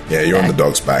dog's. Yeah, you're back. on the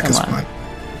dog's back. It's fine.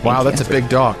 Wow, that's a big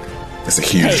dog. It's a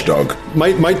huge dog.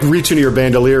 Might reach into your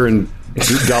bandolier and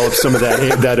dollop some of that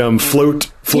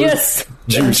float Yes.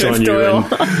 juice on you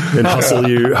and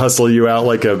hustle you out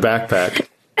like a backpack.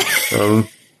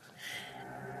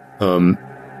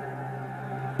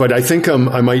 But I think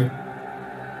I might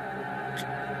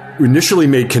initially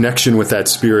made connection with that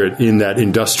spirit in that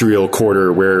industrial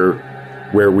quarter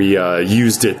where we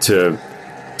used it to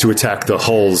attack the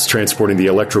hulls transporting the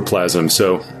electroplasm.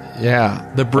 So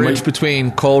yeah, the bridge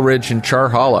between Coleridge and Char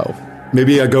Hollow.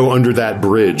 Maybe I go under that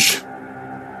bridge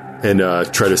and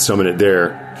try to summon it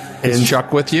there. Is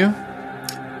Chuck with you?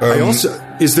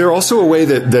 Is there also a way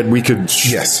that we could...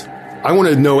 Yes. I want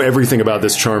to know everything about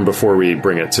this charm before we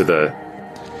bring it to the...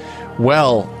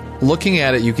 Well, looking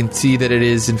at it, you can see that it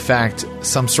is, in fact,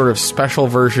 some sort of special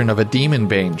version of a Demon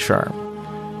Bane charm.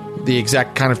 The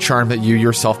exact kind of charm that you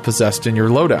yourself possessed in your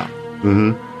loadout.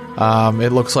 Mm-hmm.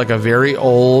 It looks like a very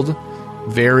old,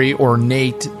 very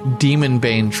ornate Demon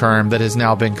Bane charm that has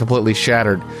now been completely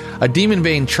shattered. A Demon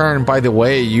Bane charm, by the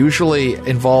way, usually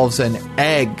involves an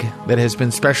egg that has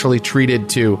been specially treated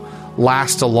to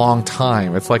last a long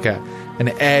time. It's like an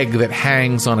egg that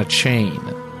hangs on a chain.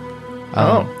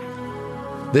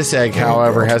 This egg,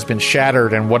 however, has been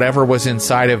shattered, and whatever was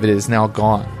inside of it is now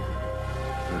gone.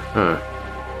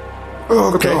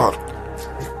 Oh, okay. God.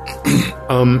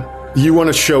 You want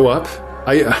to show up?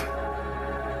 I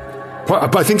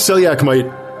think Celiac might,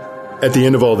 at the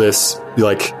end of all this,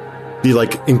 be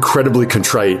incredibly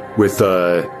contrite with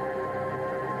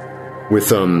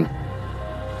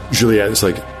Juliet. It's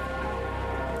like,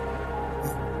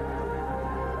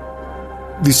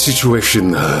 this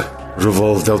situation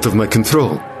revolved out of my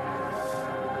control.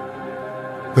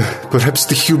 Perhaps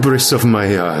the hubris of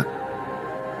my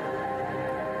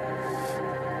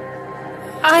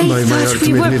I thought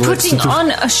we were putting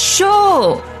on a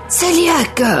show,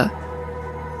 Celiac.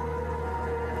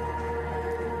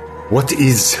 What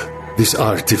is this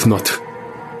art if not?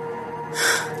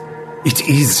 It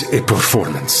is a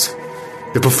performance.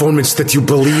 The performance that you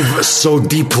believe so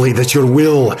deeply that your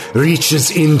will reaches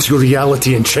into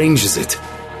reality and changes it.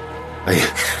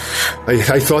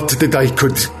 I thought that I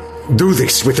could do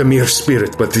this with a mere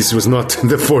spirit, but this was not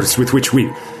the force with which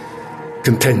we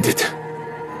contended.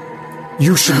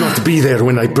 You should not be there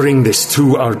when I bring this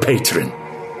to our patron.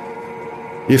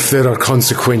 If there are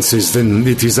consequences, then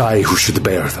it is I who should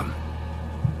bear them.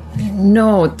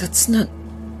 No, that's not...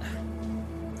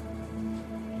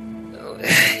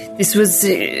 This was...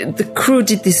 the crew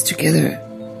did this together.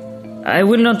 I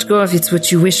will not go if it's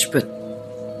what you wish, but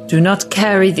do not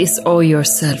carry this all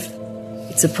yourself.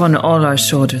 It's upon all our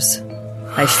shoulders.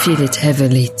 I feel it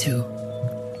heavily, too.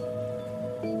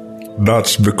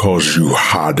 That's because you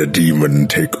had a demon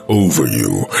take over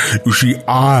you. You see,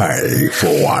 I,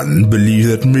 for one, believe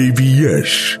that maybe,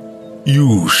 yes,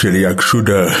 you, Celiac, should,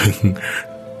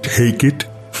 take it.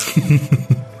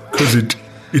 Because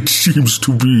it seems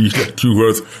to be that you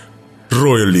have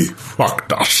royally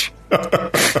fucked us.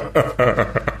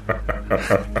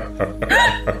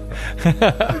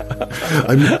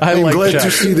 I'm glad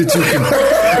to see that you can.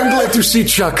 I'm glad to see,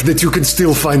 Chuck, that you can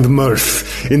still find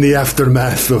mirth in the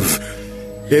aftermath of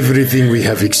everything we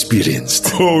have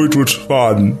experienced. Oh, it was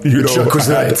fun. Chuck was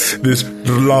I had this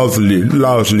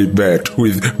lovely bet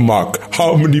with Mark.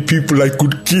 How many people I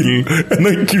could kill, and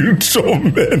I killed so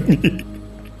many.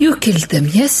 You killed them,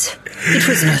 yes? It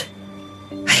was not...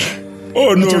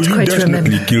 Oh, no, you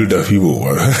definitely killed a few.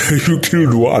 You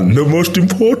killed one, the most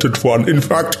important one. In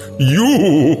fact,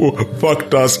 you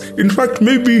fucked us. In fact,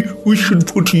 maybe we should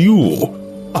put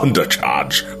you under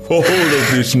charge for all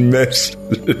of this mess.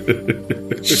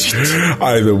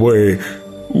 Either way,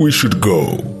 we should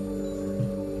go.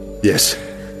 Yes.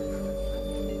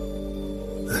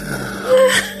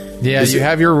 Yeah, you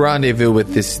have your rendezvous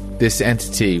with this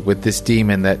entity, with this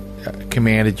demon that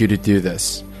commanded you to do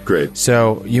this. Great.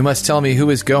 So you must tell me who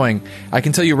is going. I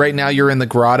can tell you right now you're in the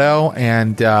grotto,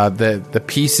 and the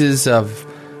pieces of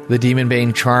the Demon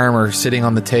Bane charm are sitting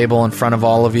on the table in front of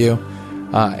all of you.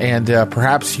 And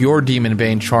perhaps your Demon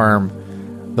Bane charm,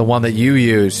 the one that you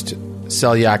used,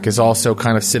 Celiac, is also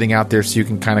kind of sitting out there so you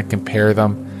can kind of compare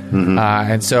them. Mm-hmm.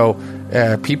 And so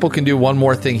people can do one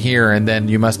more thing here, and then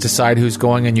you must decide who's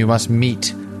going, and you must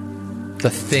meet the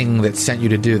thing that sent you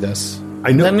to do this.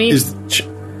 I know.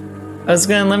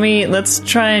 Let's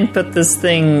try and put this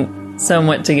thing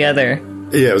somewhat together.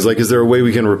 Yeah, I was like, is there a way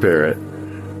we can repair it?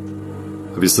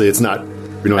 Obviously, it's not.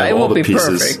 We don't have all the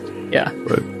pieces. Perfect. Yeah.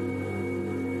 But.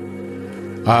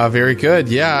 Very good.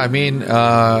 Yeah, I mean,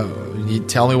 you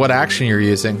tell me what action you're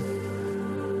using.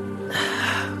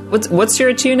 What's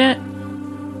your attunet?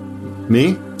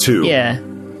 Me? 2. Yeah.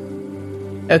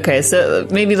 Okay, so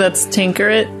maybe let's tinker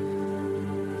it.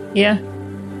 Yeah.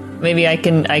 Maybe I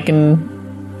can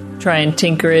try and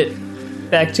tinker it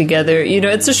back together. You know,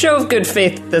 it's a show of good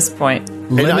faith at this point.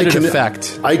 Limited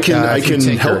effect. I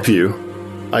can help you.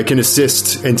 I can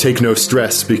assist and take no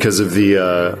stress because of the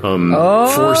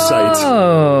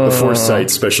foresight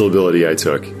special ability I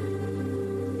took.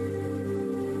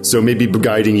 So maybe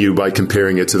guiding you by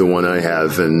comparing it to the one I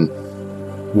have and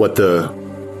what the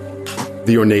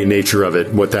ornate nature of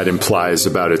it, what that implies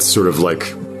about its sort of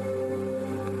like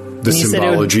the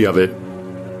symbology of it.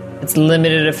 It's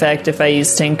limited effect if I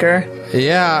use Tinker?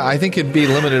 Yeah, I think it'd be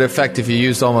limited effect if you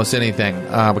used almost anything,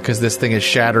 because this thing is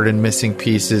shattered and missing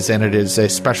pieces, and it is a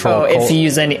special occult. If you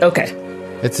use any... Okay.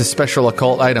 It's a special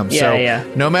occult item,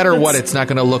 no matter what, it's not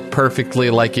going to look perfectly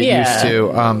like it used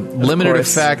to. Limited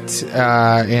effect,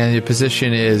 and your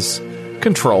position is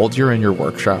controlled. You're in your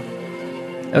workshop.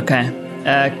 Okay.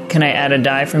 Can I add a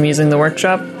die from using the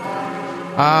workshop?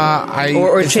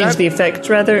 Or change the effect,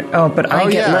 rather? Oh, but I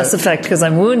get less effect because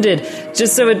I'm wounded.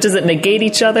 Just so does it negate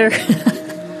each other?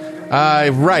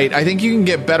 Right. I think you can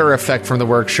get better effect from the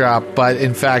workshop, but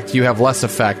in fact, you have less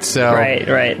effect. So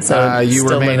right. So you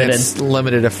still remain limited. at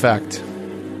limited effect.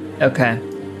 Okay.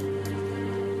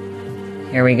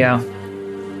 Here we go.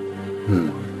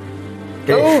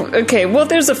 Oh, okay. Well,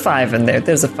 there's a 5 in there.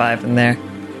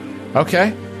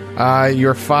 Okay.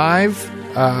 Your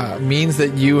 5 means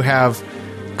that you have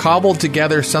cobbled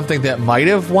together something that might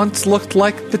have once looked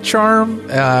like the charm.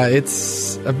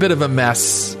 It's a bit of a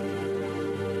mess.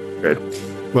 Good.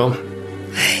 Well,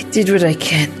 I did what I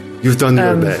can. You've done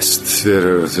your best.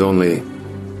 There's only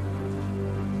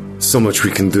so much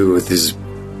we can do with this.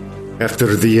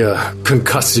 After the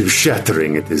concussive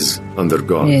shattering it is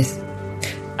undergone. Yes.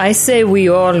 I say we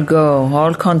all go.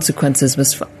 All consequences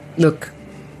must... Look,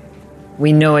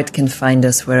 we know it can find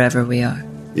us wherever we are.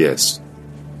 Yes.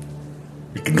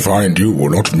 It can find you,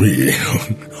 well, not me.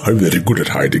 I'm very good at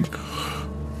hiding.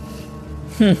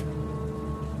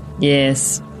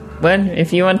 Yes. Well,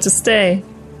 if you want to stay.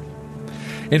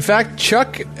 In fact,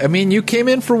 Chuck, I mean, you came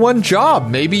in for one job.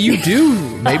 Maybe you do.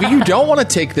 Maybe you don't want to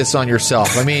take this on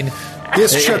yourself. I mean...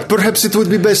 Yes, Chuck, perhaps it would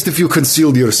be best if you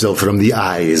concealed yourself from the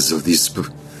eyes of this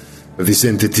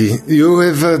entity. You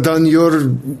have done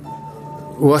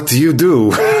what you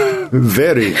do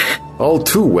very, all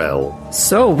too well.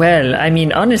 So well. I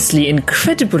mean, honestly,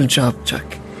 incredible job, Chuck.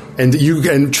 And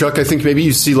Chuck, I think maybe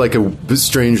you see like a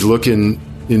strange look in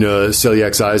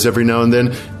Celiac's eyes every now and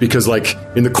then, because like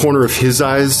in the corner of his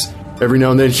eyes, every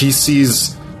now and then he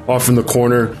sees off in the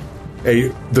corner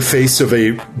the face of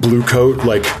a blue coat,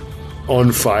 like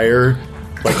on fire,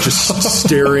 like just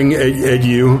staring at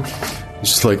you.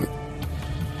 Just like,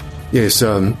 yes,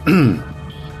 you're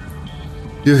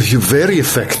very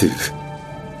effective.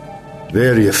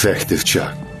 Very effective,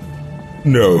 Chuck.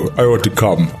 No, I want to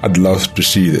come. I'd love to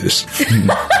see this.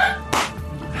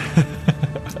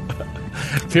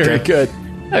 Very good.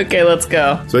 Okay, let's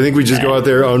go. So I think we just go out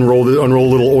there, unroll a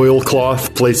little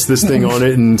oilcloth, place this thing on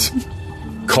it, and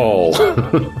call.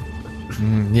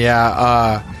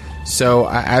 So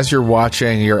as you're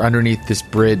watching, you're underneath this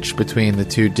bridge between the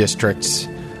two districts,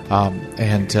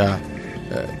 and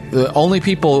the only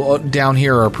people down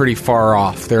here are pretty far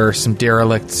off. There are some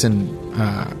derelicts and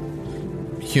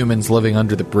humans living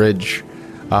under the bridge,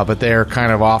 but they are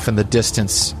kind of off in the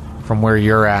distance from where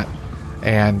you're at.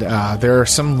 And there are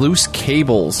some loose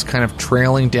cables kind of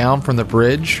trailing down from the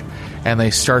bridge, and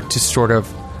they start to sort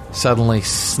of suddenly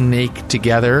snake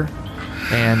together,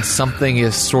 and something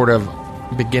is sort of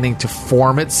beginning to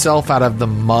form itself out of the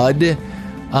mud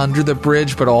under the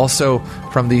bridge, but also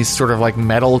from these sort of like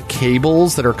metal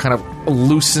cables that are kind of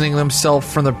loosening themselves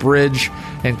from the bridge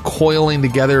and coiling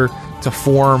together to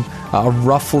form a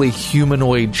roughly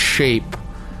humanoid shape.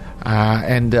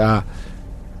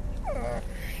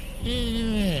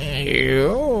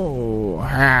 You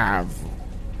have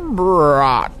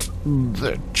brought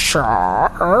the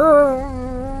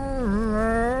charm.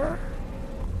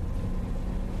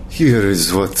 Here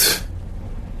is what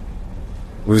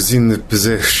was in the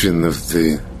possession of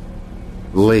the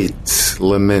late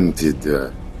lamented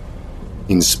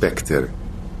Inspector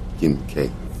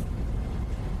Kincaid.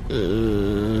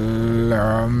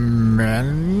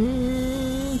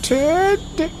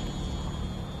 Lamented?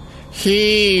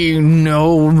 He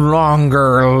no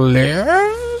longer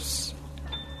lives?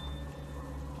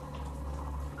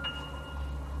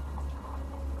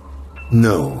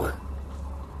 No.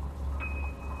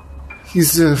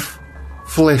 His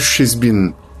flesh has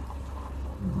been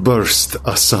burst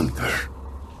asunder.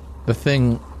 The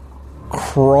thing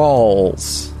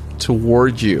crawls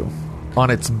toward you on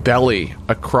its belly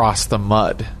across the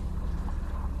mud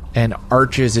and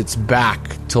arches its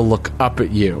back to look up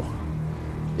at you.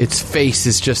 Its face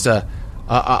is just a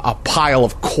pile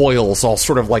of coils all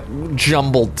sort of like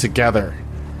jumbled together.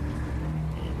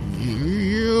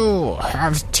 You You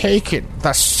have taken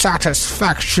the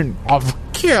satisfaction of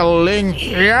killing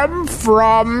him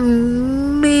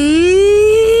from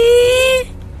me?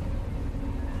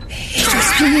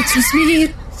 It was me.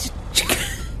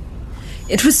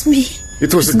 It was me.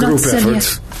 It was a group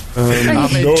effort.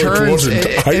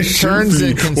 It turns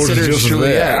and considers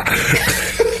Juliet.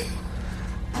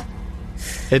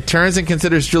 It turns and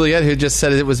considers Juliet, who just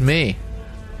said it was me.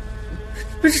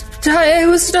 But I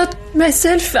was not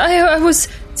myself. I was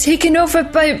taken over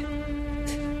by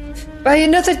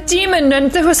another demon,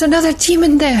 and there was another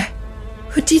demon there.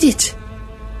 Who did it?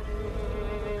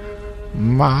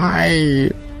 My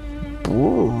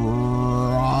brother.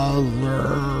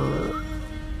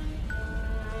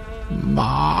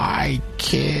 My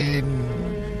kin.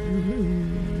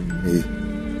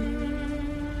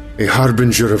 A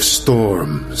harbinger of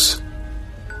storms,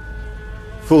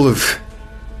 full of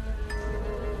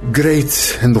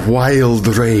great and wild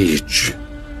rage,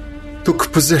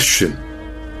 took possession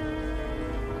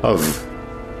of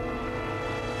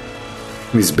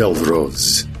Miss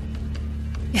Belrose.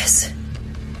 Yes.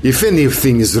 If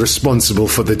anything is responsible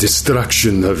for the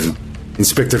destruction of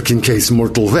Inspector Kincaid's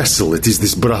mortal vessel, it is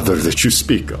this brother that you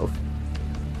speak of.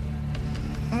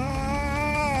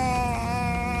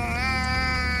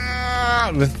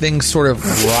 The thing sort of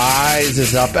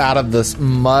rises up out of this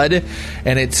mud,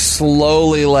 and it's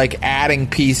slowly like adding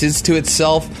pieces to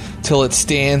itself till it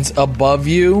stands above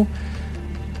you.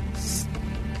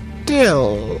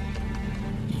 Still,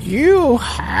 you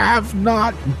have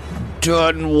not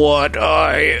done what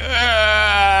I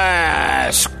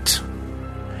asked.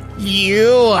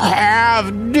 You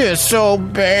have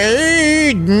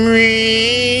disobeyed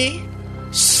me.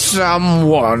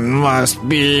 Someone must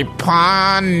be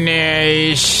punished.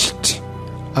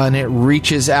 And it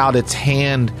reaches out its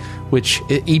hand, which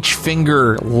each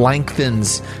finger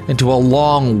lengthens into a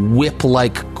long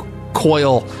whip-like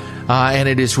coil, and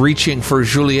it is reaching for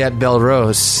Juliet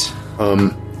Belrose.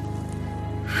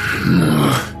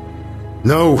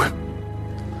 No.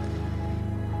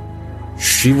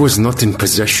 She was not in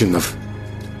possession of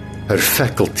her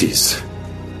faculties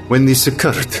when this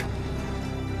occurred.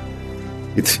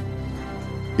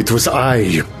 It was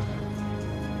I.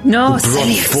 No, who brought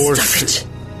Celiac, forth, stop it.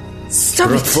 Stop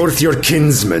brought it. forth your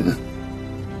kinsman.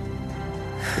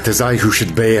 It is I who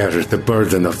should bear the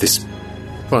burden of this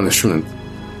punishment.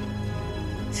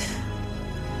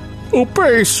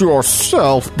 Abase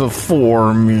yourself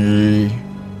before me.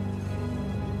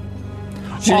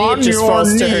 Juliet just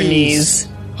falls to her knees.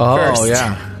 Oh, first.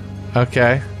 yeah.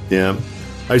 Okay. Yeah.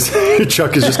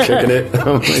 Chuck is just kicking it.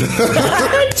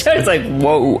 Chuck's like,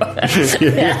 whoa.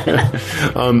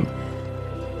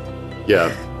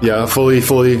 Yeah, fully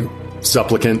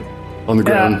supplicant on the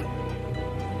ground.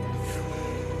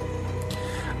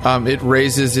 It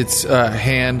raises its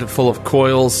hand full of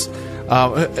coils.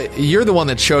 You're the one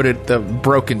that showed it the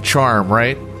broken charm,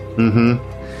 right? Mm-hmm.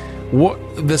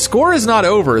 The score is not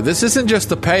over. This isn't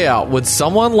just a payout. Would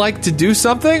someone like to do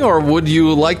something, or would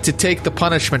you like to take the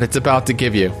punishment it's about to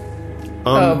give you?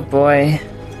 Oh, boy.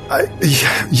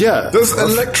 Yeah. Does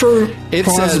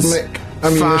electroplasmic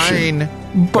ammunition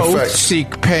fine, both effect?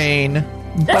 seek pain.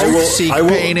 Both seek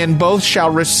pain, and both shall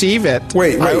receive it.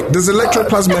 Wait. Does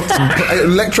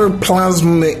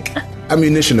electroplasmic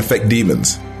ammunition affect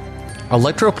demons?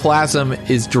 Electroplasm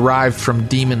is derived from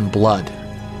demon blood.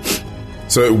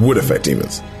 So it would affect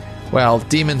demons. Well,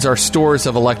 demons are stores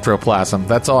of electroplasm.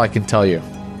 That's all I can tell you.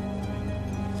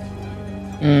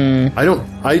 I don't.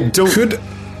 Could.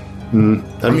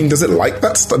 I mean, does it like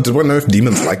that stuff? Do I know if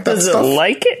demons like that stuff? Does it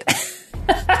like it?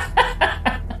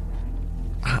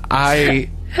 I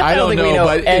don't think know, we know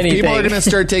but anything. if people are going to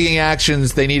start taking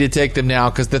actions, they need to take them now,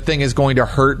 because the thing is going to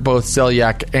hurt both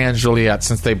Celiac and Juliet,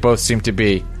 since they both seem to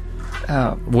be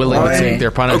willing to take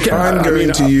their punishment. Okay, I'm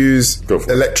going to use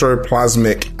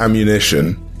electroplasmic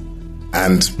ammunition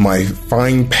and my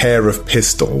fine pair of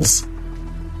pistols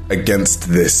against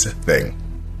this thing.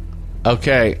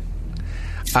 Okay.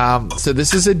 So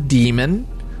this is a demon,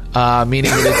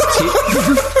 meaning that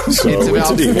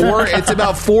it's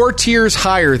about 4 tiers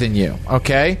higher than you.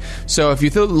 Okay, so if you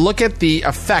look at the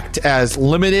effect as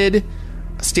limited,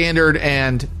 standard,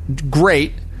 and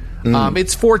great,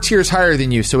 it's 4 tiers higher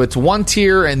than you. So it's 1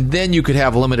 tier, and then you could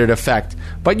have limited effect.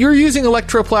 But you're using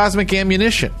electroplasmic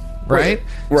ammunition, right?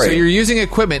 Right. So you're using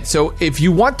equipment. So if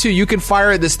you want to, you can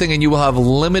fire at this thing, and you will have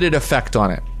limited effect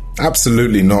on it.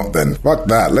 Absolutely not, then. Fuck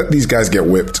that. Let these guys get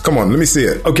whipped. Come on, let me see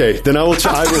it. Okay, then I will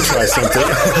try something.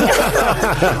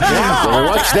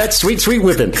 Watch that sweet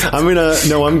whipping. I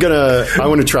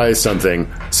want to try something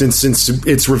since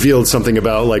it's revealed something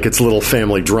about like its little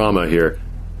family drama here.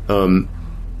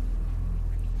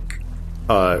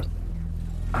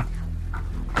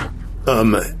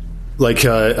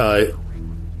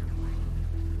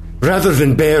 rather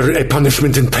than bear a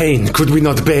punishment in pain, could we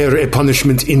not bear a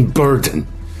punishment in burden?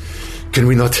 Can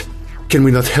we not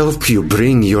help you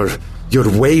bring your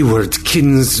wayward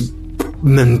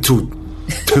kinsman to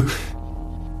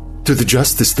the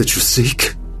justice that you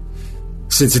seek?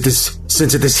 Since it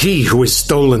is he who has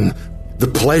stolen the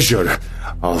pleasure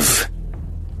of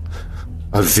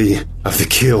the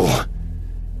kill,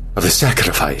 of the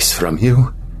sacrifice from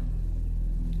you.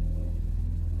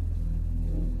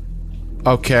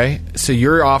 Okay, so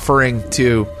you're offering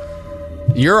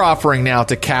now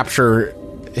to capture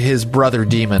his brother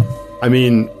demon. I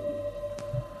mean,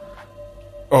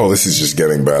 this is just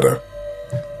getting better.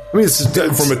 I mean,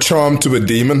 from a charm to a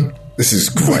demon. This is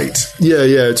great. Yeah,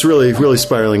 it's really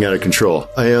spiraling out of control.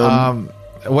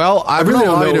 Well, I really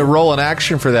allow you to roll an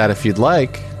action for that if you'd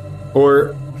like.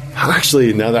 Or,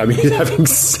 actually, now that having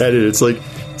said it, is that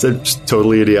just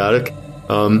totally idiotic?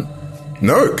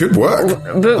 No, it could work.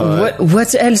 But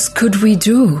what else could we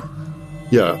do?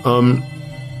 Yeah,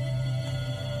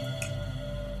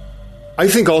 I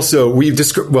think also we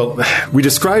described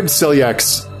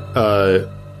Celiac's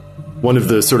one of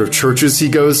the sort of churches he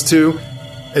goes to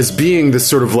as being this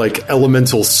sort of like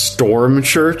elemental storm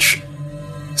church.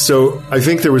 So I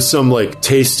think there was some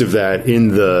taste of that in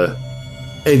the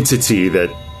entity that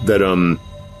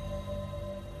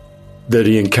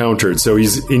he encountered. So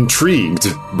he's intrigued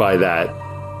by that.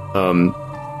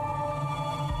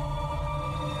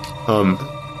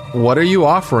 What are you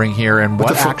offering here, and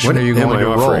what action are you going to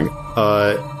roll?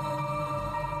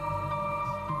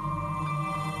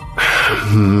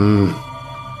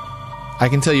 I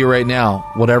can tell you right now,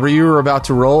 whatever you are about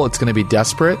to roll, it's going to be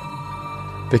desperate,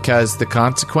 because the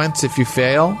consequence, if you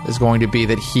fail, is going to be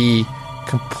that he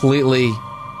completely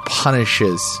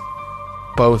punishes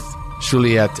both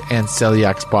Juliet and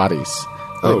Celiac's bodies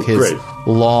with his great.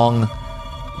 long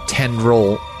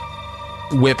tendril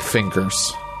whip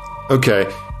fingers.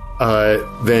 Okay,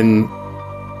 then...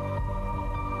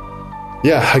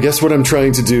 Yeah, I guess what I'm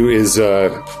trying to do is,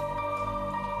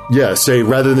 say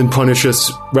rather than punish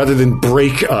us, rather than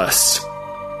break us,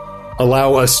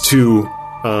 allow us to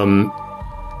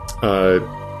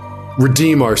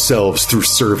redeem ourselves through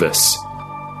service.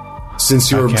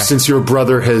 Since your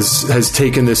brother has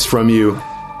taken this from you,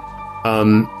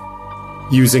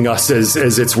 using us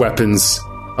as its weapons,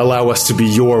 allow us to be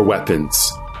your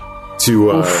weapons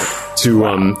to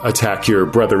attack your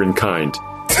brother in kind.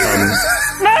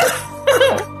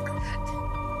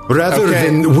 Rather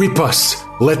than whip us,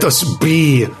 let us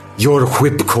be your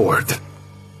whipcord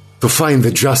to find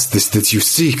the justice that you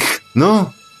seek.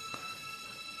 No?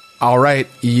 All right,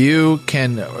 you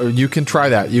can try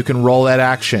that. You can roll that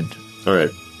action. All right.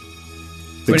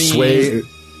 I think sway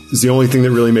is the only thing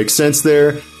that really makes sense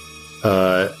there.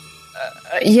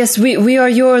 Yes, we are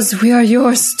yours. We are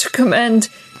yours to command.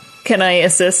 Can I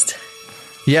assist?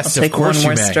 Yes, I'll of course you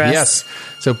may. Stress. Yes.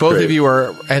 So both of you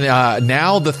are, and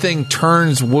now the thing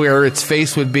turns where its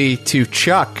face would be to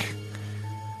Chuck.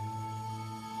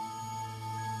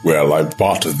 Well, I'm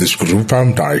part of this group,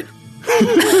 aren't I?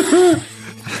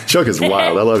 Chuck is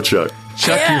wild. I love Chuck.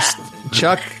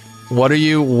 Chuck, what are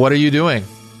you doing?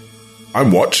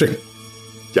 I'm watching.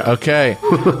 Yeah. Okay.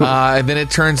 And then it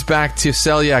turns back to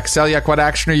Celiac. Celiac, what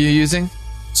action are you using?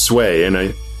 Sway,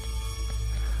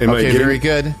 very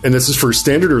good. And this is for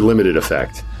standard or limited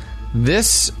effect?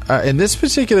 This, in this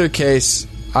particular case,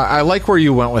 I like where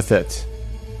you went with it.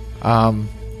 And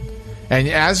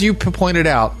as you pointed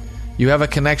out, you have a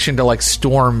connection to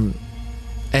storm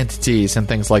entities and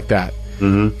things like that.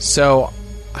 Mm-hmm. So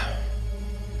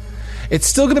it's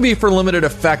still going to be for limited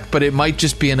effect, but it might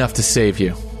just be enough to save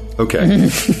you. Okay.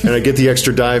 And I get the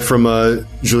extra die from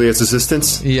Juliet's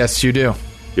assistance? Yes, you do.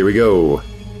 Here we go.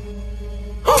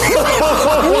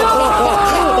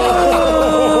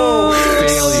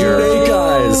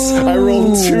 I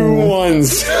rolled 2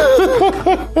 ones.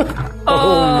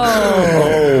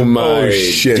 Oh my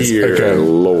dear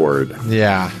Lord.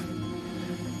 Yeah.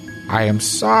 I am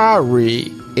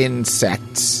sorry,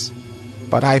 insects,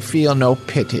 but I feel no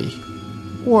pity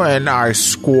when I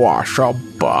squash a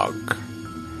bug.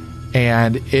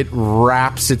 And it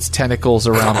wraps its tentacles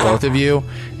around both of you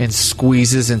and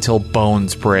squeezes until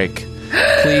bones break.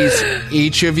 Please,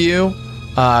 each of you,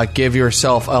 give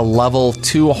yourself a level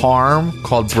 2 harm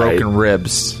called Broken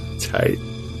Ribs. Tight.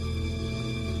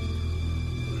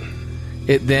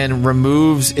 It then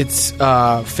removes its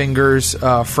fingers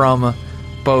from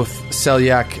both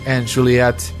Celiac and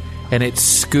Juliet, and it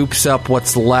scoops up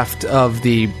what's left of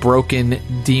the broken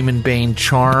Demon Bane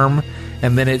charm,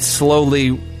 and then it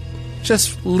slowly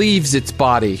just leaves its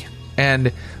body,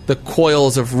 and the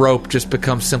coils of rope just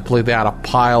become simply that, a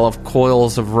pile of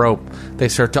coils of rope. They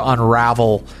start to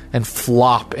unravel and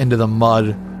flop into the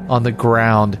mud on the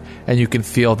ground, and you can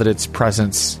feel that its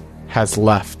presence has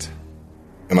left.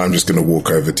 And I'm just going to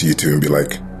walk over to you two and be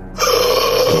like,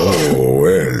 oh,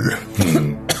 well,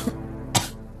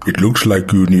 it looks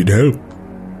like you need help.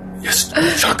 Yes,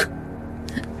 Chuck.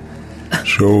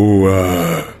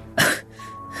 So,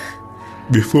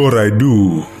 before I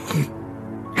do,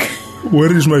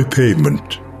 where is my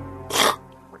payment?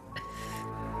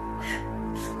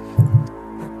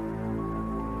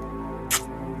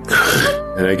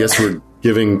 And I guess we're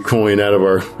giving coin out of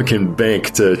our fucking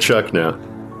bank to Chuck now.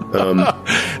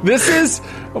 This is...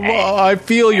 Well, I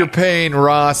feel your pain,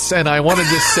 Ross, and I wanted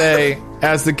to say,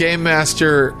 as the game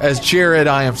master, as Jared,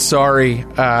 I am sorry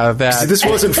that... See, this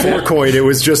wasn't for coin, it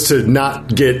was just to not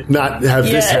have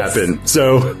this happen.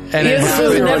 So, and this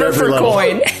was never for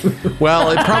coin.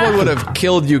 Well, it probably would have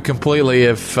killed you completely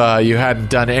if you hadn't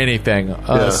done anything.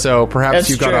 So perhaps That's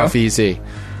you got true. off easy.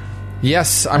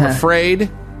 Yes, I'm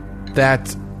afraid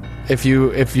that if you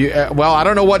well, I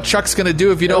don't know what Chuck's going to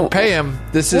do if you don't pay him.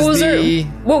 This is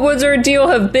what would our deal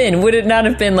have been? Would it not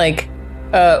have been like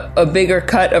a bigger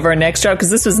cut of our next job? Because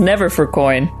this was never for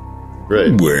coin.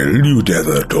 right. Well, you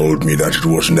never told me that it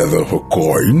was never for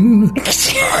coin.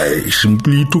 I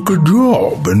simply took a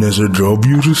job, and as a job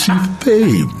you receive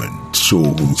payment. So,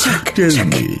 tell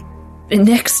me. The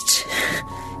next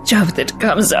job that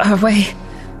comes our way.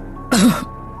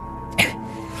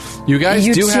 You guys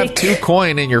You do have take- 2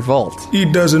 coin in your vault.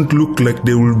 It doesn't look like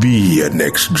there will be a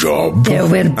next job. There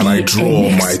will and be I a draw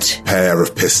my next. pair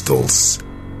of pistols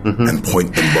and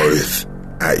point them both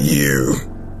at you.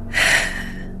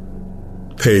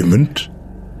 Payment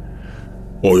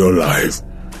or your life.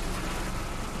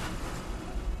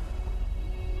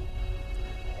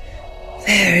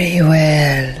 Very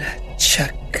well,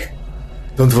 Chuck.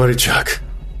 Don't worry, Chuck.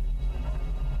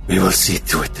 We will see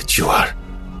to it that you are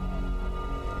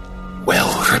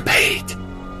well repaid.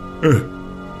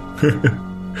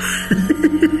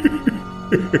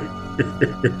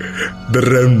 The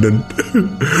remnant.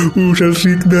 Who shall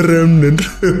seek the remnant?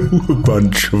 A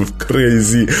bunch of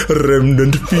crazy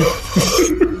remnant people.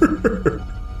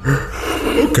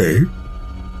 Okay.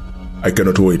 I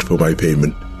cannot wait for my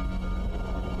payment.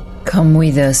 Come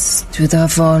with us to the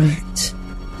vault.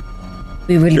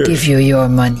 We will give you your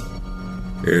money.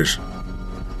 Yes.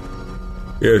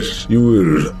 Yes, you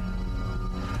will.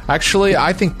 Actually,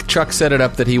 I think Chuck set it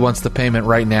up that he wants the payment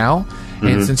right now.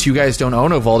 And since you guys don't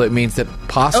own a vault, it means that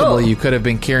possibly you could have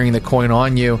been carrying the coin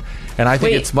on you. And I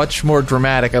think Wait. it's much more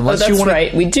dramatic. Unless That's you want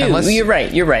right. We do. Unless, You're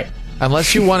right.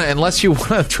 Unless you want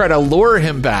to try to lure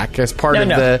him back as part of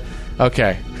the.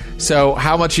 Okay. So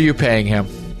how much are you paying him?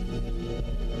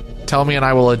 Tell me, and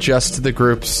I will adjust the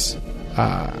group's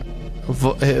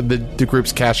the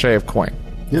group's cachet of coin.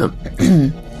 Yeah.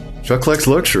 Chuck likes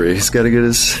luxury. He's got to get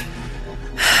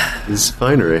his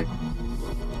finery.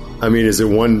 I mean, is it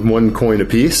one coin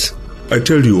apiece? I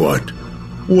tell you what.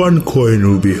 1 coin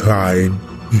will be fine.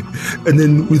 And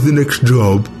then with the next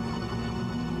job,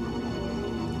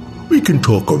 we can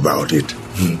talk about it.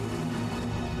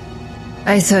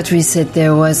 I thought we said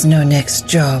there was no next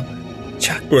job,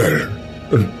 Chuck. Well,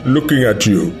 looking at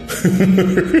you,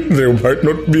 there might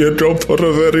not be a job for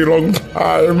a very long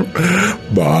time.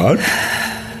 But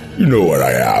you know where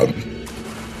I am.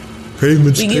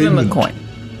 Payments. We give him a coin.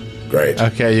 Great.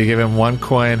 Okay, you give him 1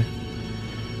 coin.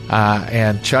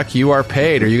 And Chuck, you are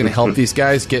paid. Are you going to help these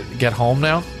guys get home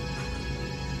now?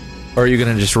 Or are you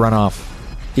going to just run off?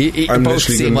 I'm Both literally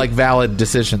seem gonna- like valid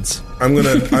decisions. I'm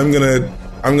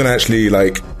gonna actually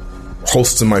like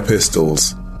holster my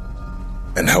pistols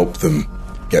and help them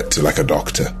get to like a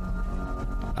doctor.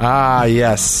 Ah,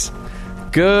 yes.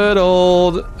 Good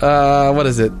old, what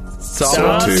is it?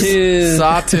 Sawtooth.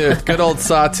 Sawtooth. Good old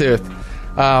Sawtooth.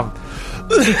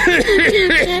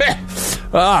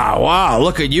 Wow,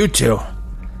 look at you two.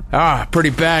 Pretty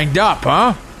banged up,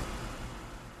 huh?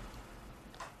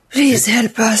 Please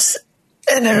help us.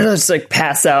 And then I'll just like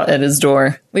pass out at his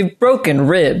door. We've broken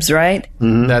ribs, right?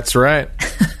 That's right.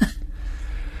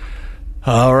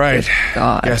 All right.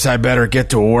 God. Guess I better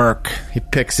get to work. He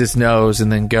picks his nose and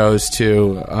then goes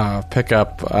to pick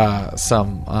up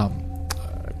some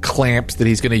clamps that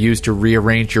he's going to use to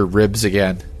rearrange your ribs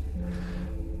again.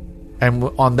 And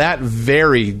on that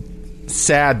very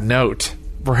sad note,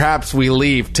 perhaps we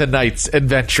leave tonight's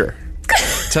adventure,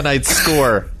 tonight's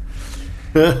score.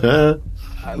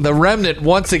 The Remnant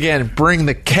once again bring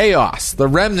the chaos. The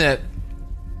Remnant.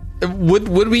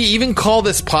 Would we even call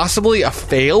this possibly a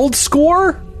failed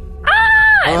score?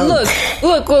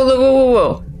 Look,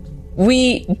 whoa.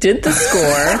 We did the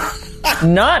score,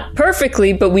 not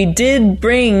perfectly, but we did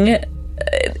bring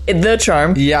the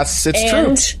charm. Yes, it's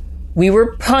true. We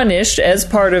were punished as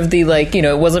part of the,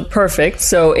 it wasn't perfect,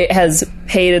 so it has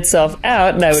paid itself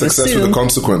out, and I would success assume... with the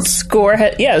consequence.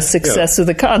 Success with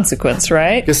the consequence,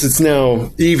 right? I guess it's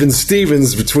now even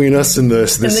Stevens between us and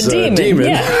this demon.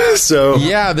 Yeah. So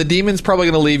yeah, the demon's probably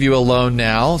going to leave you alone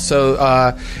now.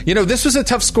 So, this was a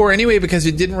tough score anyway because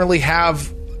it didn't really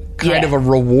have... kind of a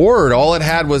reward. All it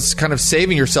had was kind of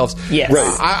saving yourselves. Yes.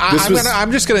 Right.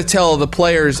 I'm just going to tell the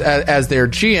players as their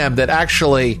GM that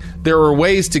actually there were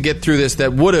ways to get through this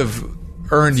that would have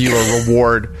earned you a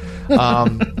reward.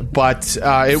 But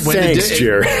it went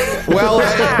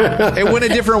it went a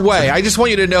different way. I just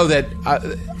want you to know that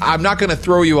I'm not going to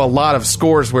throw you a lot of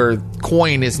scores where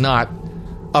coin is not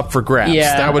up for grabs.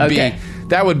 Yeah,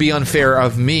 that would be unfair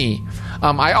of me.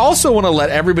 I also want to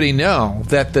let everybody know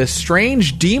that the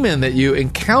strange demon that you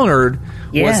encountered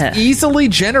was easily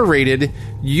generated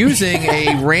using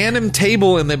a random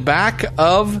table in the back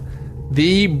of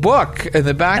the book. In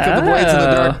the back of the Blades in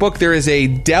the Dark book, there is a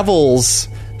devil's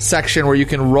section where you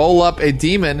can roll up a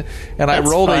demon, and That's I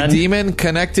rolled fun. a demon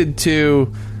connected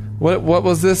to... What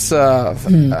was this? I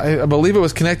believe it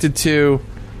was connected to...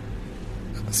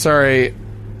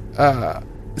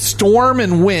 Storm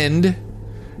and Wind...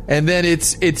 And then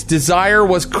its desire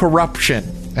was corruption,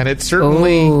 and it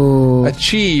certainly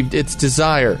achieved its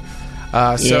desire.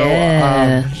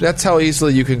 That's how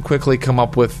easily you can quickly come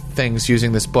up with things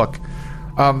using this book.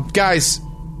 Guys,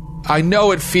 I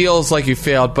know it feels like you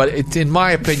failed, but in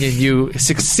my opinion, you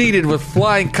succeeded with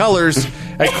flying colors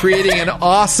at creating an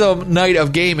awesome night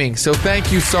of gaming. So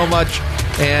thank you so much.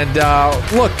 And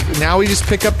look, now we just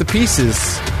pick up the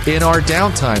pieces in our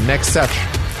downtime next session.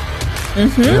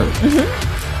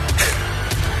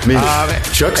 I mean,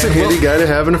 Chuck's a handy guy to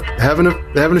having a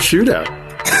shootout.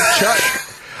 Chuck,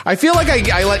 I feel like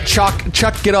I let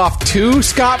Chuck get off too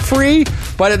scot-free,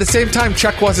 but at the same time,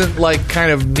 Chuck wasn't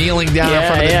kind of kneeling down in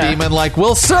front of the demon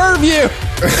we'll serve you.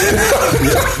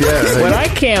 What I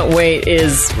can't wait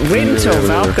is wait until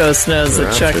Valkos knows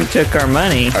that Chuck took our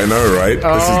money. I know, right?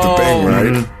 This is the thing,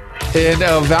 right? And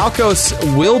Valkos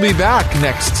will be back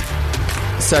next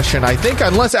session, I think,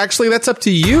 unless actually that's up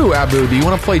to you, Abu. Do you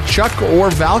want to play Chuck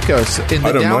or Valkos in the downtime?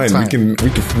 I don't mind.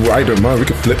 We can. I don't mind. We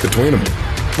can flip between them.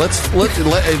 Let's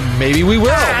maybe we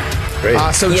will.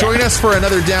 So join us for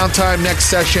another downtime next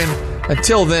session.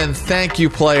 Until then, thank you,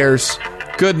 players.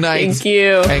 Good night. Thank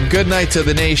you. And good night to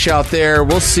the Nash out there.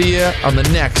 We'll see you on the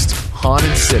next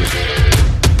Haunted City.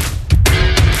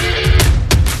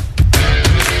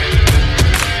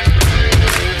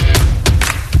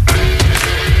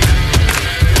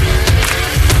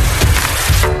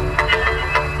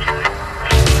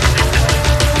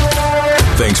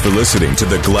 Thanks for listening to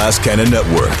the Glass Cannon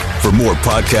Network. For more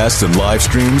podcasts and live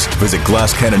streams, visit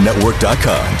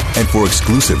glasscannonnetwork.com. And for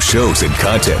exclusive shows and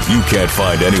content you can't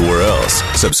find anywhere else,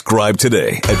 subscribe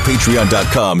today at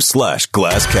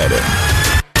patreon.com/glasscannon.